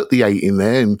if they put the 8 in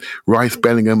there and Rice,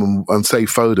 Bellingham and say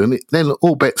Foden, then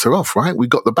all bets are off, right? We've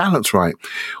got the balance right.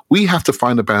 We have to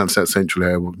find a balance at central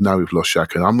area. Now we've lost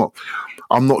Xhaka.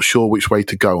 I'm not sure which way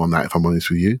to go on that, if I'm honest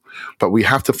with you. But we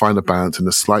have to find a balance and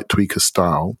a slight tweak of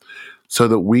style so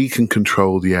that we can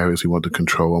control the areas we want to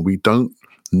control and we don't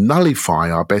nullify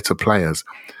our better players.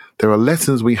 There are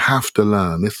lessons we have to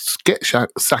learn. Let's get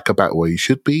Saka back where he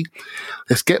should be.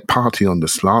 Let's get Partey on the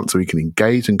slant so we can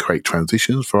engage and create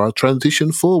transitions for our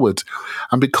transition forwards.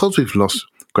 And because we've lost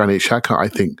Granit Xhaka, I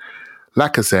think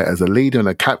Lacazette, as a leader and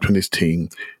a captain of his team,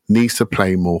 needs to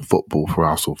play more football for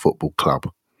Arsenal Football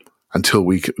Club until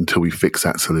we fix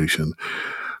that solution.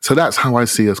 So that's how I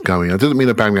see us going. It doesn't mean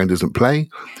Aubameyang doesn't play.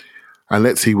 And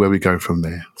let's see where we go from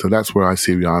there. So that's where I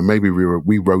see we are. Maybe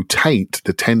we rotate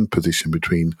the 10 position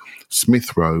between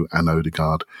Smith Rowe and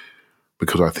Odegaard,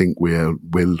 because I think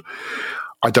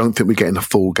I don't think we're getting a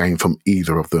full game from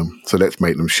either of them. So let's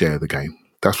make them share the game.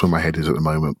 That's where my head is at the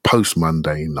moment, post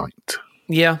Monday night.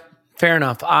 Yeah, fair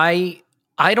enough. I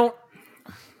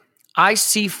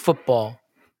see football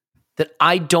that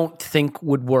I don't think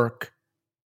would work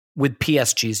with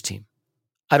PSG's team.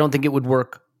 I don't think it would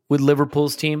work with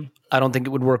Liverpool's team. I don't think it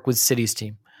would work with City's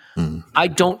team. I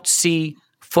don't see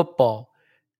football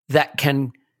that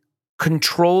can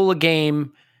control a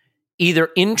game either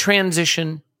in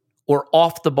transition or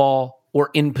off the ball or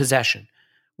in possession.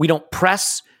 We don't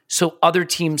press, so other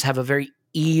teams have a very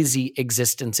easy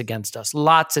existence against us.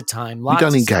 Lots of time. We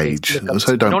don't engage.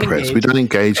 So don't press. Engage. We don't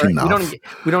engage enough.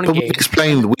 We don't engage.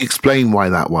 We explained why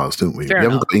that was, didn't we? Fair we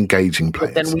haven't got engaging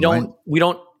players. But then we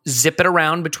don't zip it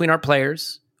around between our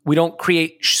players. We don't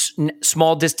create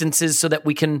small distances so that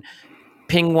we can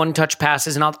ping one-touch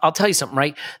passes. And I'll tell you something,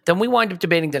 right? Then we wind up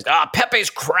debating this. Pepe's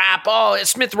crap.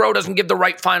 Smith Rowe doesn't give the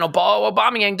right final ball.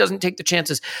 Aubameyang doesn't take the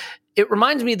chances. It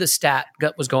reminds me of the stat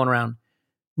that was going around.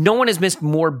 No one has missed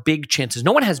more big chances.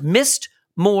 No one has missed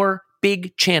more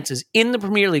big chances in the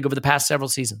Premier League over the past several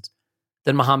seasons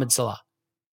than Mohamed Salah.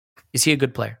 Is he a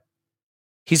good player?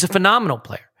 He's a phenomenal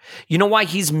player. You know why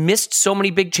he's missed so many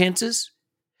big chances?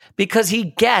 Because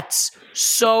he gets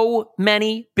so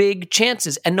many big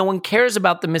chances and no one cares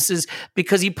about the misses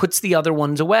because he puts the other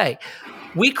ones away.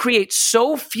 We create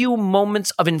so few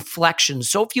moments of inflection,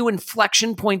 so few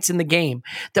inflection points in the game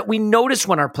that we notice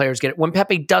when our players get it. When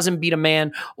Pepe doesn't beat a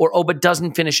man, or Oba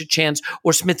doesn't finish a chance,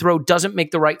 or Smith Rowe doesn't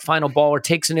make the right final ball or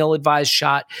takes an ill-advised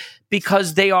shot,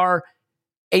 because they are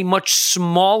a much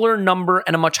smaller number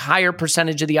and a much higher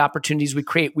percentage of the opportunities we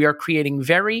create. We are creating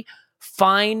very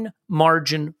fine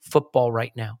margin football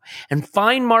right now. And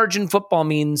fine margin football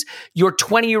means your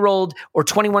 20-year-old or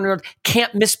 21-year-old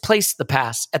can't misplace the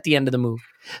pass at the end of the move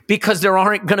because there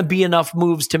aren't going to be enough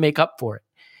moves to make up for it.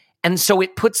 And so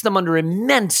it puts them under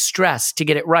immense stress to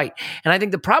get it right. And I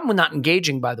think the problem with not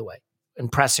engaging, by the way,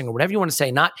 and pressing or whatever you want to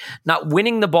say, not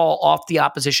winning the ball off the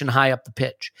opposition high up the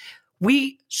pitch.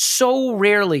 We so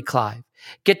rarely, Clive,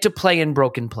 get to play in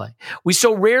broken play. We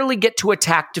so rarely get to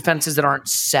attack defenses that aren't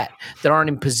set, that aren't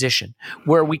in position,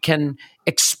 where we can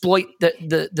exploit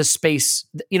the space,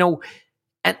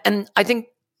 and I think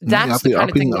that's the kind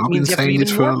of thing that means you have to be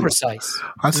even more precise.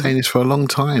 I'm saying this for a long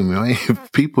time. Right?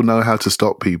 If people know how to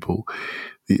stop people,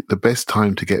 the best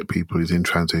time to get people is in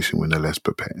transition when they're less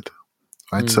prepared.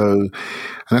 Right. So, and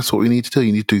that's what we need to do.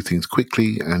 You need to do things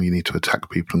quickly and you need to attack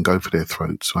people and go for their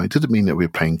throats. Right. It doesn't mean that we're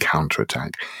playing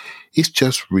counterattack. It's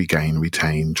just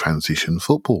retain, transition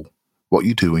football. What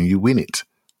you do when you win it.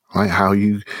 Right. How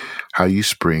you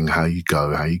spring, how you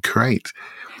go, how you create.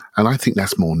 And I think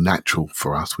that's more natural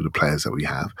for us with the players that we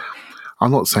have.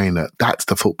 I'm not saying that that's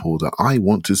the football that I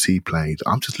want to see played.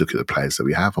 I'm just looking at the players that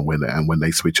we have and when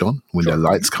they switch on, when their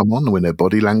lights come on, and when their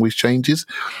body language changes.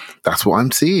 That's what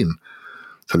I'm seeing.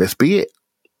 So let's be it,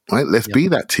 right? Let's be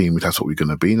that team if that's what we're going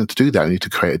to be. And to do that, we need to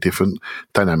create a different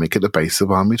dynamic at the base of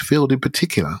our midfield in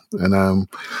particular. And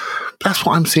that's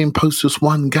what I'm seeing post this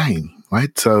one game,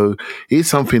 right? So it's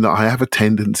something that I have a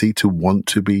tendency to want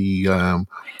to be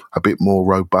a bit more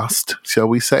robust, shall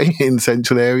we say, in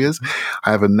central areas.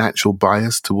 I have a natural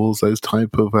bias towards those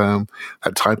type of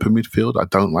that type of midfield. I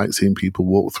don't like seeing people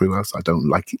walk through us. I don't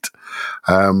like it.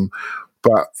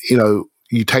 But,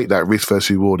 you take that risk versus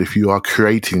reward if you are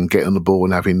creating, getting the ball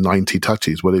and having 90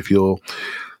 touches. Well, if you're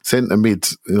centre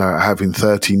mids, having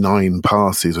 39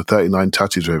 passes or 39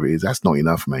 touches, whatever it is, that's not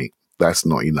enough, mate. That's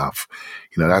not enough.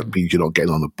 That means you're not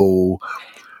getting on the ball.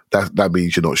 That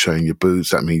means you're not showing your boots.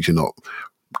 That means you're not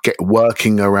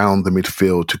working around the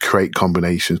midfield to create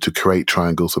combinations, to create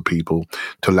triangles for people,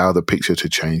 to allow the picture to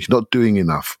change. You're not doing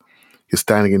enough. You're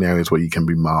standing in areas where you can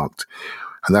be marked.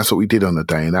 And that's what we did on the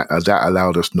day. And that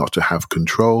allowed us not to have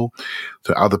control.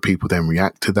 So other people then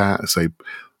react to that. Say,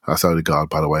 that's Odegaard,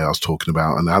 by the way, I was talking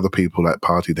about. And other people at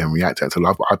party then react to that. So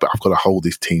I've got to hold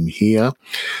this team here.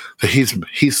 So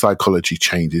his psychology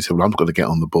changes. So, well, I'm going to get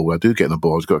on the ball. When I do get on the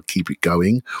ball, I've got to keep it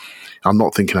going. I'm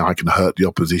not thinking I can hurt the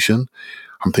opposition.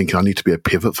 I'm thinking I need to be a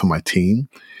pivot for my team.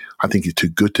 I think he's too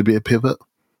good to be a pivot.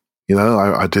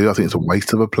 I do. I think it's a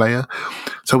waste of a player.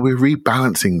 So we're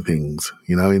rebalancing things,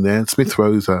 in there. Smith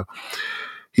Rowe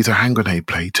he's a hand grenade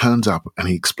play. He turns up and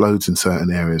he explodes in certain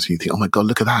areas. You think, oh my God,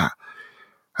 look at that.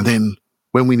 And then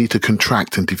when we need to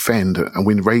contract and defend and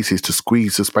win races to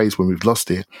squeeze the space when we've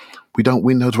lost it, we don't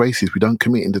win those races. We don't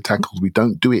commit into tackles. We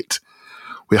don't do it.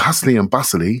 We're hustly and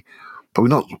bustly, but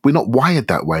we're not wired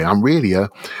that way. I'm really a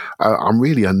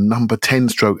number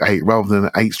 10/8 rather than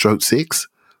an 8/6.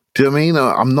 Do you know what I mean?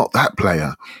 I'm not that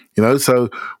player, so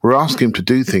we're asking him to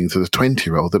do things as a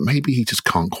 20-year-old that maybe he just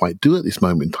can't quite do at this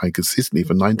moment in time consistently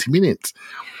for 90 minutes.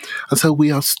 And so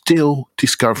we are still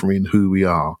discovering who we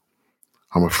are,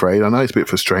 I'm afraid. I know it's a bit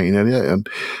frustrating, Elliot, and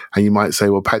you might say,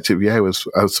 well, Patrick Vieira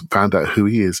has found out who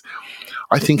he is.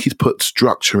 I think he's put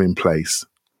structure in place.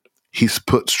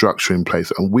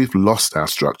 And we've lost our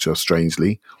structure,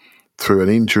 strangely, through an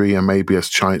injury and maybe a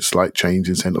slight change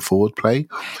in centre-forward play.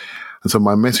 And so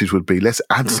my message would be, let's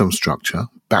add some structure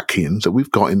back in that we've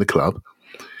got in the club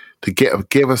to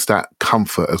give us that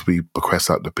comfort as we progress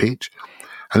up the pitch.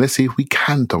 And let's see if we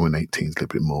can dominate teams a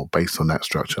little bit more based on that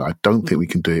structure. I don't think we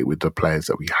can do it with the players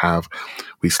that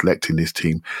we select in this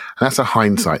team. And that's a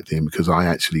hindsight thing, because I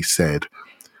actually said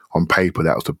on paper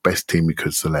that was the best team we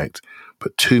could select.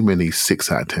 But too many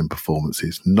 6 out of 10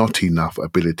 performances, not enough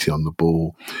ability on the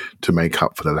ball to make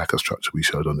up for the lack of structure we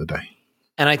showed on the day.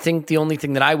 And I think the only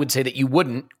thing that I would say that you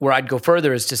wouldn't, where I'd go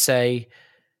further, is to say,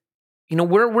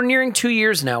 we're nearing 2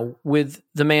 years now with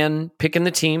the man picking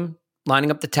the team, lining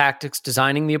up the tactics,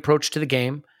 designing the approach to the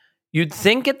game. You'd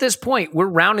think at this point we're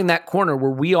rounding that corner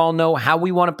where we all know how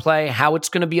we want to play, how it's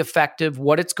going to be effective,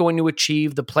 what it's going to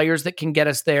achieve, the players that can get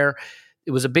us there.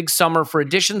 It was a big summer for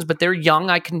additions, but they're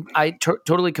young. I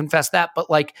totally confess that. But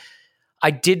I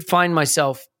did find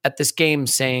myself at this game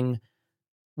saying,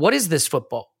 what is this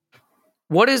football?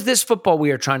 What is this football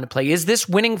we are trying to play? Is this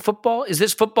winning football? Is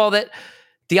this football that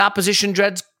the opposition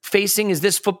dreads facing? Is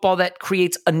this football that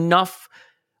creates enough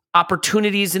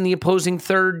opportunities in the opposing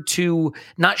third to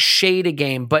not shade a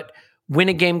game, but win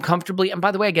a game comfortably? And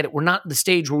by the way, I get it. We're not at the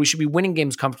stage where we should be winning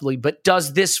games comfortably, but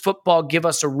does this football give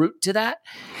us a route to that?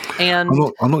 And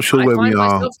I'm not sure where we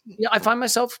are. I find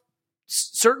myself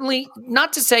certainly,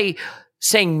 not to say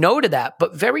saying no to that,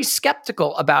 but very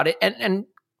skeptical about it. And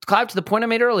Clive, to the point I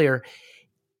made earlier,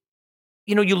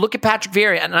 you look at Patrick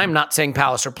Vieira, and I'm not saying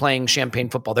Palace are playing champagne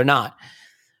football. They're not.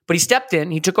 But he stepped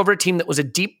in. He took over a team that was a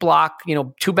deep block,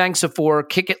 2 banks of 4,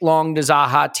 kick it long to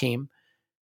Zaha team.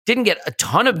 Didn't get a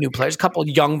ton of new players, a couple of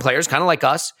young players, kind of like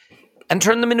us, and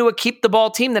turned them into a keep the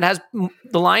ball team that has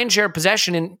the lion's share of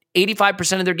possession in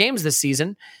 85% of their games this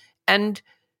season and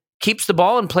keeps the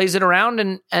ball and plays it around.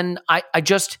 And I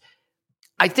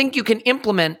think you can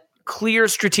implement clear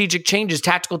strategic changes,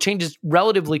 tactical changes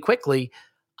relatively quickly.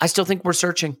 I still think we're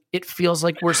searching. It feels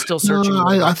like we're still searching. No,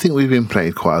 I think we've been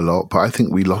played quite a lot, but I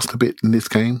think we lost a bit in this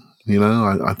game.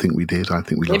 I think we did. I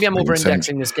think we maybe lost. I'm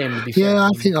over-indexing this game, to be fair.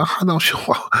 Yeah, I'm not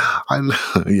sure.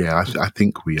 I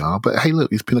think we are. But hey,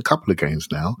 look, it's been a couple of games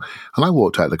now, and I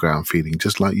walked out the ground feeling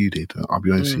just like you did. I'll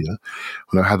be honest with you.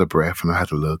 When I had a breath and I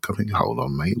had a look, I think, hold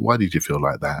on, mate, why did you feel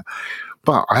like that?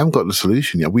 But I haven't got the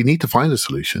solution yet. We need to find a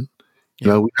solution.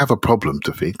 We have a problem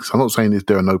to fix. I'm not saying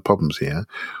there are no problems here.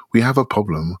 We have a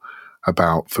problem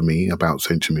about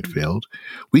central midfield.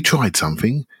 We tried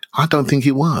something. I don't think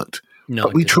it worked. No,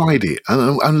 but we tried it,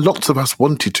 and lots of us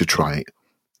wanted to try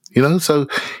it. So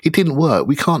it didn't work.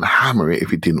 We can't hammer it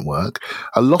if it didn't work.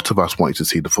 A lot of us wanted to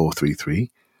see the 4-3-3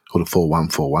 or the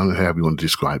 4-1-4-1, however you want to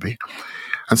describe it.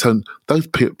 And so those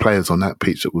players on that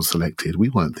pitch that was selected, we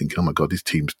weren't thinking, oh my God, this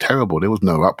team's terrible. There was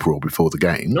no uproar before the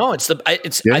game. No, I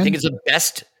think it's the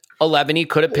best 11 he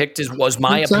could have picked was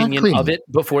my opinion of it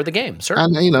before the game,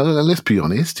 certainly. And, and let's be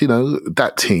honest,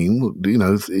 that team,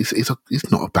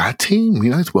 it's not a bad team.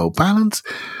 It's well balanced.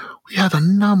 We had a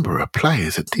number of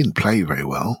players that didn't play very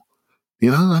well.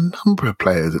 A number of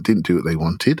players that didn't do what they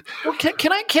wanted. Well,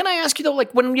 can I ask you though,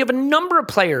 like when you have a number of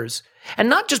players, and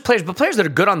not just players, but players that are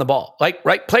good on the ball,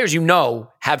 right? Players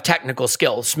have technical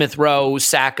skill, Smith Rowe,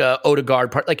 Saka,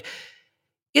 Odegaard,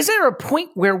 is there a point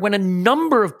where when a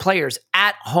number of players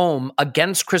at home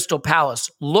against Crystal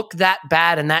Palace look that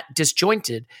bad and that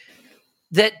disjointed,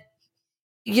 that,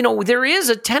 there is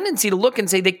a tendency to look and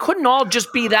say they couldn't all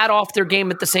just be that off their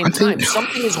game at the same time.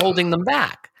 Something is holding them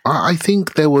back. I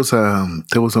think there was a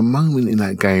moment in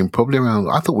that game, probably around,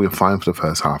 I thought we were fine for the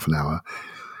first half an hour,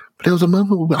 but there was a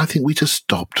moment where I think we just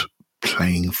stopped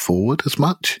playing forward as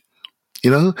much.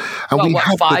 And we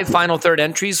had 5 final third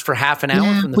entries for half an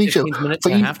hour from the 15 minutes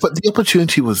and a half. But the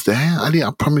opportunity was there.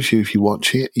 I promise you, if you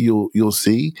watch it, you'll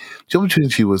see the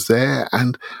opportunity was there.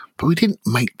 But we didn't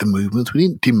make the movements. We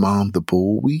didn't demand the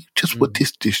ball. We just were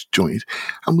disjointed,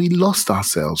 and we lost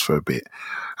ourselves for a bit.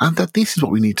 And this is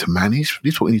what we need to manage.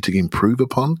 This is what we need to improve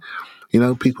upon.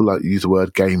 People like to use the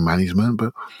word game management,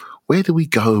 but where do we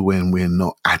go when we're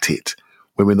not at it?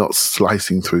 When we're not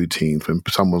slicing through teams, when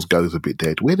someone goes a bit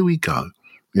dead, where do we go?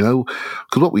 Because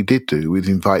what we did do was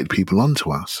invite people onto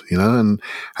us, and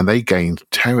they gained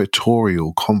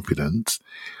territorial confidence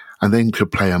and then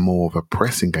could play a more of a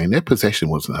pressing game. Their possession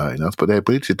wasn't hurting us, but their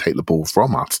ability to take the ball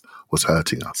from us was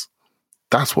hurting us.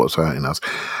 That's what's hurting us.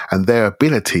 And their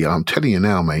ability, I'm telling you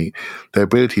now, mate, their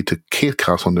ability to kick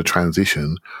us on the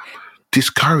transition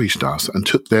discouraged us and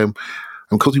took them.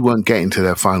 And because we weren't getting to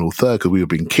their final third, because we were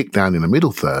being kicked down in the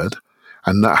middle third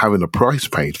and not having a price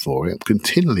paid for it,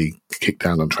 continually kicked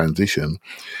down on transition,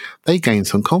 they gained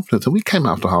some confidence. And we came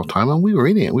after half time and we were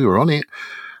in it. We were on it.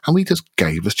 And we just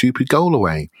gave a stupid goal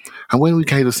away. And when we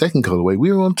gave the second goal away,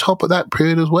 we were on top of that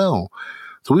period as well.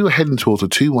 So we were heading towards a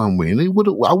 2-1 win.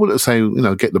 I wouldn't say,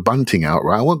 get the bunting out,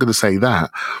 right? I wasn't going to say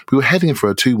that. We were heading for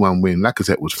a 2-1 win.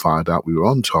 Lacazette was fired up. We were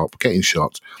on top, getting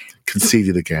shots,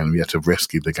 conceded again. We had to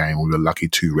rescue the game. We were lucky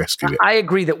to rescue it. I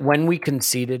agree that when we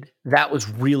conceded, that was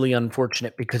really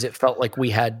unfortunate because it felt like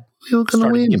we were going to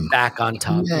win. Get back on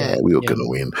top. Yeah, we were going to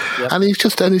win. Yep. And it's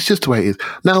just the way it is.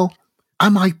 Now,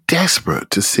 am I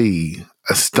desperate to see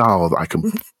a style that I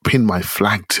can pin my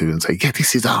flag to and say, yeah,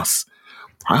 this is us?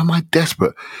 Am I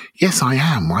desperate? Yes, I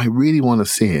am. I really want to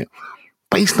see it,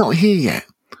 but it's not here yet.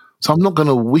 So I'm not going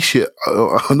to wish it.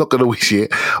 I'm not going to wish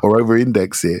it or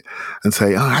over-index it and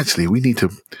say, oh, actually, we need to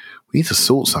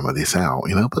sort some of this out,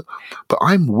 But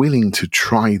I'm willing to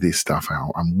try this stuff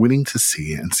out. I'm willing to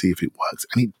see it and see if it works.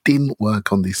 And it didn't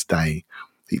work on this day.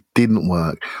 It didn't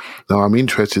work. Now I'm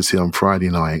interested to see on Friday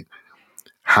night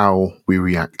how we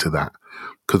react to that,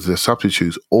 because the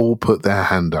substitutes all put their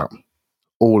hand up,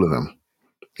 all of them.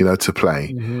 To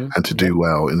play and to do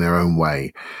well in their own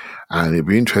way. And it'd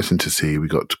be interesting to see. We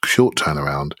got short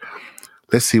turnaround.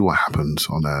 Let's see what happens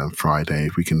on Friday,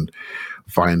 if we can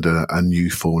find a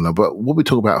new formula. But what we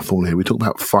talk about a formula here, we talk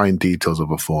about fine details of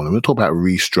a formula. We talk about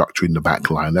restructuring the back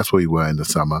line. That's where we were in the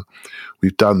summer.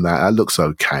 We've done that. That looks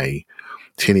okay.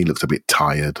 Tierney looks a bit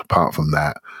tired. Apart from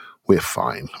that, we're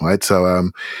fine, right? So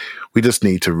we just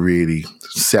need to really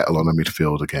settle on a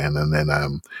midfield again, and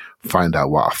then find out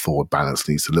what our forward balance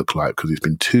needs to look like, because it's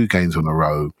been 2 games in a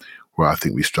row where I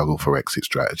think we struggle for exit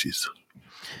strategies.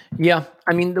 Yeah.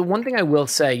 I mean, the one thing I will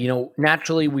say,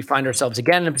 naturally we find ourselves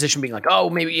again in a position being like, oh,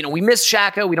 maybe, we miss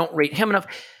Xhaka. We don't rate him enough.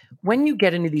 When you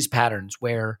get into these patterns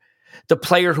where the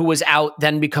player who was out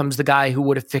then becomes the guy who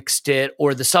would have fixed it,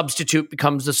 or the substitute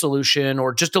becomes the solution,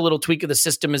 or just a little tweak of the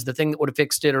system is the thing that would have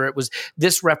fixed it, or it was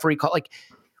this referee call. Like,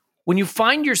 when you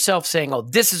find yourself saying, oh,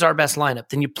 this is our best lineup,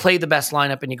 then you play the best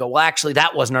lineup and you go, well, actually,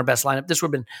 that wasn't our best lineup. This would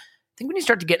have been, I think when you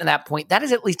start to get to that point, that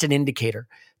is at least an indicator.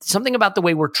 Something about the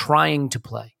way we're trying to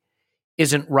play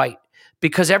isn't right,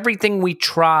 because everything we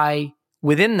try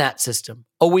within that system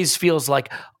always feels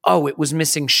like, oh, it was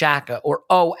missing Xhaka, or,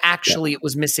 oh, actually it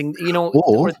was missing,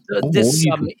 this.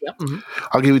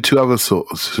 I'll give you 2 other sort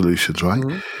of solutions, right?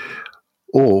 Mm-hmm.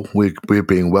 Or we're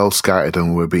being well scouted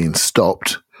and we're being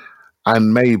stopped,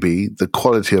 and maybe the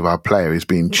quality of our player is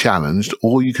being challenged,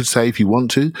 or you could say, if you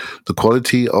want to, the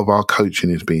quality of our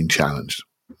coaching is being challenged.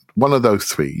 One of those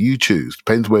 3, you choose.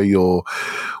 Depends where your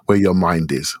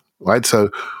mind is, right?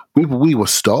 So we were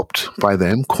stopped by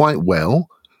them quite well,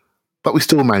 but we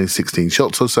still managed 16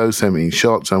 shots or so, 17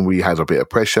 shots, and we had a bit of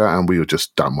pressure, and we were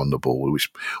just dumb on the ball, which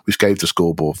gave the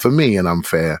scoreboard, for me, an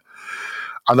unfair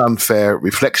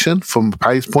reflection from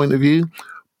Palace's point of view.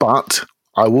 But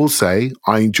I will say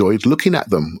I enjoyed looking at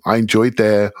them. I enjoyed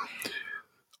how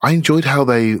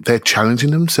they're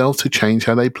challenging themselves to change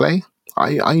how they play.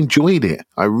 I enjoyed it.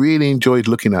 I really enjoyed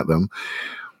looking at them.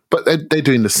 But they're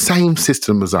doing the same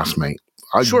system as us, mate.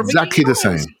 Sure, exactly the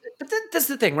same. But that's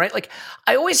the thing, right? Like,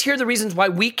 I always hear the reasons why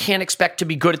we can't expect to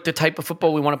be good at the type of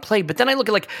football we want to play. But then I look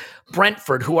at, like,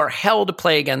 Brentford, who are hell to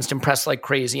play against and press like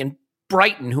crazy, and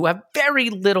Brighton, who have very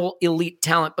little elite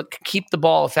talent but can keep the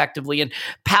ball effectively, and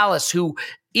Palace, who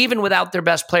even without their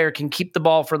best player can keep the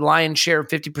ball for the lion's share of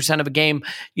 50% of a game,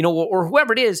 or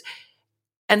whoever it is.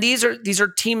 And these are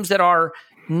teams that are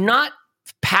not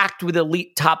packed with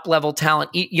elite top level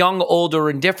talent, young, old, or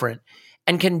indifferent,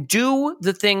 and can do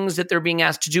the things that they're being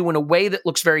asked to do in a way that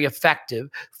looks very effective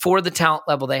for the talent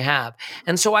level they have.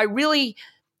 And so I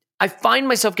find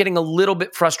myself getting a little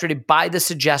bit frustrated by the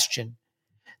suggestion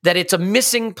that it's a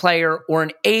missing player or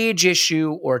an age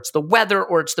issue, or it's the weather,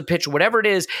 or it's the pitch, or whatever it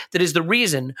is that is the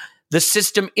reason the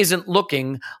system isn't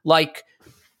looking like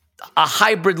a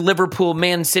hybrid Liverpool,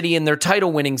 Man City in their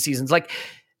title winning seasons. Like,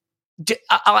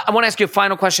 I want to ask you a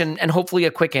final question and hopefully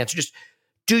a quick answer. Just,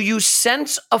 do you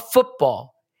sense a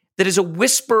football that is a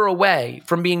whisper away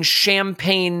from being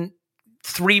champagne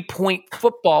 3-point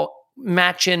football,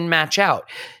 match in, match out?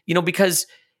 Because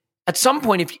at some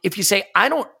point, if you say, I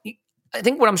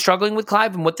think what I'm struggling with,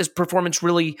 Clive, and what this performance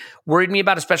really worried me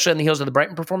about, especially on the heels of the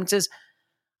Brighton performances,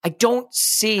 I don't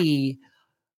see,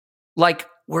 like,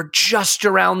 we're just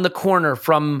around the corner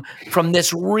from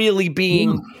this really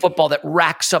being football that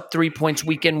racks up 3 points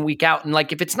week in, week out. And,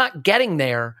 like, if it's not getting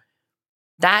there,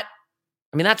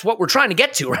 that's what we're trying to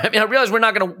get to, right? I realize we're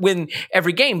not going to win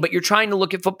every game, but you're trying to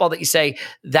look at football that you say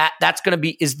that's going to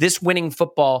be, is this winning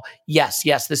football? Yes,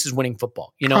 this is winning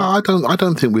football. I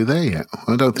don't think we're there yet.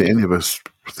 I don't think any of us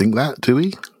think that, do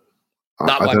we?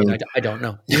 I don't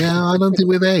know. Yeah, I don't think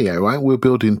we're there yet, right? We're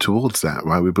building towards that,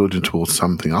 right? We're building towards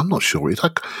something. I'm not sure. It's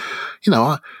like,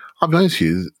 I've noticed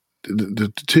you,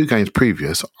 the 2 games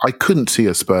previous, I couldn't see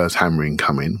a Spurs hammering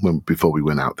coming before we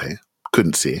went out there.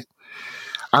 Couldn't see it.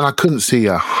 And I couldn't see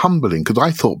a humbling, because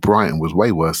I thought Brighton was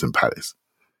way worse than Palace.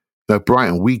 No,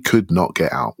 Brighton, we could not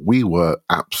get out. We were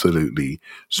absolutely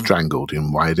strangled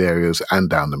in wide areas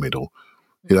and down the middle.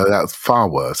 That was far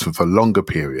worse for longer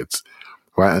periods.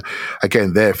 Right.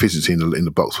 Again, their efficiency in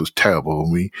the box was terrible,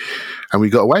 and we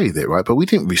got away with it, right? But we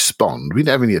didn't respond. We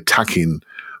didn't have any attacking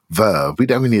verve. We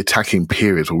didn't have any attacking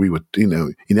periods where we were,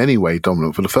 in any way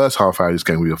dominant. For the first half hour of this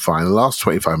game, we were fine. The last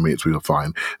 25 minutes, we were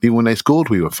fine. Even when they scored,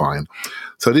 we were fine.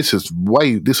 So this was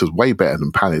way better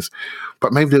than Palace.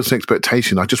 But maybe there was an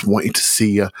expectation. I just wanted to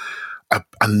see a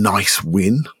nice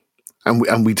win,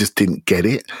 and we just didn't get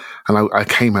it. And I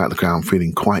came out of the ground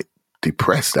feeling quite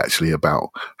depressed, actually, about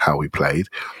how we played.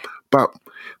 But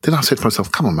then I said to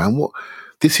myself, come on, man,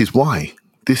 this is why.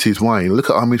 Look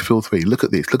at our midfield 3. Look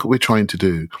at this. Look what we're trying to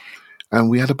do. And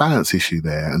we had a balance issue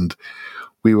there. And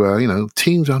we were,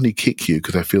 teams only kick you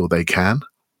because they feel they can.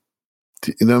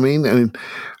 You know what I mean?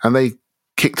 And they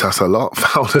kicked us a lot,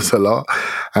 fouled us a lot.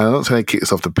 And I'm not saying they kicked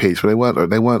us off the pitch, but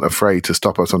they weren't afraid to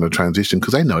stop us on the transition,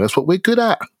 because they know that's what we're good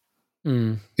at.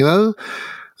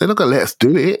 They're not going to let us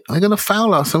do it. They're going to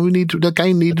foul us, and the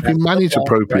game needs to be managed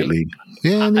appropriately.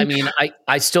 Right? Yeah,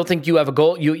 I still think you have a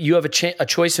goal. You have a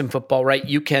choice in football, right?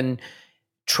 You can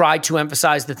try to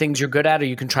emphasize the things you're good at, or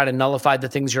you can try to nullify the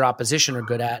things your opposition are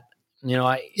good at. You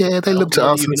know, they looked at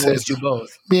us and said, do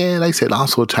both. Yeah, they said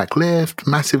Arsenal attack left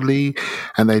massively,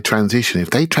 and they transition.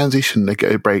 If they transition, they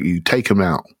get a break. You take them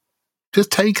out. Just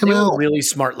take them out. They were really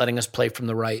smart letting us play from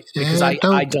the right, because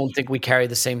I don't think we carry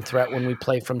the same threat when we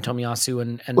play from Tomiyasu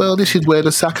and well, this is where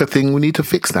the Saka thing, we need to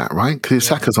fix that, right? Because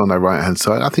Saka's on the right-hand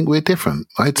side. I think we're different,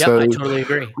 right? Yeah, I totally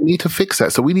agree. We need to fix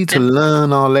that. So we need to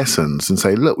learn our lessons and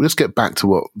say, look, let's get back to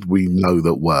what we know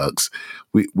that works.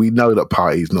 We know that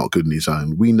Partey's not good in his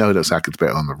own. We know that Saka's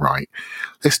better on the right.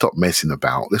 Let's stop messing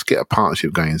about. Let's get a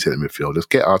partnership going in centre midfield. Let's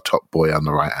get our top boy on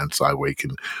the right-hand side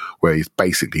where he's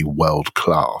basically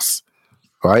world-class.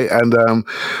 Right, and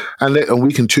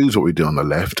we can choose what we do on the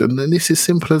left, and then it's as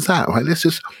simple as that. Right,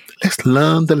 let's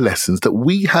learn the lessons that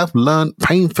we have learned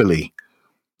painfully.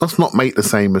 Let's not make the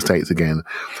same mistakes again.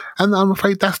 And I'm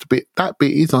afraid that's the bit. That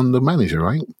bit is on the manager,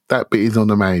 right? That bit is on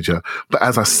the manager. But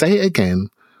as I say it again,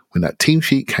 when that team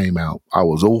sheet came out, I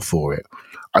was all for it.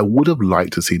 I would have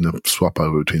liked to see them swap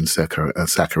over between Saka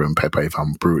and Pepe, if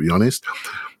I'm brutally honest.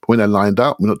 But when they're lined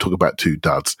up, we're not talking about two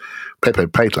duds. Pepe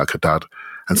played like a dud,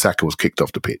 and Saka was kicked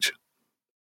off the pitch.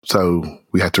 So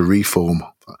we had to reform.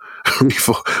 We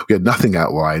had nothing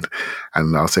out wide,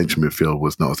 and our central midfield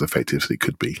was not as effective as it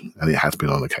could be, and it has been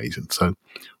on occasion. So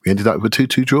we ended up with a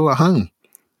 2-2 draw at home.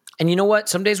 And you know what?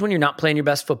 Some days when you're not playing your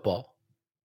best football,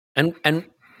 and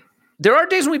there are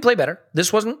days when we play better.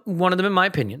 This wasn't one of them, in my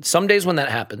opinion. Some days when that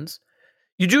happens,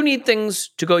 you do need things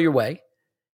to go your way.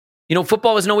 You know,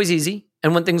 football isn't always easy,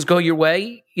 and when things go your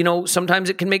way, you know, sometimes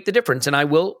it can make the difference. And I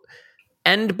will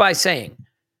end by saying,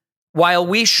 while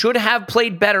we should have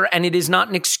played better, and it is not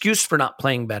an excuse for not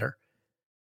playing better,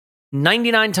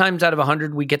 99 times out of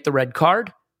 100, we get the red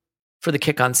card for the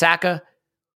kick on Saka.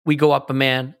 We go up a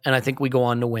man, and I think we go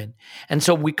on to win. And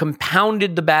so we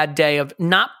compounded the bad day of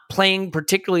not playing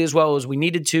particularly as well as we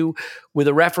needed to, with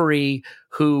a referee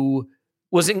who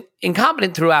was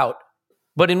incompetent throughout,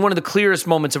 but in one of the clearest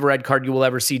moments of a red card you will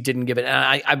ever see, didn't give it.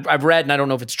 And I've read, and I don't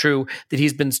know if it's true, that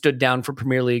he's been stood down for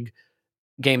Premier League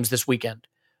games this weekend.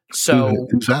 So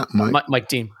who's that, Mike? Mike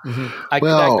Dean. Mm-hmm. I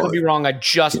could be wrong. I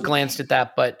just glanced at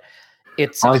that, but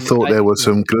it's. I thought there was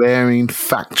some glaring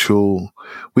factual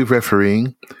with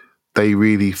refereeing. They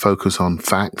really focus on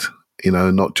fact, you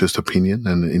know, not just opinion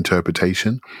and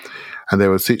interpretation. And there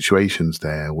were situations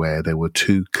there where there were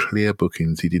two clear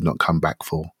bookings he did not come back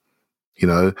for. You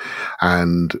know,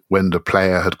 and when the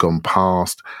player had gone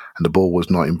past and the ball was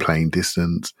not in playing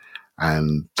distance,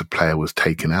 and the player was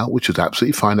taken out, which is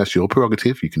absolutely fine. That's your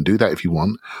prerogative. You can do that if you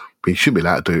want, but you shouldn't be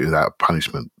allowed to do it without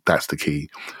punishment. That's the key.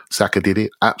 Saka did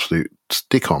it. Absolute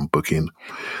stick-on booking.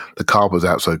 The card was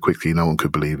out so quickly, no one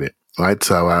could believe it. Right?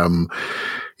 So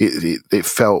it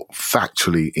felt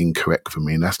factually incorrect for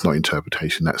me, and that's not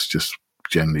interpretation. That's just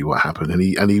generally what happened.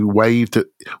 And he waved it.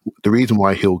 The reason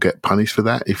why he'll get punished for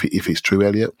that, if it's true,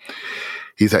 Elliot,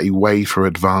 is that he waved for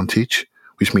advantage,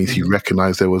 which means he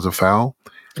recognised there was a foul.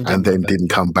 And then didn't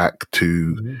come back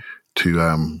to do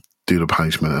the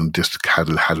punishment and just had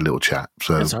a little chat.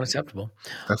 So that's unacceptable.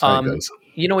 That's how it goes.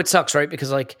 You know, it sucks, right?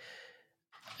 Because like,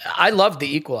 I love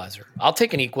the equalizer. I'll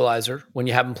take an equalizer when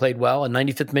you haven't played well. A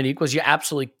 95th minute equals. You're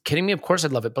absolutely kidding me? Of course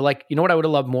I'd love it. But like, you know what I would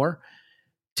have loved more?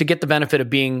 To get the benefit of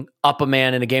being up a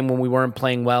man in a game when we weren't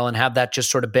playing well and have that just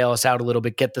sort of bail us out a little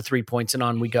bit, get the 3 points, and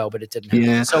on we go. But it didn't happen.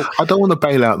 Yeah. So I don't want to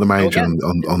bail out the manager I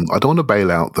don't want to bail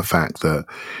out the fact that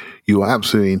you are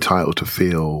absolutely entitled to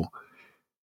feel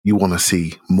you want to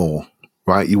see more,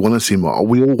 right? You want to see more.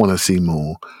 We all want to see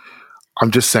more.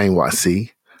 I'm just saying what I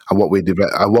see and what we're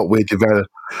developing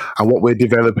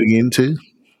into.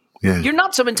 Yeah. You're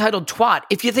not some entitled twat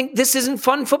if you think this isn't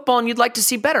fun football and you'd like to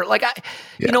see better. Like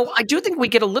you know, I do think we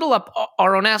get a little up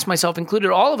our own ass, myself included,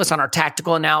 all of us, on our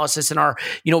tactical analysis and our,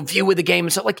 you know, view of the game.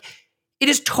 And so like, it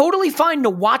is totally fine to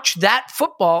watch that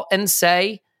football and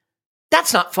say,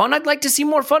 that's not fun. I'd like to see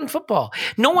more fun football.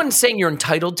 No one's saying you're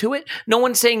entitled to it. No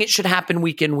one's saying it should happen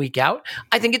week in, week out.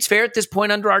 I think it's fair at this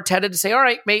point under Arteta to say, all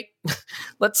right, mate,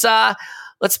 let's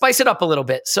spice it up a little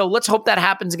bit. So let's hope that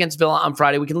happens against Villa on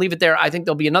Friday. We can leave it there. I think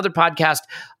there'll be another podcast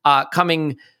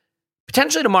coming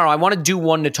potentially tomorrow. I want to do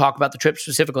one to talk about the trip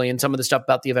specifically and some of the stuff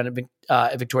about the event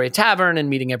at Victoria Tavern and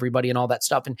meeting everybody and all that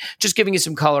stuff, and just giving you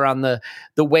some color on the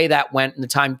way that went and the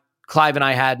time Clive and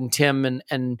I had, and Tim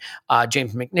and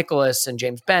James McNicholas and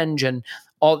James Benge and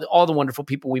all the wonderful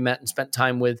people we met and spent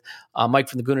time with, Mike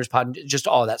from the Gooners pod, just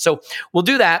all of that. So we'll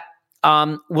do that.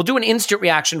 We'll do an instant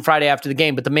reaction Friday after the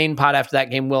game, but the main pod after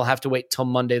that game will have to wait till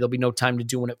Monday. There'll be no time to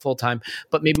do one at full time,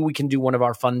 but maybe we can do one of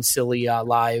our fun, silly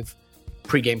live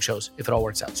pregame shows if it all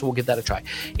works out. So we'll give that a try.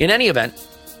 In any event,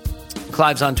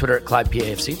 Clive's on Twitter at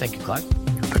ClivePAFC. Thank you, Clive.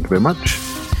 Thank you very much.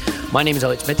 My name is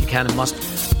Elliot Smith. You can and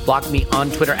must block me on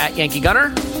Twitter at Yankee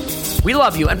Gunner. We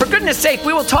love you, and for goodness sake,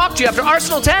 we will talk to you after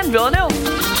Arsenal 10, Villanelle.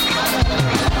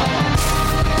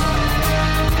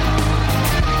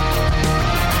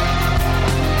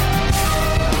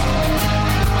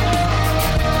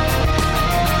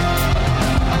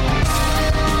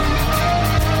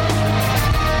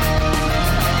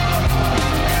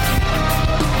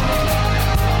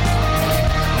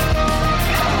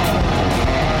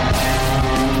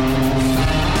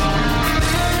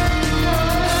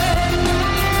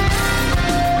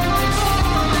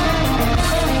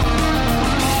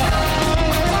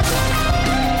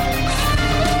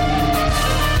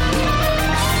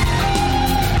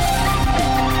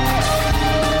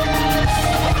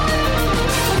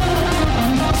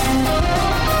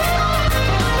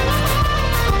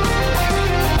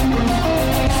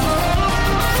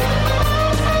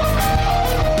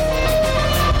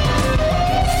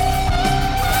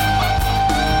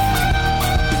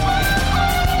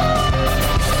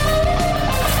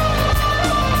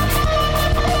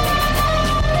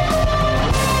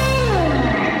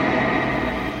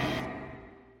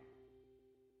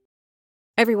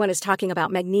 Everyone is talking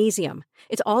about magnesium.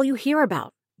 It's all you hear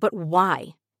about. But why?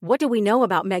 What do we know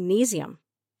about magnesium?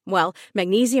 Well,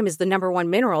 magnesium is the number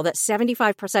one mineral that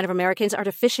 75% of Americans are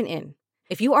deficient in.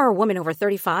 If you are a woman over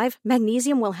 35,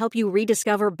 magnesium will help you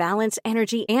rediscover balance,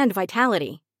 energy, and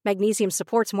vitality. Magnesium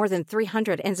supports more than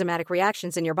 300 enzymatic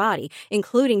reactions in your body,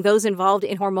 including those involved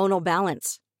in hormonal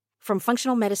balance. From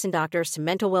functional medicine doctors to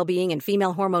mental well-being and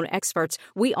female hormone experts,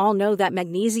 we all know that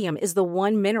magnesium is the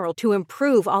one mineral to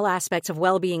improve all aspects of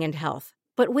well-being and health.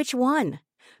 But which one?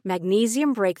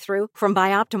 Magnesium Breakthrough from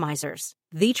Bioptimizers,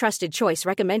 the trusted choice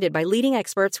recommended by leading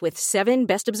experts with 7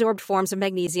 best-absorbed forms of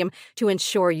magnesium to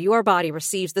ensure your body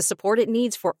receives the support it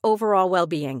needs for overall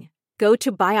well-being. Go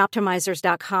to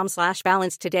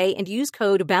bioptimizers.com/balance today and use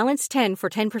code BALANCE10 for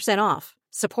 10% off.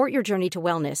 Support your journey to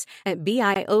wellness at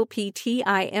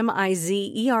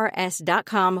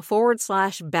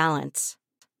bioptimizers.com/balance.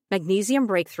 Magnesium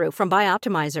Breakthrough from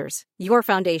Bioptimizers, your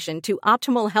foundation to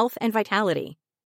optimal health and vitality.